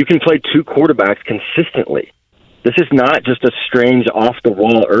you can play 2 quarterbacks consistently. This is not just a strange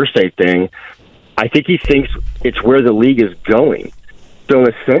off-the-wall Irsay thing. I think he thinks it's where the league is going. So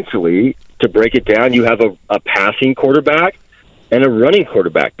essentially, to break it down, you have a passing quarterback and a running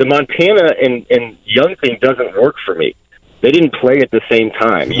quarterback. The Montana and Young thing doesn't work for me. They didn't play at the same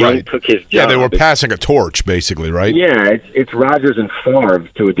time. Young took his job. Yeah, they were passing a torch, basically, right? Yeah, it's Rodgers and Favre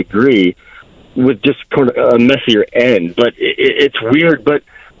to a degree, with just kind of a messier end. But it's weird. But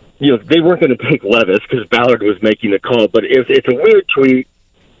they weren't going to pick Levis because Ballard was making the call. But it's a weird tweet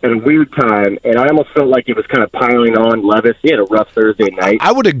at a weird time, and I almost felt like it was kind of piling on Levis. He had a rough Thursday night.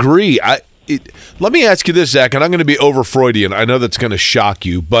 I would agree. Let me ask you this, Zach, and I'm going to be over Freudian. I know that's going to shock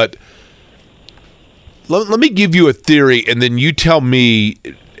you, but let me give you a theory, and then you tell me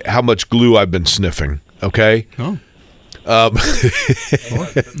how much glue I've been sniffing, okay? Oh.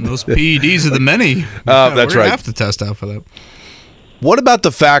 Those PEDs are the many. That's right. We have to test out for that. What about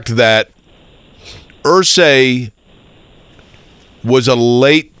the fact that Irsay was a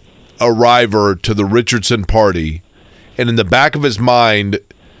late arriver to the Richardson party, and in the back of his mind,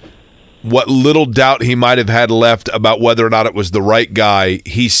 what little doubt he might have had left about whether or not it was the right guy,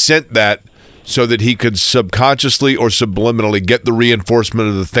 he sent that so that he could subconsciously or subliminally get the reinforcement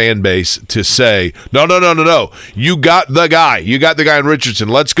of the fan base to say, no, you got the guy. You got the guy in Richardson.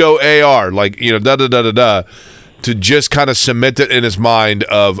 Let's go AR. To just kind of cement it in his mind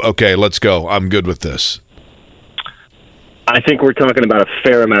of, okay, let's go. I'm good with this. I think we're talking about a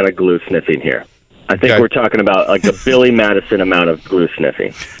fair amount of glue sniffing here. I think we're talking about like the Billy Madison amount of glue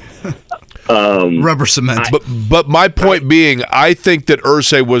sniffing. Rubber cement. But my point being, I think that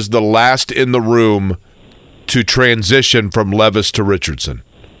Irsay was the last in the room to transition from Levis to Richardson.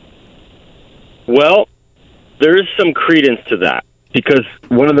 Well, there is some credence to that, because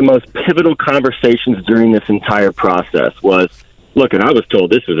one of the most pivotal conversations during this entire process was, look, and I was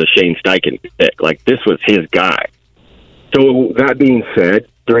told this was a Shane Steichen pick. Like, this was his guy. So that being said,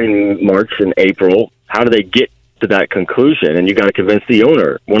 during March and April, how do they get to that conclusion? And you got to convince the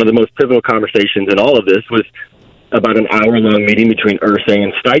owner. One of the most pivotal conversations in all of this was about an hour-long meeting between Irsay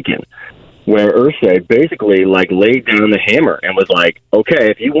and Steichen, where Irsay basically laid down the hammer and was like,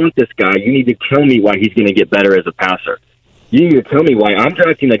 okay, if you want this guy, you need to tell me why he's going to get better as a passer. You need to tell me why I'm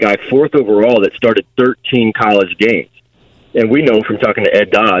drafting the guy 4th overall that started 13 college games. And we know from talking to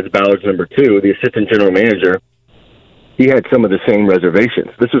Ed Dodds, Ballard's number 2, the assistant general manager, he had some of the same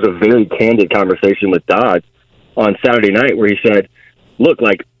reservations. This was a very candid conversation with Dodds on Saturday night, where he said, look,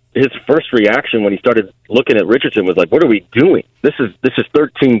 his first reaction when he started looking at Richardson was like, what are we doing? This is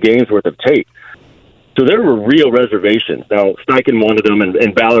 13 games worth of tape. So there were real reservations. Now, Steichen wanted them,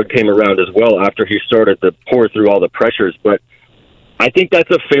 and Ballard came around as well after he started to pour through all the pressures. But I think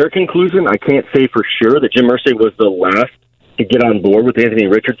that's a fair conclusion. I can't say for sure that Jim Irsay was the last to get on board with Anthony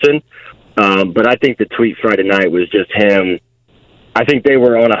Richardson. But I think the tweet Friday night was just him. I think they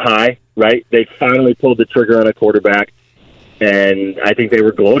were on a high, right? They finally pulled the trigger on a quarterback, and I think they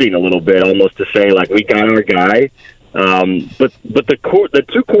were gloating a little bit, almost to say, like, we got our guy. But the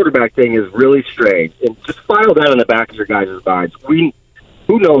two quarterback thing is really strange. And just file that in the back of your guys' minds.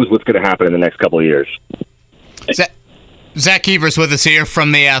 Who knows what's going to happen in the next couple of years? Zak Keefer's with us here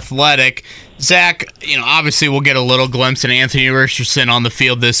from The Athletic. Zach, obviously we'll get a little glimpse at Anthony Richardson on the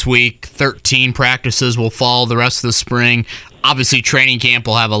field this week. 13 practices will follow the rest of the spring. Obviously, training camp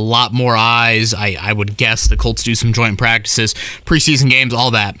will have a lot more eyes. I would guess the Colts do some joint practices, preseason games,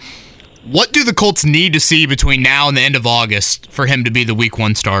 all that. What do the Colts need to see between now and the end of August for him to be the Week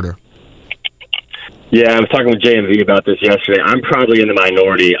 1 starter? Yeah, I was talking with JMV about this yesterday. I'm probably in the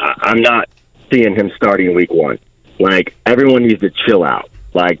minority. I'm not seeing him starting Week 1. Like, everyone needs to chill out.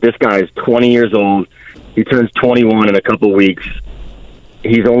 Like, this guy is 20 years old. He turns 21 in a couple weeks.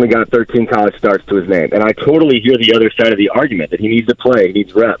 He's only got 13 college starts to his name. And I totally hear the other side of the argument that he needs to play, he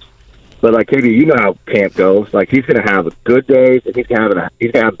needs reps. But, like, KB, you know how camp goes. Like, he's going to have good days, and he's going to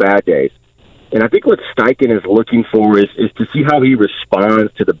have bad days. And I think what Steichen is looking for is to see how he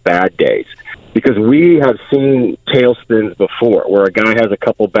responds to the bad days. Because we have seen tailspins before where a guy has a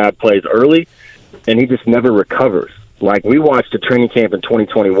couple bad plays early, and he just never recovers. Like, we watched a training camp in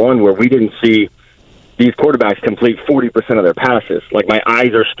 2021 where we didn't see these quarterbacks complete 40% of their passes. Like, my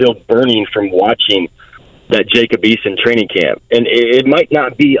eyes are still burning from watching that Jacob Eason training camp. And it might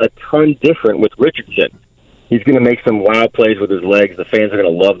not be a ton different with Richardson. He's going to make some wild plays with his legs. The fans are going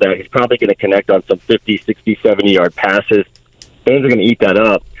to love that. He's probably going to connect on some 50, 60, 70-yard passes. Fans are going to eat that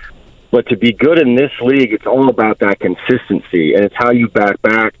up. But to be good in this league, it's all about that consistency, and it's how you bounce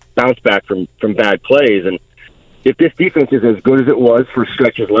back from bad plays. And if this defense is as good as it was for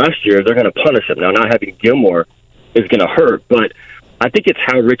stretches last year, they're going to punish him. Now, not having Gilmore is going to hurt, but I think it's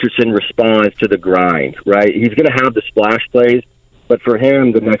how Richardson responds to the grind, right? He's going to have the splash plays, but for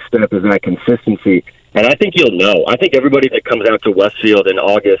him, the next step is that consistency. And I think you'll know. I think everybody that comes out to Westfield in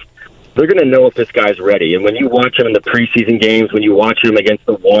August, they're going to know if this guy's ready. And when you watch him in the preseason games, when you watch him against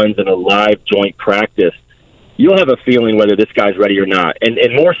the ones in a live joint practice, you'll have a feeling whether this guy's ready or not. And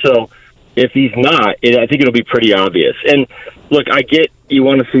more so, if he's not, I think it'll be pretty obvious. And look, I get you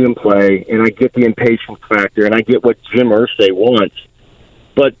want to see him play, and I get the impatience factor, and I get what Jim Irsay wants.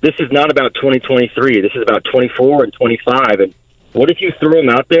 But this is not about 2023. This is about 24 and 25. And what if you throw him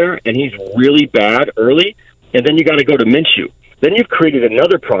out there and he's really bad early, and then you got to go to Minshew? Then you've created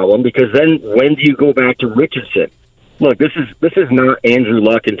another problem, because then when do you go back to Richardson? Look, this is not Andrew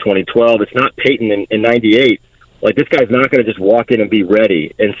Luck in 2012. It's not Peyton in 98. Like, this guy's not going to just walk in and be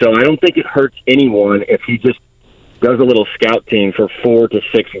ready. And so I don't think it hurts anyone if he just does a little scout team for 4 to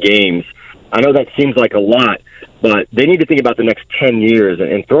 6 games. I know that seems like a lot, but they need to think about the next 10 years,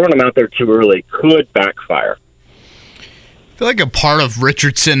 and throwing him out there too early could backfire. I feel like a part of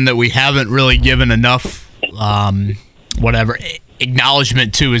Richardson that we haven't really given enough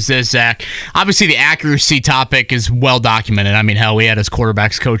acknowledgement to is this, Zach. Obviously, the accuracy topic is well documented. I mean, hell, we had his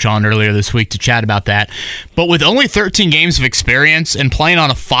quarterbacks coach on earlier this week to chat about that. But with only 13 games of experience and playing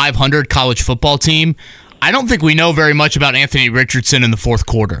on a 500 college football team, I don't think we know very much about Anthony Richardson in the fourth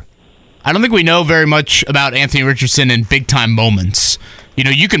quarter. I don't think we know very much about Anthony Richardson in big-time moments.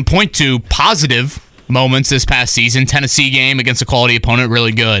 You can point to positive moments this past season. Tennessee game against a quality opponent,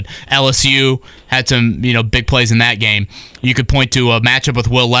 really good. LSU had some big plays in that game. You could point to a matchup with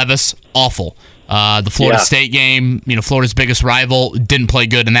Will Levis, awful. The Florida State game, Florida's biggest rival, didn't play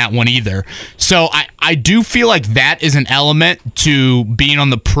good in that one either. So I do feel like that is an element to being on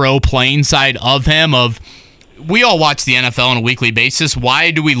the pro playing side of him. We all watch the NFL on a weekly basis.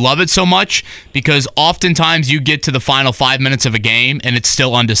 Why do we love it so much? Because oftentimes you get to the final 5 minutes of a game and it's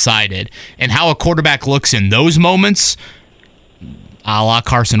still undecided. And how a quarterback looks in those moments, a la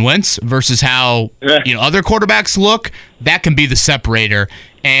Carson Wentz, versus how other quarterbacks look, that can be the separator.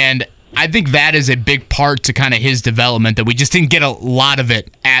 And I think that is a big part to kind of his development, that we just didn't get a lot of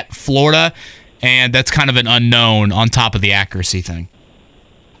it at Florida, and that's kind of an unknown on top of the accuracy thing.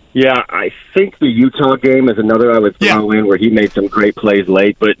 Yeah, I think the Utah game is another I would throw in, where he made some great plays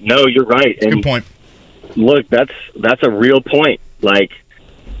late. But no, you're right. Good point. Look, that's a real point. Like,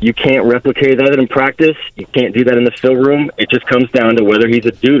 you can't replicate that in practice. You can't do that in the fill room. It just comes down to whether he's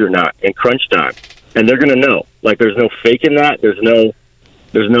a dude or not in crunch time. And they're going to know. Like, there's no faking that. There's no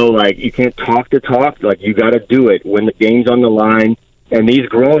like, you can't talk the talk. Like, you got to do it when the game's on the line. And these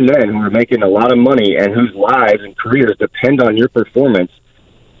grown men who are making a lot of money and whose lives and careers depend on your performance,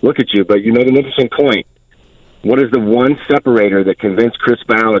 look at you. But you made an interesting point. What is the one separator that convinced Chris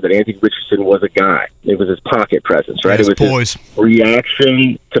Ballard that Anthony Richardson was a guy? It was his pocket presence, right? Yes, it was his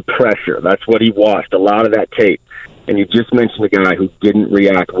reaction to pressure. That's what he watched, a lot of that tape. And you just mentioned a guy who didn't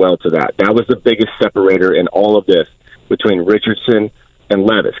react well to that. That was the biggest separator in all of this between Richardson and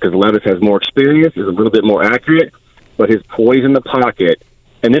Levis, because Levis has more experience, is a little bit more accurate, but his poise in the pocket,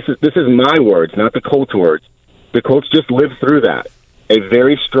 and this is my words, not the Colts words. The Colts just lived through that. A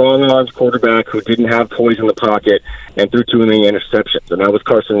very strong-armed quarterback who didn't have poise in the pocket and threw too many interceptions, and that was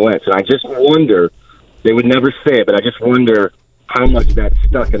Carson Wentz. And I just wonder, they would never say it, but I just wonder how much that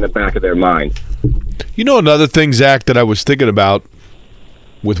stuck in the back of their mind. You know, another thing, Zach, that I was thinking about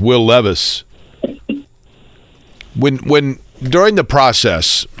with Will Levis, when during the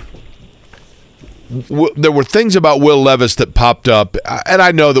process, there were things about Will Levis that popped up, and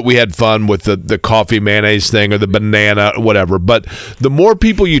I know that we had fun with the coffee mayonnaise thing or the banana, whatever, but the more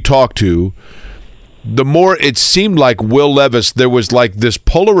people you talk to, the more it seemed like Will Levis, there was like this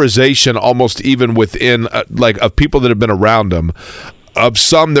polarization almost even within, of people that have been around him, of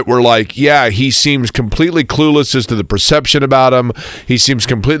some that were like, yeah, he seems completely clueless as to the perception about him. He seems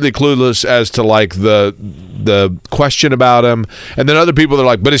completely clueless as to like the question about him. And then other people that are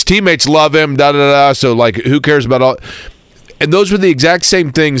like, but his teammates love him, da-da-da, so like who cares about all? And those were the exact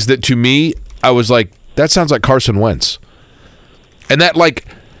same things that to me, I was like, that sounds like Carson Wentz. And that like...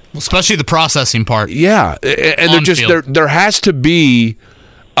 Especially the processing part. Yeah. And there has to be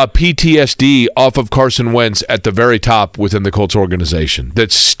a PTSD off of Carson Wentz at the very top within the Colts organization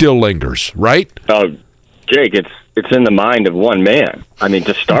that still lingers, right? Jake, it's in the mind of one man. I mean,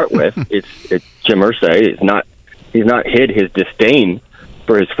 to start with, it's Jim Irsay. He's not hid his disdain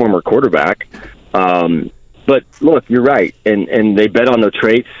for his former quarterback. But look, you're right, and they bet on the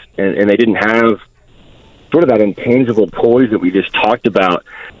traits, and they didn't have sort of that intangible poise that we just talked about.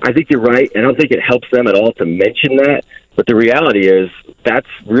 I think you're right. I don't think it helps them at all to mention that. But the reality is that's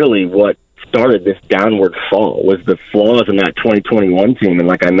really what started this downward fall, was the flaws in that 2021 team. And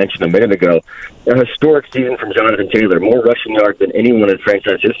like I mentioned a minute ago, a historic season from Jonathan Taylor, more rushing yards than anyone in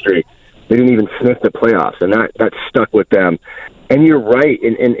franchise history. They didn't even sniff the playoffs, and that stuck with them. And you're right,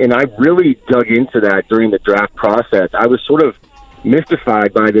 and I really dug into that during the draft process. I was sort of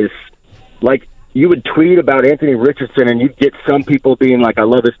mystified by this, like, you would tweet about Anthony Richardson, and you'd get some people being like, I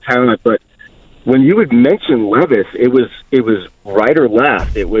love his talent, but when you would mention Levis, it was right or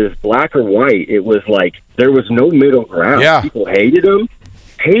left. It was black or white. It was like there was no middle ground. Yeah. People hated him.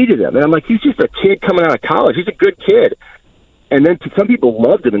 And I'm like, he's just a kid coming out of college. He's a good kid. And then some people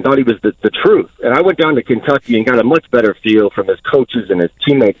loved him and thought he was the truth. And I went down to Kentucky and got a much better feel from his coaches and his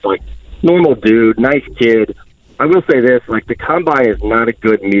teammates, like normal dude, nice kid. I will say this, like the Combine is not a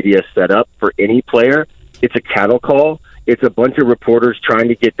good media setup for any player. It's a cattle call. It's a bunch of reporters trying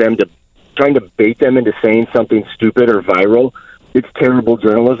to bait them into saying something stupid or viral. It's terrible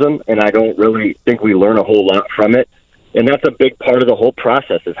journalism, and I don't really think we learn a whole lot from it. And that's a big part of the whole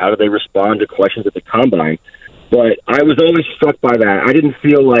process, is how do they respond to questions at the Combine. But I was always struck by that. I didn't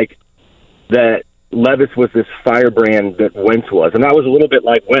feel like that Levis was this firebrand that Wentz was. And that was a little bit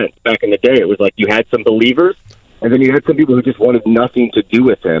like Wentz back in the day. It was like you had some believers, and then you had some people who just wanted nothing to do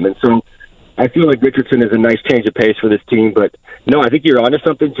with him. And so I feel like Richardson is a nice change of pace for this team. But, no, I think you're onto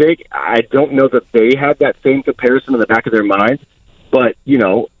something, Jake. I don't know that they had that same comparison in the back of their minds. But, you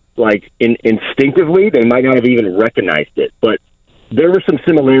know, like instinctively, they might not have even recognized it. But there were some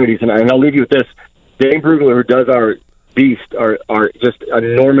similarities, and I'll leave you with this. Dane Brugler, who does our Beast, our just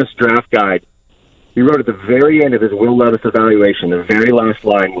enormous draft guide, he wrote at the very end of his Will Levis evaluation, the very last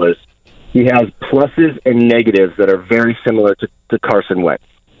line was, he has pluses and negatives that are very similar to Carson Wentz.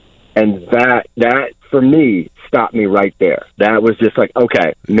 And that for me, stopped me right there. That was just like,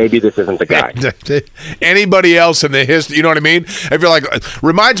 okay, maybe this isn't the guy. Anybody else in the history, you know what I mean? If you're like,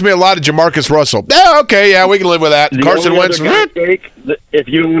 reminds me a lot of Jamarcus Russell. Yeah, okay, yeah, we can live with that. The Carson Wentz. If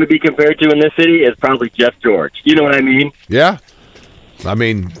you want to be compared to in this city, is probably Jeff George. You know what I mean? Yeah. I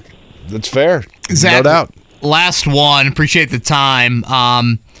mean, that's fair. Zach, no doubt. Last one. Appreciate the time.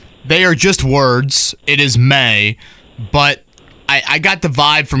 They are just words. It is May, but I got the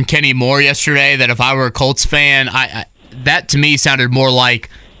vibe from Kenny Moore yesterday that if I were a Colts fan, that to me sounded more like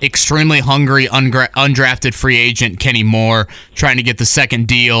extremely hungry, undrafted free agent Kenny Moore trying to get the second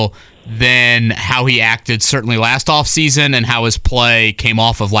deal than how he acted certainly last offseason and how his play came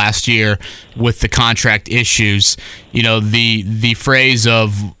off of last year with the contract issues. You know, the phrase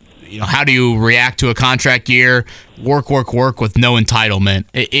of, how do you react to a contract year? Work with no entitlement.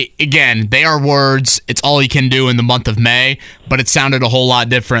 Again, they are words. It's all he can do in the month of May, but it sounded a whole lot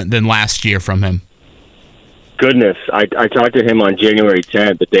different than last year from him. Goodness, I talked to him on January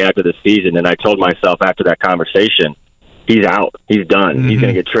 10th, the day after the season, and I told myself after that conversation, he's out. He's done. Mm-hmm. He's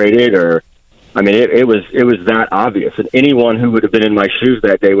going to get traded, or I mean, it was that obvious. And anyone who would have been in my shoes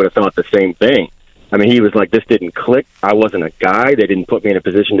that day would have thought the same thing. I mean, he was like, this didn't click. I wasn't a guy. They didn't put me in a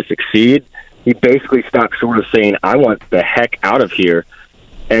position to succeed. He basically stopped short of saying, I want the heck out of here.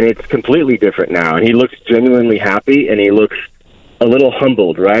 And it's completely different now. And he looks genuinely happy, and he looks a little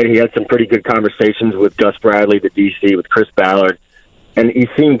humbled, right? He had some pretty good conversations with Gus Bradley, the DC, with Chris Ballard, and he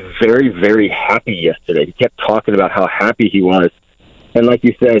seemed very, very happy yesterday. He kept talking about how happy he was. And like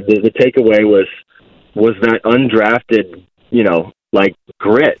you said, the takeaway was that undrafted, like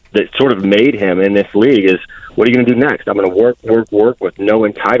grit that sort of made him in this league is, what are you going to do next? I'm going to work with no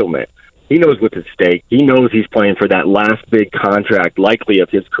entitlement. He knows what's at stake. He knows he's playing for that last big contract, likely of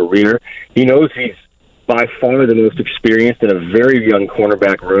his career. He knows he's by far the most experienced in a very young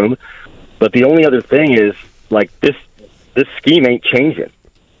cornerback room. But the only other thing is, like, this scheme ain't changing.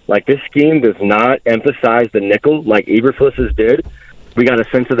 Like, this scheme does not emphasize the nickel like Eberfliss's did. We got a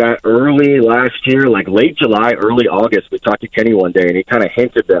sense of that early last year, like late July, early August. We talked to Kenny one day, and he kind of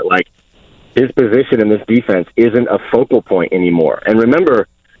hinted that, like, his position in this defense isn't a focal point anymore. And remember,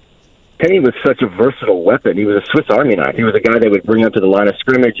 Kenny was such a versatile weapon. He was a Swiss Army knife. He was a guy they would bring up to the line of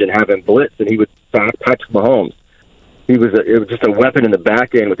scrimmage and have him blitz, and he would stop Patrick Mahomes. It was just a weapon in the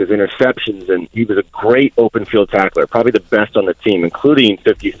back end with his interceptions, and he was a great open field tackler, probably the best on the team, including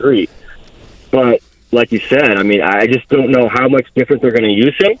 53. But like you said, I mean, I just don't know how much different they're going to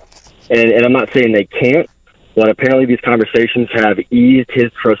use him, and I'm not saying they can't, but apparently these conversations have eased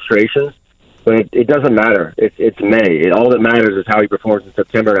his frustrations. But it doesn't matter. It's May. All that matters is how he performs in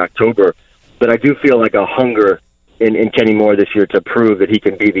September and October. But I do feel like a hunger in Kenny Moore this year to prove that he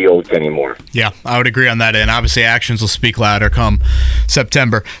can be the old Kenny Moore. Yeah, I would agree on that. And obviously actions will speak louder come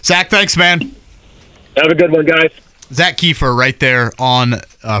September. Zach, thanks, man. Have a good one, guys. Zak Keefer right there on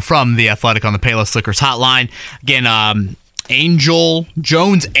from The Athletic on the Payless Liquors hotline. Again,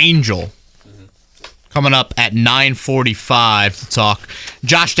 Jones Angel. Coming up at 9:45 to talk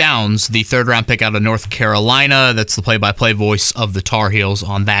Josh Downs, the third-round pick out of North Carolina. That's the play-by-play voice of the Tar Heels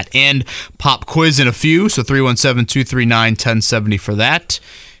on that end. Pop quiz in a few, so 317-239-1070 for that.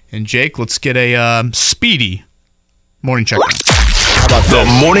 And Jake, let's get a speedy morning check down. How about the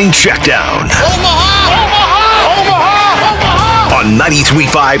morning checkdown? Omaha! On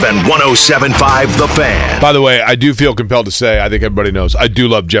 93.5 and 107.5 The Fan. By the way, I do feel compelled to say, I think everybody knows, I do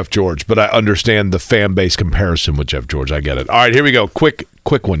love Jeff George, but I understand the fan base comparison with Jeff George. I get it. All right, here we go. Quick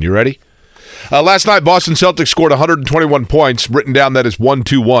one. You ready? Last night, Boston Celtics scored 121 points. Written down, that is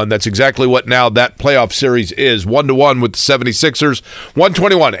 1-2-1. That's exactly what now that playoff series is. 1-1 with the 76ers.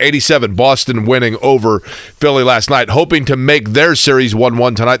 121-87. Boston winning over Philly last night. Hoping to make their series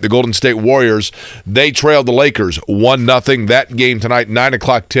 1-1 tonight. The Golden State Warriors, they trailed the Lakers 1-0. That game tonight, 9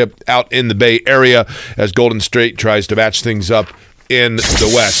 o'clock tip out in the Bay Area as Golden State tries to match things up in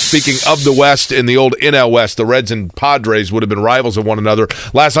the West. Speaking of the West, in the old NL West, the Reds and Padres would have been rivals of one another.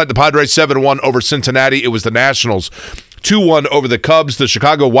 Last night, the Padres 7-1 over Cincinnati. It was the Nationals 2-1 over the Cubs. The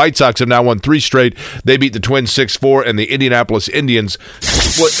Chicago White Sox have now won 3 straight. They beat the Twins 6-4, and the Indianapolis Indians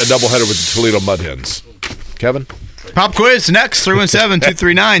split a doubleheader with the Toledo Mud Hens. Kevin? Pop quiz next,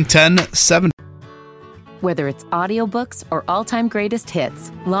 317-239-1070. Whether it's audiobooks or all-time greatest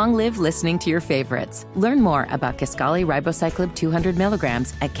hits, long live listening to your favorites. Learn more about Kisqali Ribociclib 200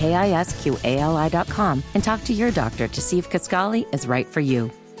 milligrams at KISQALI.com and talk to your doctor to see if Kisqali is right for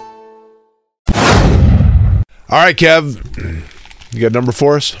you. All right, Kev. You got a number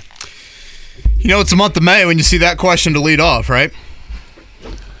for us? You know, it's the month of May when you see that question to lead off, right?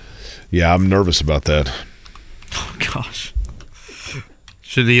 Yeah, I'm nervous about that. Oh, gosh.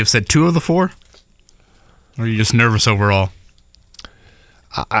 Should he have said 2 of the 4? Or are you just nervous overall?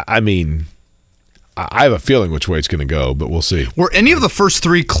 I mean, I have a feeling which way it's going to go, but we'll see. Were any of the first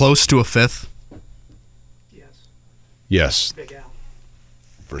 3 close to a 5th? Yes. Big Al.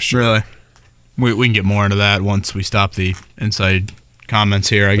 For sure. Really? We can get more into that once we stop the inside comments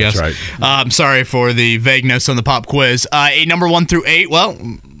here, I guess. That's right. I'm sorry for the vagueness on the pop quiz. Number 1 through 8. Well,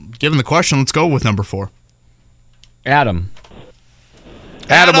 given the question, let's go with number 4. Adam,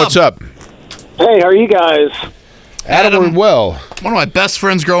 what's up? Hey, how are you guys? Adam, we're well. One of my best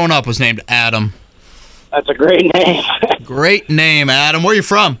friends growing up was named Adam. That's a great name. Great name, Adam. Where are you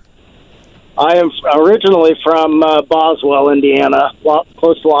from? I am originally from Boswell, Indiana,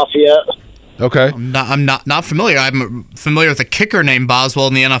 close to Lafayette. Okay. I'm not familiar. I'm familiar with a kicker named Boswell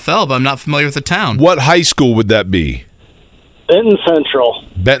in the NFL, but I'm not familiar with the town. What high school would that be? Benton Central.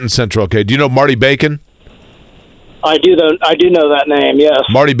 Benton Central. Okay. Do you know Marty Bacon? I do know that name, yes.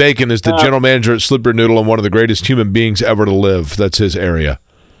 Marty Bacon is the general manager at Slippery Noodle and one of the greatest human beings ever to live. That's his area.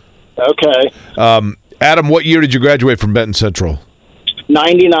 Okay. Adam, what year did you graduate from Benton Central?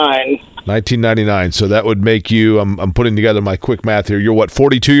 99. 1999. So that would make you, I'm putting together my quick math here. You're what,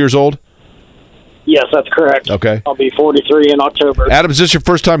 42 years old? Yes, that's correct. Okay. I'll be 43 in October. Adam, is this your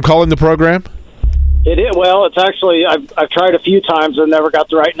first time calling the program? It is. Well, it's actually, I've tried a few times and never got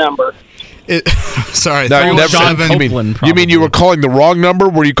the right number. Sorry. No, Sean Copeland, you mean you were calling the wrong number?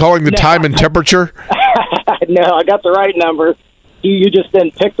 Were you calling the time and temperature? No, I got the right number. You just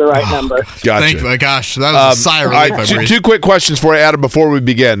didn't pick the right number. Gotcha. My gosh, that was a sigh of relief. All right, two quick questions for you, Adam, before we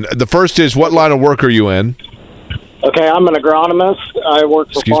begin. The first is, what line of work are you in? Okay, I'm an agronomist. I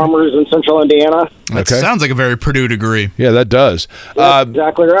work for farmers in central Indiana. That sounds like a very Purdue degree. Yeah, that does. That's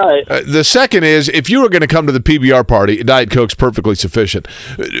exactly right. The second is, if you were going to come to the PBR party, Diet Coke's perfectly sufficient.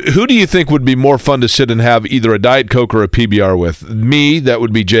 Who do you think would be more fun to sit and have either a Diet Coke or a PBR with? Me, that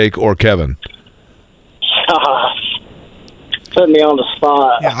would be Jake, or Kevin. Putting me on the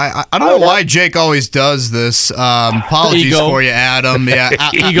spot. Yeah, I don't know why Jake always does this. Apologies for you, Adam. Yeah,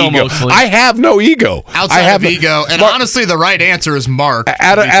 ego mostly. I have no ego. Outside of ego, and honestly, the right answer is Mark.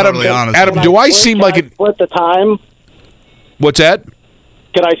 Adam, do I seem like an? Split the time. What's that?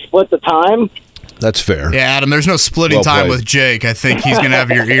 Could I split the time? That's fair. Yeah, Adam, there's no splitting time with Jake. I think he's going to have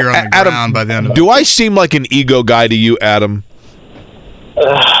your ear on the ground by the end of it. Do I seem like an ego guy to you, Adam?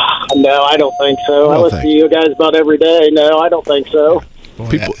 No, I don't think so. I listen to you guys about every day. No, I don't think so.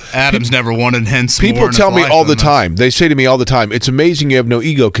 Boy, Adam's never wanted hints. People tell me all the time. They say to me all the time, "It's amazing you have no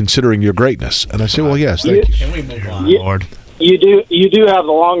ego considering your greatness." And I say, "Well, yes, thank you." Can we move on, Lord? You do have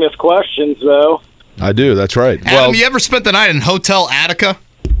the longest questions, though. I do. That's right. Adam, you ever spent the night in Hotel Attica?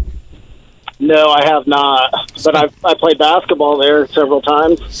 No, I have not. But I played basketball there several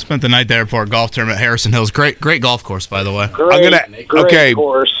times. Spent the night there for a golf tournament at Harrison Hills. Great golf course, by the way. Great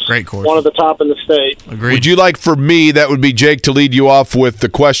course. Great course. One of the top in the state. Agreed. Would you like for me, that would be Jake, to lead you off with the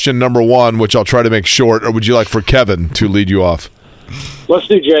question number one, which I'll try to make short, or would you like for Kevin to lead you off? Let's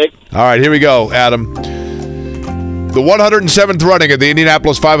do Jake. All right, here we go, Adam. The 107th running of the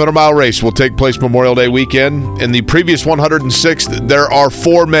Indianapolis 500-mile race will take place Memorial Day weekend. In the previous 106th, there are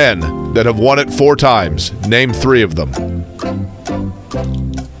 4 men that have won it 4 times. Name 3 of them.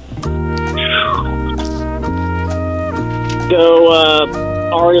 Go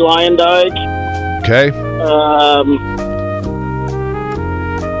Ari Lyondike. Okay.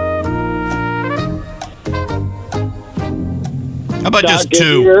 How about Scott just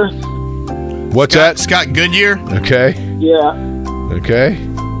 2? Goodyear. What's that? Scott Goodyear? Okay. Yeah. Okay.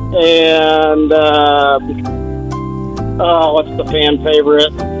 And what's the fan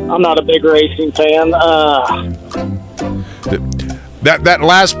favorite? I'm not a big racing fan. That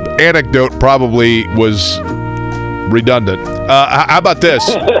last anecdote probably was redundant. How about this?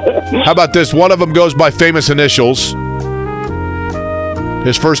 How about this? One of them goes by famous initials.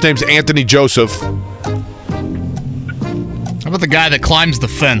 His first name's Anthony Joseph. How about the guy that climbs the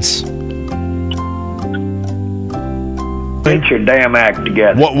fence? Get your damn act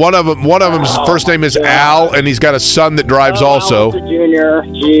together. One of them's first name is Al, and he's got a son that drives also. Al Jr.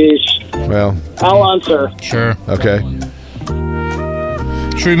 Jeez. Well, Al Unser. Sure. Okay.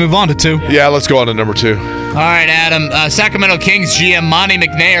 Should we move on to 2? Yeah, let's go on to number 2. All right, Adam. Sacramento Kings GM Monty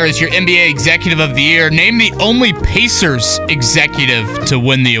McNair is your NBA Executive of the Year. Name the only Pacers executive to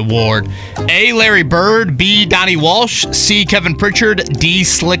win the award. A. Larry Bird. B. Donnie Walsh. C. Kevin Pritchard. D.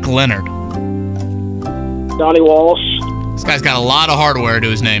 Slick Leonard. Donnie Walsh. This guy's got a lot of hardware to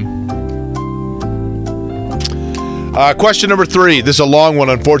his name. Question number 3. This is a long one,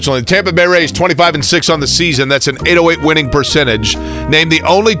 unfortunately. The Tampa Bay Rays, 25-6 on the season. That's an 808 winning percentage. Name the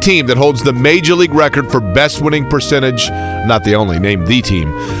only team that holds the Major League record for best winning percentage. Not the only. Name the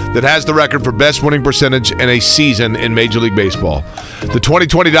team that has the record for best winning percentage in a season in Major League Baseball. The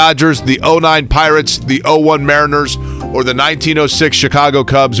 2020 Dodgers, the 09 Pirates, the 01 Mariners, or the 1906 Chicago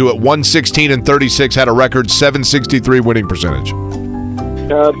Cubs, who at 116-36 had a record 763 winning percentage.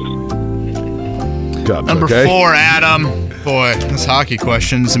 Cubs. Number 4, Adam. Boy, this hockey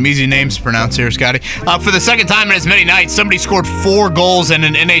question. Some easy names to pronounce here, Scotty. For the second time in as many nights, somebody scored 4 goals in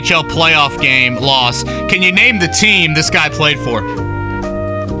an NHL playoff game loss. Can you name the team this guy played for?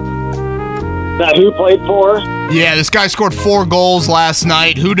 That who played for? Yeah, this guy scored 4 goals last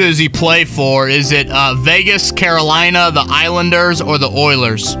night. Who does he play for? Is it Vegas, Carolina, the Islanders, or the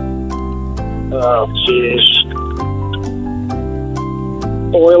Oilers? Oh, jeez.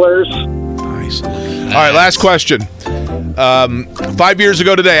 Oilers. Nice. All right, last question. 5 years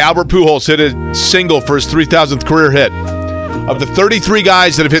ago today, Albert Pujols hit a single for his 3,000th career hit. Of the 33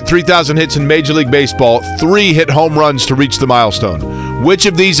 guys that have hit 3,000 hits in Major League Baseball, 3 hit home runs to reach the milestone. Which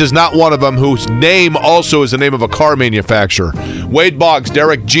of these is not one of them whose name also is the name of a car manufacturer? Wade Boggs,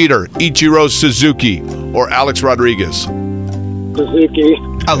 Derek Jeter, Ichiro Suzuki, or Alex Rodriguez? Suzuki.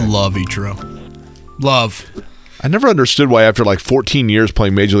 I love Ichiro. Love. I never understood why after like 14 years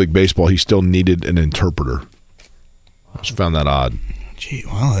playing Major League Baseball, he still needed an interpreter. I just found that odd. Gee,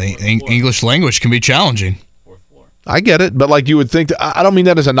 well, English language can be challenging. I get it, but like you would think, I don't mean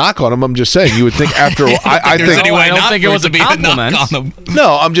that as a knock on him. I'm just saying you would think after. I don't think it was a compliment.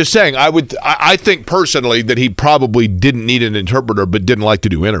 No, I'm just saying I think personally that he probably didn't need an interpreter, but didn't like to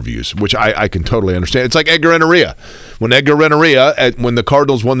do interviews, which I can totally understand. It's like Edgar Renteria. When Edgar Renteria, when the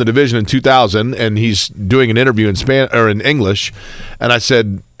Cardinals won the division in 2000, and he's doing an interview in English, and I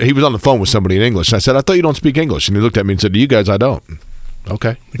said he was on the phone with somebody in English. And I said, I thought you don't speak English, and he looked at me and said, to you guys, I don't.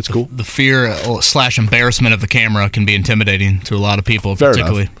 Okay, that's cool. The fear / embarrassment of the camera can be intimidating to a lot of people,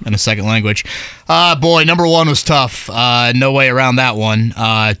 particularly in a second language. Boy, number one was tough. No way around that one.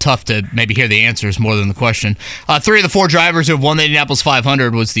 Tough to maybe hear the answers more than the question. 3 of the 4 drivers who have won the Indianapolis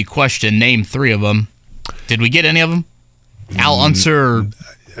 500 was the question. Name 3 of them. Did we get any of them? Al Unser?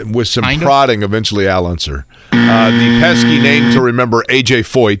 With some prodding, eventually Al Unser. The pesky name to remember, A.J.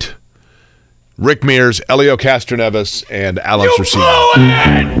 Foyt, Rick Mears, Elio Castroneves, and Alan Cercino.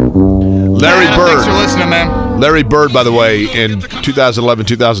 Larry Bird. Thanks for listening, man. Larry Bird, by the way, in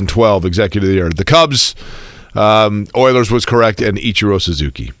 2011-2012, Executive of the Year. The Cubs, Oilers was correct, and Ichiro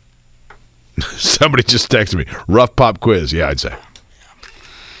Suzuki. Somebody just texted me. Rough pop quiz. Yeah, I'd say.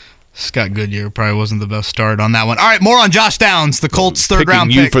 Scott Goodyear probably wasn't the best start on that one. All right, more on Josh Downs, the Colts'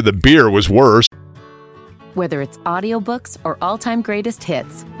 third-round pick. Picking you for the beer was worse. Whether it's audiobooks or all-time greatest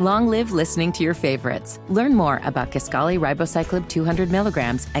hits, long live listening to your favorites. Learn more about Kisqali Ribociclib 200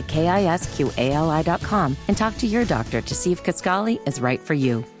 milligrams at KISQALI.com and talk to your doctor to see if Kisqali is right for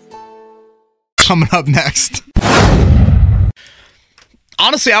you. Coming up next.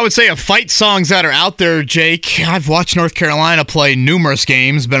 Honestly, I would say of fight songs that are out there, Jake, I've watched North Carolina play numerous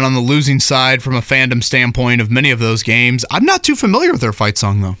games, been on the losing side from a fandom standpoint of many of those games. I'm not too familiar with their fight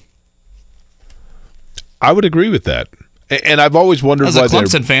song, though. I would agree with that. And I've always wondered why as a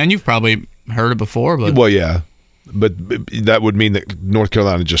Clemson fan, you've probably heard it before. But well, yeah. But that would mean that North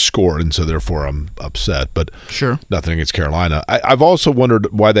Carolina just scored, and so therefore I'm upset. But sure, nothing against Carolina. I've also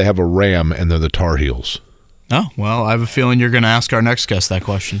wondered why they have a Ram and they're the Tar Heels. Oh, well, I have a feeling you're going to ask our next guest that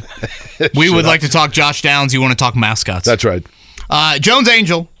question. We would like to talk Josh Downs. You want to talk mascots. That's right. Jones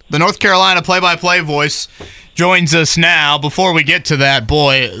Angel, the North Carolina play-by-play voice, joins us now. Before we get to that,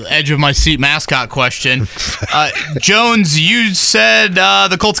 boy, edge-of-my-seat mascot question. Jones, you said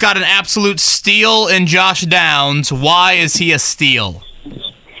the Colts got an absolute steal in Josh Downs. Why is he a steal?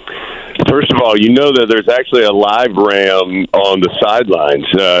 First of all, you know that there's actually a live ram on the sidelines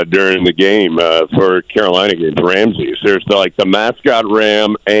during the game for Carolina against Ramses. There's the mascot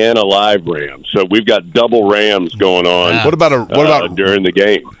ram and a live ram, so we've got double rams going on. Yeah. What about during the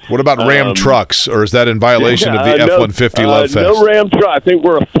game? What about ram trucks, or is that in violation of the F-150 Love Fest? No ram truck. I think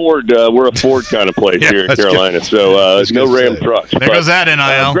we're a Ford kind of place here in Carolina, so no ram trucks. There goes that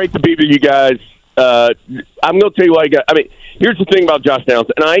NIL. Great to be with you guys. I'm going to tell you why. Here's the thing about Josh Downs,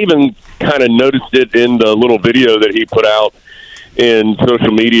 and I even kind of noticed it in the little video that he put out in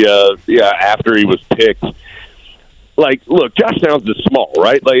social media after he was picked. Look, Josh Downs is small,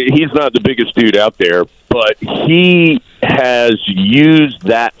 right? He's not the biggest dude out there, but he has used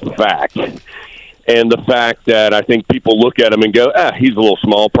that fact and the fact that I think people look at him and go, he's a little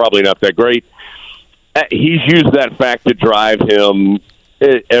small, probably not that great. He's used that fact to drive him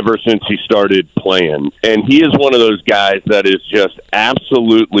ever since he started playing. And he is one of those guys that is just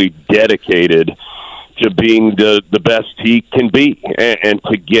absolutely dedicated to being the best he can be and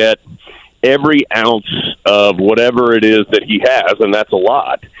to get every ounce of whatever it is that he has, and that's a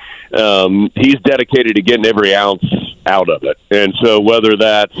lot. He's dedicated to getting every ounce out of it. And so whether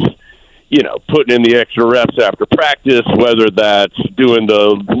that's putting in the extra reps after practice, whether that's doing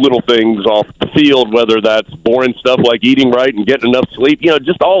the little things off the field, whether that's boring stuff like eating right and getting enough sleep,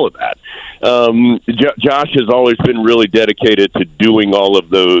 just all of that. Josh has always been really dedicated to doing all of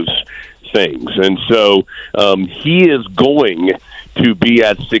those things. And so he is going to be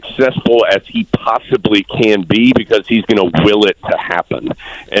as successful as he possibly can be because he's going to will it to happen.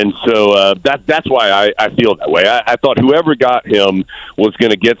 And so that's why I feel that way. I thought whoever got him was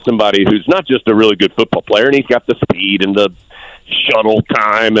going to get somebody who's not just a really good football player, and he's got the speed and the shuttle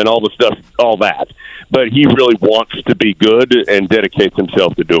time and all the stuff, all that, but he really wants to be good and dedicates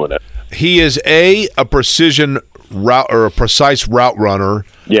himself to doing it. he is a precision route or a precise route runner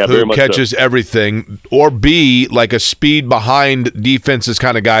very who much catches everything, or B, like a speed behind defenses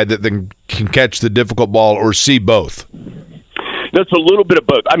kind of guy that then can catch the difficult ball, or C, both? That's a little bit of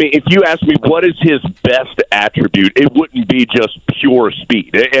both. I mean, if you ask me what is his best attribute, it wouldn't be just pure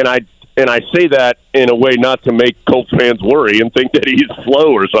speed. And I say that in a way not to make Colts fans worry and think that he's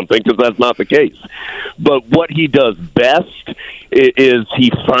slow or something, because that's not the case. But what he does best is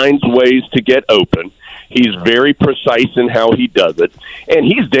he finds ways to get open. He's very precise in how he does it, and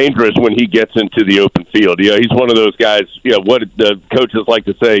he's dangerous when he gets into the open field. He's one of those guys, what the coaches like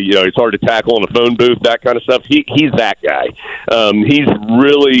to say, he's hard to tackle in a phone booth, that kind of stuff. He's that guy. He's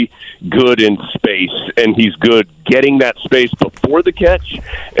really good in space, and he's good getting that space before the catch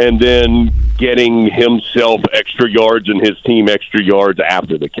and then getting himself extra yards and his team extra yards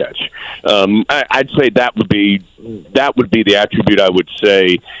after the catch. I'd say that would be the attribute I would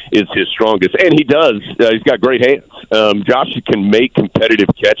say is his strongest, and he does. He's got great hands. Josh can make competitive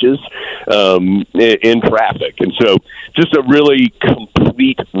catches in traffic, and so just a really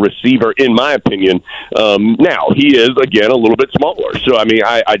complete receiver, in my opinion. Now, he is, again, a little bit smaller, so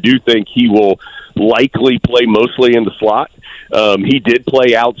I do think he will likely play mostly in the slot. He did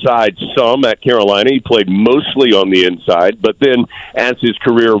play outside some at Carolina. He played mostly on the inside, but then as his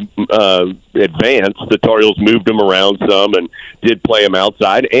career advanced, the Tar Heels moved him around some and did play him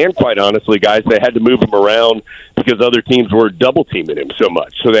outside. And quite honestly, guys, they had to move him around because other teams were double teaming him so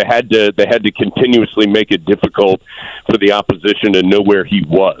much. So they had to continuously make it difficult for the opposition to know where he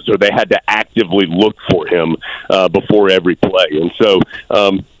was, or they had to actively look for him before every play. And so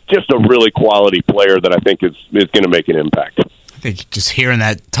just a really quality player that I think is going to make an impact. I think just hearing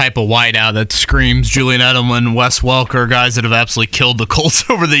that type of wideout that screams Julian Edelman, Wes Welker, guys that have absolutely killed the Colts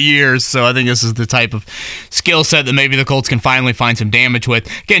over the years. So I think this is the type of skill set that maybe the Colts can finally find some damage with.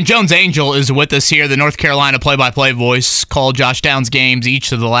 Again, Jones Angell is with us here, the North Carolina play-by-play voice, called Josh Downs games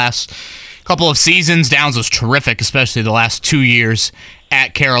each of the last couple of seasons. Downs was terrific, especially the last 2 years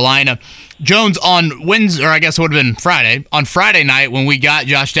at Carolina. Jones, on Wednesday, or I guess it would have been Friday, on Friday night when we got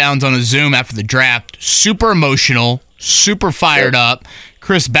Josh Downs on a Zoom after the draft, super emotional, super fired up.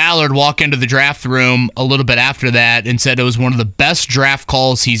 Chris Ballard walked into the draft room a little bit after that and said it was one of the best draft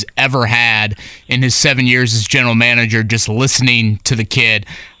calls he's ever had in his 7 years as general manager, just listening to the kid.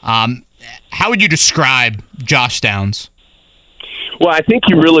 How would you describe Josh Downs? Well, I think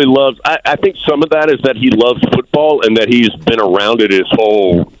he really loves – I think some of that is that he loves football and that he's been around it his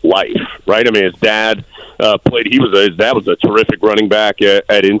whole life, right? I mean, his dad played – his dad was a terrific running back at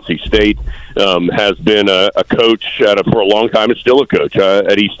NC State, has been a coach for a long time, and still a coach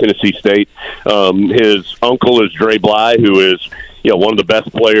at East Tennessee State. His uncle is Dre Bly, who is – one of the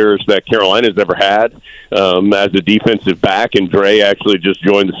best players that Carolina's ever had as a defensive back, and Dre actually just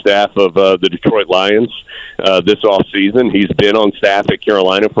joined the staff of the Detroit Lions this offseason. He's been on staff at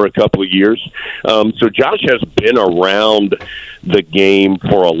Carolina for a couple of years. So Josh has been around the game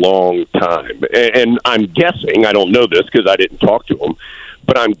for a long time. And I'm guessing, I don't know this because I didn't talk to him,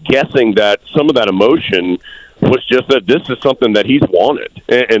 but I'm guessing that some of that emotion was just that this is something that he's wanted,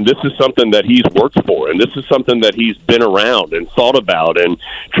 and this is something that he's worked for, and this is something that he's been around and thought about and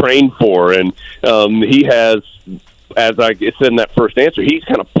trained for, and he has, as I said in that first answer, he's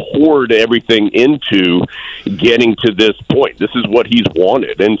kind of poured everything into getting to this point. This is what he's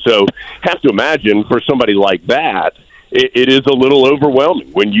wanted, and so have to imagine for somebody like that, it is a little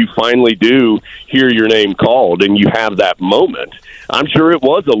overwhelming when you finally do hear your name called and you have that moment. I'm sure it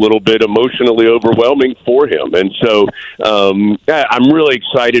was a little bit emotionally overwhelming for him. And so I'm really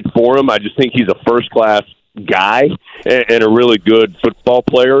excited for him. I just think he's a first-class guy and a really good football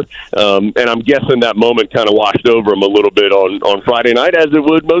player. And I'm guessing that moment kind of washed over him a little bit on Friday night, as it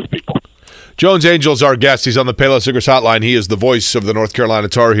would most people. Jones Angell's our guest. He's on the Payless Liquors Hotline. He is the voice of the North Carolina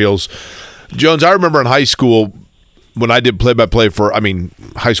Tar Heels. Jones, I remember in high school when I did play-by-play for,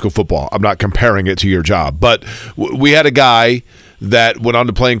 high school football. I'm not comparing it to your job. But we had a guy that went on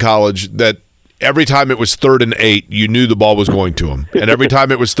to play in college that every time it was 3rd and 8, you knew the ball was going to him. And every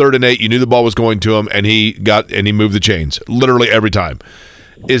time it was 3rd and 8, you knew the ball was going to him, and he moved the chains. Literally every time.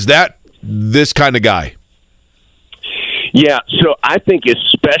 Is that this kind of guy? Yeah, so I think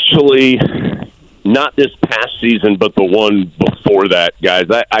especially not this past season, but the one before that, guys.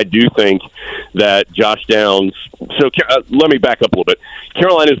 I do think that Josh Downs – so let me back up a little bit.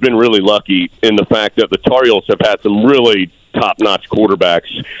 Carolina's been really lucky in the fact that the Tar Heels have had some really top-notch quarterbacks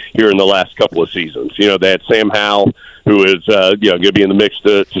here in the last couple of seasons. They had Sam Howell who is going to be in the mix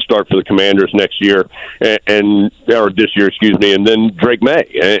to start for the Commanders next year, or this year, excuse me, and then Drake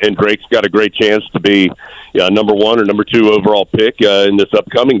May. And Drake's got a great chance to be number 1 or number 2 overall pick in this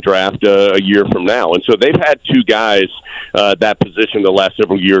upcoming draft a year from now. And so they've had 2 guys that position the last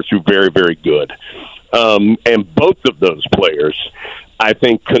several years who are very, very good. And both of those players, I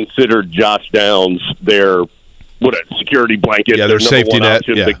think, considered Josh Downs their security blanket, their safety net,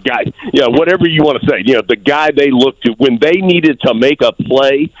 option, the guy, whatever you want to say, the guy they looked to when they needed to make a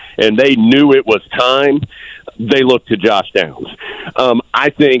play and they knew it was time. They looked to Josh Downs. I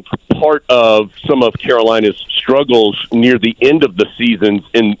think part of some of Carolina's struggles near the end of the seasons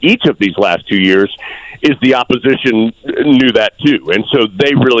in each of these last 2 years is the opposition knew that too. And so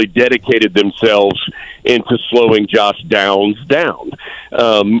they really dedicated themselves into slowing Josh Downs down.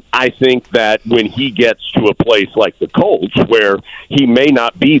 I think that when he gets to a place like the Colts, where he may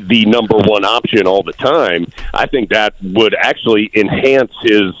not be the number 1 option all the time, I think that would actually enhance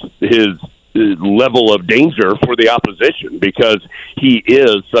his level of danger for the opposition, because he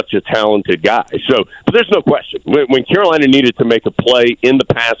is such a talented guy. So, but there's no question, when Carolina needed to make a play in the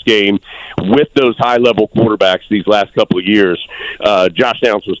pass game with those high-level quarterbacks these last couple of years, Josh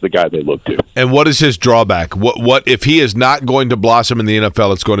Downs was the guy they looked to. And what is his drawback? What if he is not going to blossom in the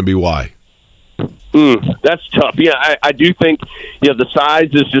NFL, it's going to be why? That's tough. Yeah, I do think the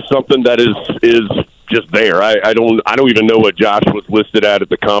size is just something that is just there. I don't even know what Josh was listed at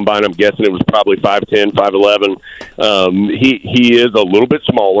the combine. I'm guessing it was probably 5'10", 5'11". He is a little bit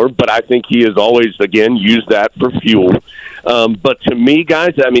smaller, but I think he has always, again, used that for fuel. But to me,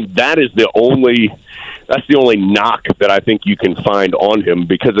 guys, I mean, that's the only knock that I think you can find on him,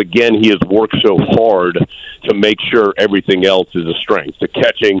 because, again, he has worked so hard to make sure everything else is a strength. The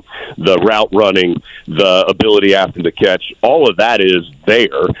catching, the route running, the ability after the catch, all of that is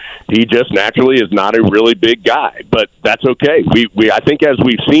there. He just naturally is not a really big guy, but that's okay. I think, as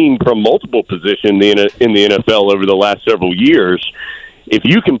we've seen from multiple positions in the NFL over the last several years, if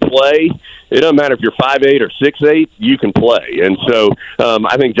you can play, it doesn't matter if you're 5'8" or 6'8", you can play. And so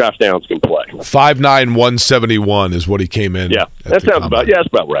I think Josh Downs can play. 5'9", 171 is what he came in. Yeah, that's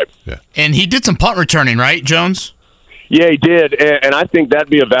about right. Yeah. And he did some punt returning, right, Jones? Yeah, he did, and I think that'd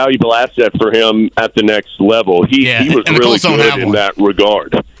be a valuable asset for him at the next level. He was really good in that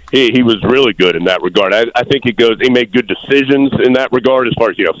regard. He was really good in that regard. I think he made good decisions in that regard, as far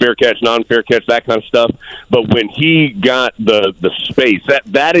as fair catch, non-fair catch, that kind of stuff. But when he got the space,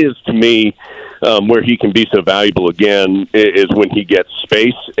 that is, to me, where he can be so valuable again, is when he gets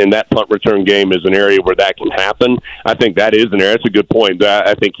space, and that punt return game is an area where that can happen. I think that is an area. That's a good point.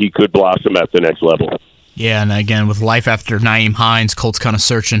 I think he could blossom at the next level. Yeah, and again, with life after Nyheim Hines, Colts kind of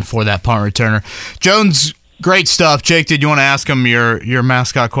searching for that punt returner. Jones, great stuff. Jake, did you want to ask him your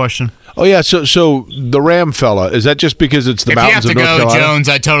mascot question? Oh, yeah, so the Ram fella, is that just because it's the mountains of North Carolina? If you have to go, Jones,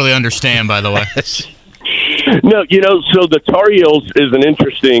 I totally understand, by the way. No, so the Tar Heels is an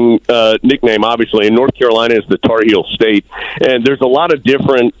interesting nickname, obviously, and North Carolina is the Tar Heel state. And there's a lot of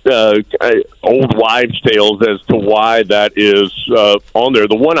different old wives' tales as to why that is on there.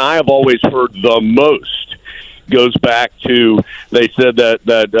 The one I have always heard the most goes back to, they said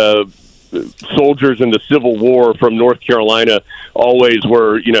that soldiers in the Civil War from North Carolina always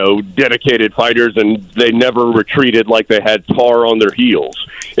were, dedicated fighters, and they never retreated like they had tar on their heels,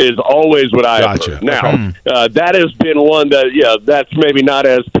 is always what I've heard. Now, that has been one that, that's maybe not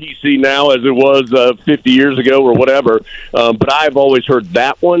as PC now as it was 50 years ago or whatever, but I've always heard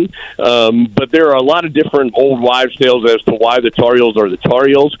that one. But there are a lot of different old wives' tales as to why the Tar Heels are the Tar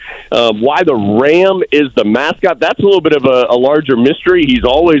Heels. Why the Ram is the mascot, that's a little bit of a larger mystery. He's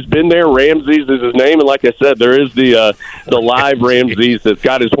always been there. Ramses is his name, and like I said, there is the live Ramses that's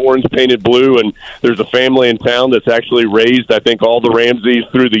got his horns painted blue, and there's a family in town that's actually raised, I think, all the Ramses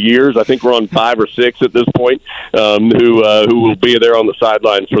through the years. I think we're on 5 or 6 at this point, who will be there on the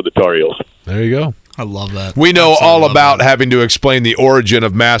sidelines for the Tar Heels. There you go. I love that. We know all about having to explain the origin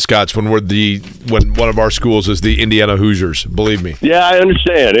of mascots when one of our schools is the Indiana Hoosiers. Believe me. Yeah, I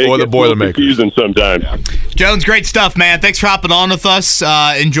understand. Or the Boilermakers. Confusing sometimes. Jones, great stuff, man. Thanks for hopping on with us.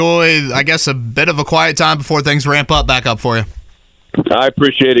 Enjoy, I guess, a bit of a quiet time before things ramp up back up for you. I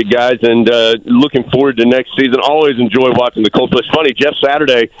appreciate it, guys, and looking forward to next season. Always enjoy watching the Colts. It's funny, Jeff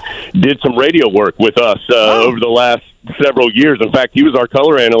Saturday did some radio work with us over the last several years. In fact, he was our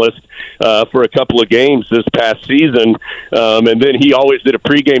color analyst for a couple of games this past season, and then he always did a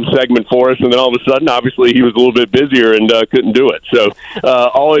pregame segment for us, and then all of a sudden, obviously, he was a little bit busier and couldn't do it. So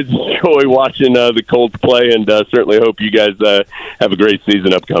always enjoy watching the Colts play, and certainly hope you guys have a great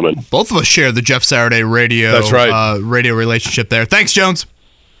season upcoming. Both of us share the Jeff Saturday radio, That's right. Radio relationship there. Thanks, Jones.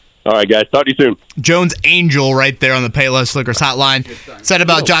 All right, guys. Talk to you soon. Jones Angel right there on the Payless Liquors hotline. Said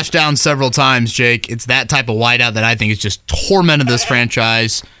about Josh Downs several times, Jake. It's that type of wideout that I think is just tormented this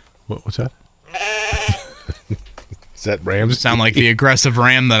franchise. What's that? Is that Rams? Sound like the aggressive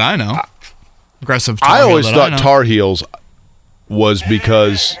Ram that I know. Aggressive Tar I Heel always that thought I know. Tar Heels was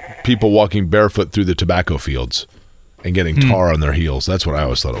because people walking barefoot through the tobacco fields and getting tar on their heels. That's what I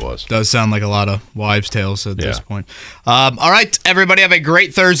always thought it was. Does sound like a lot of wives' tales at this point. All right, everybody have a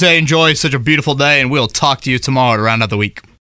great Thursday. Enjoy such a beautiful day, and we'll talk to you tomorrow to round out the week.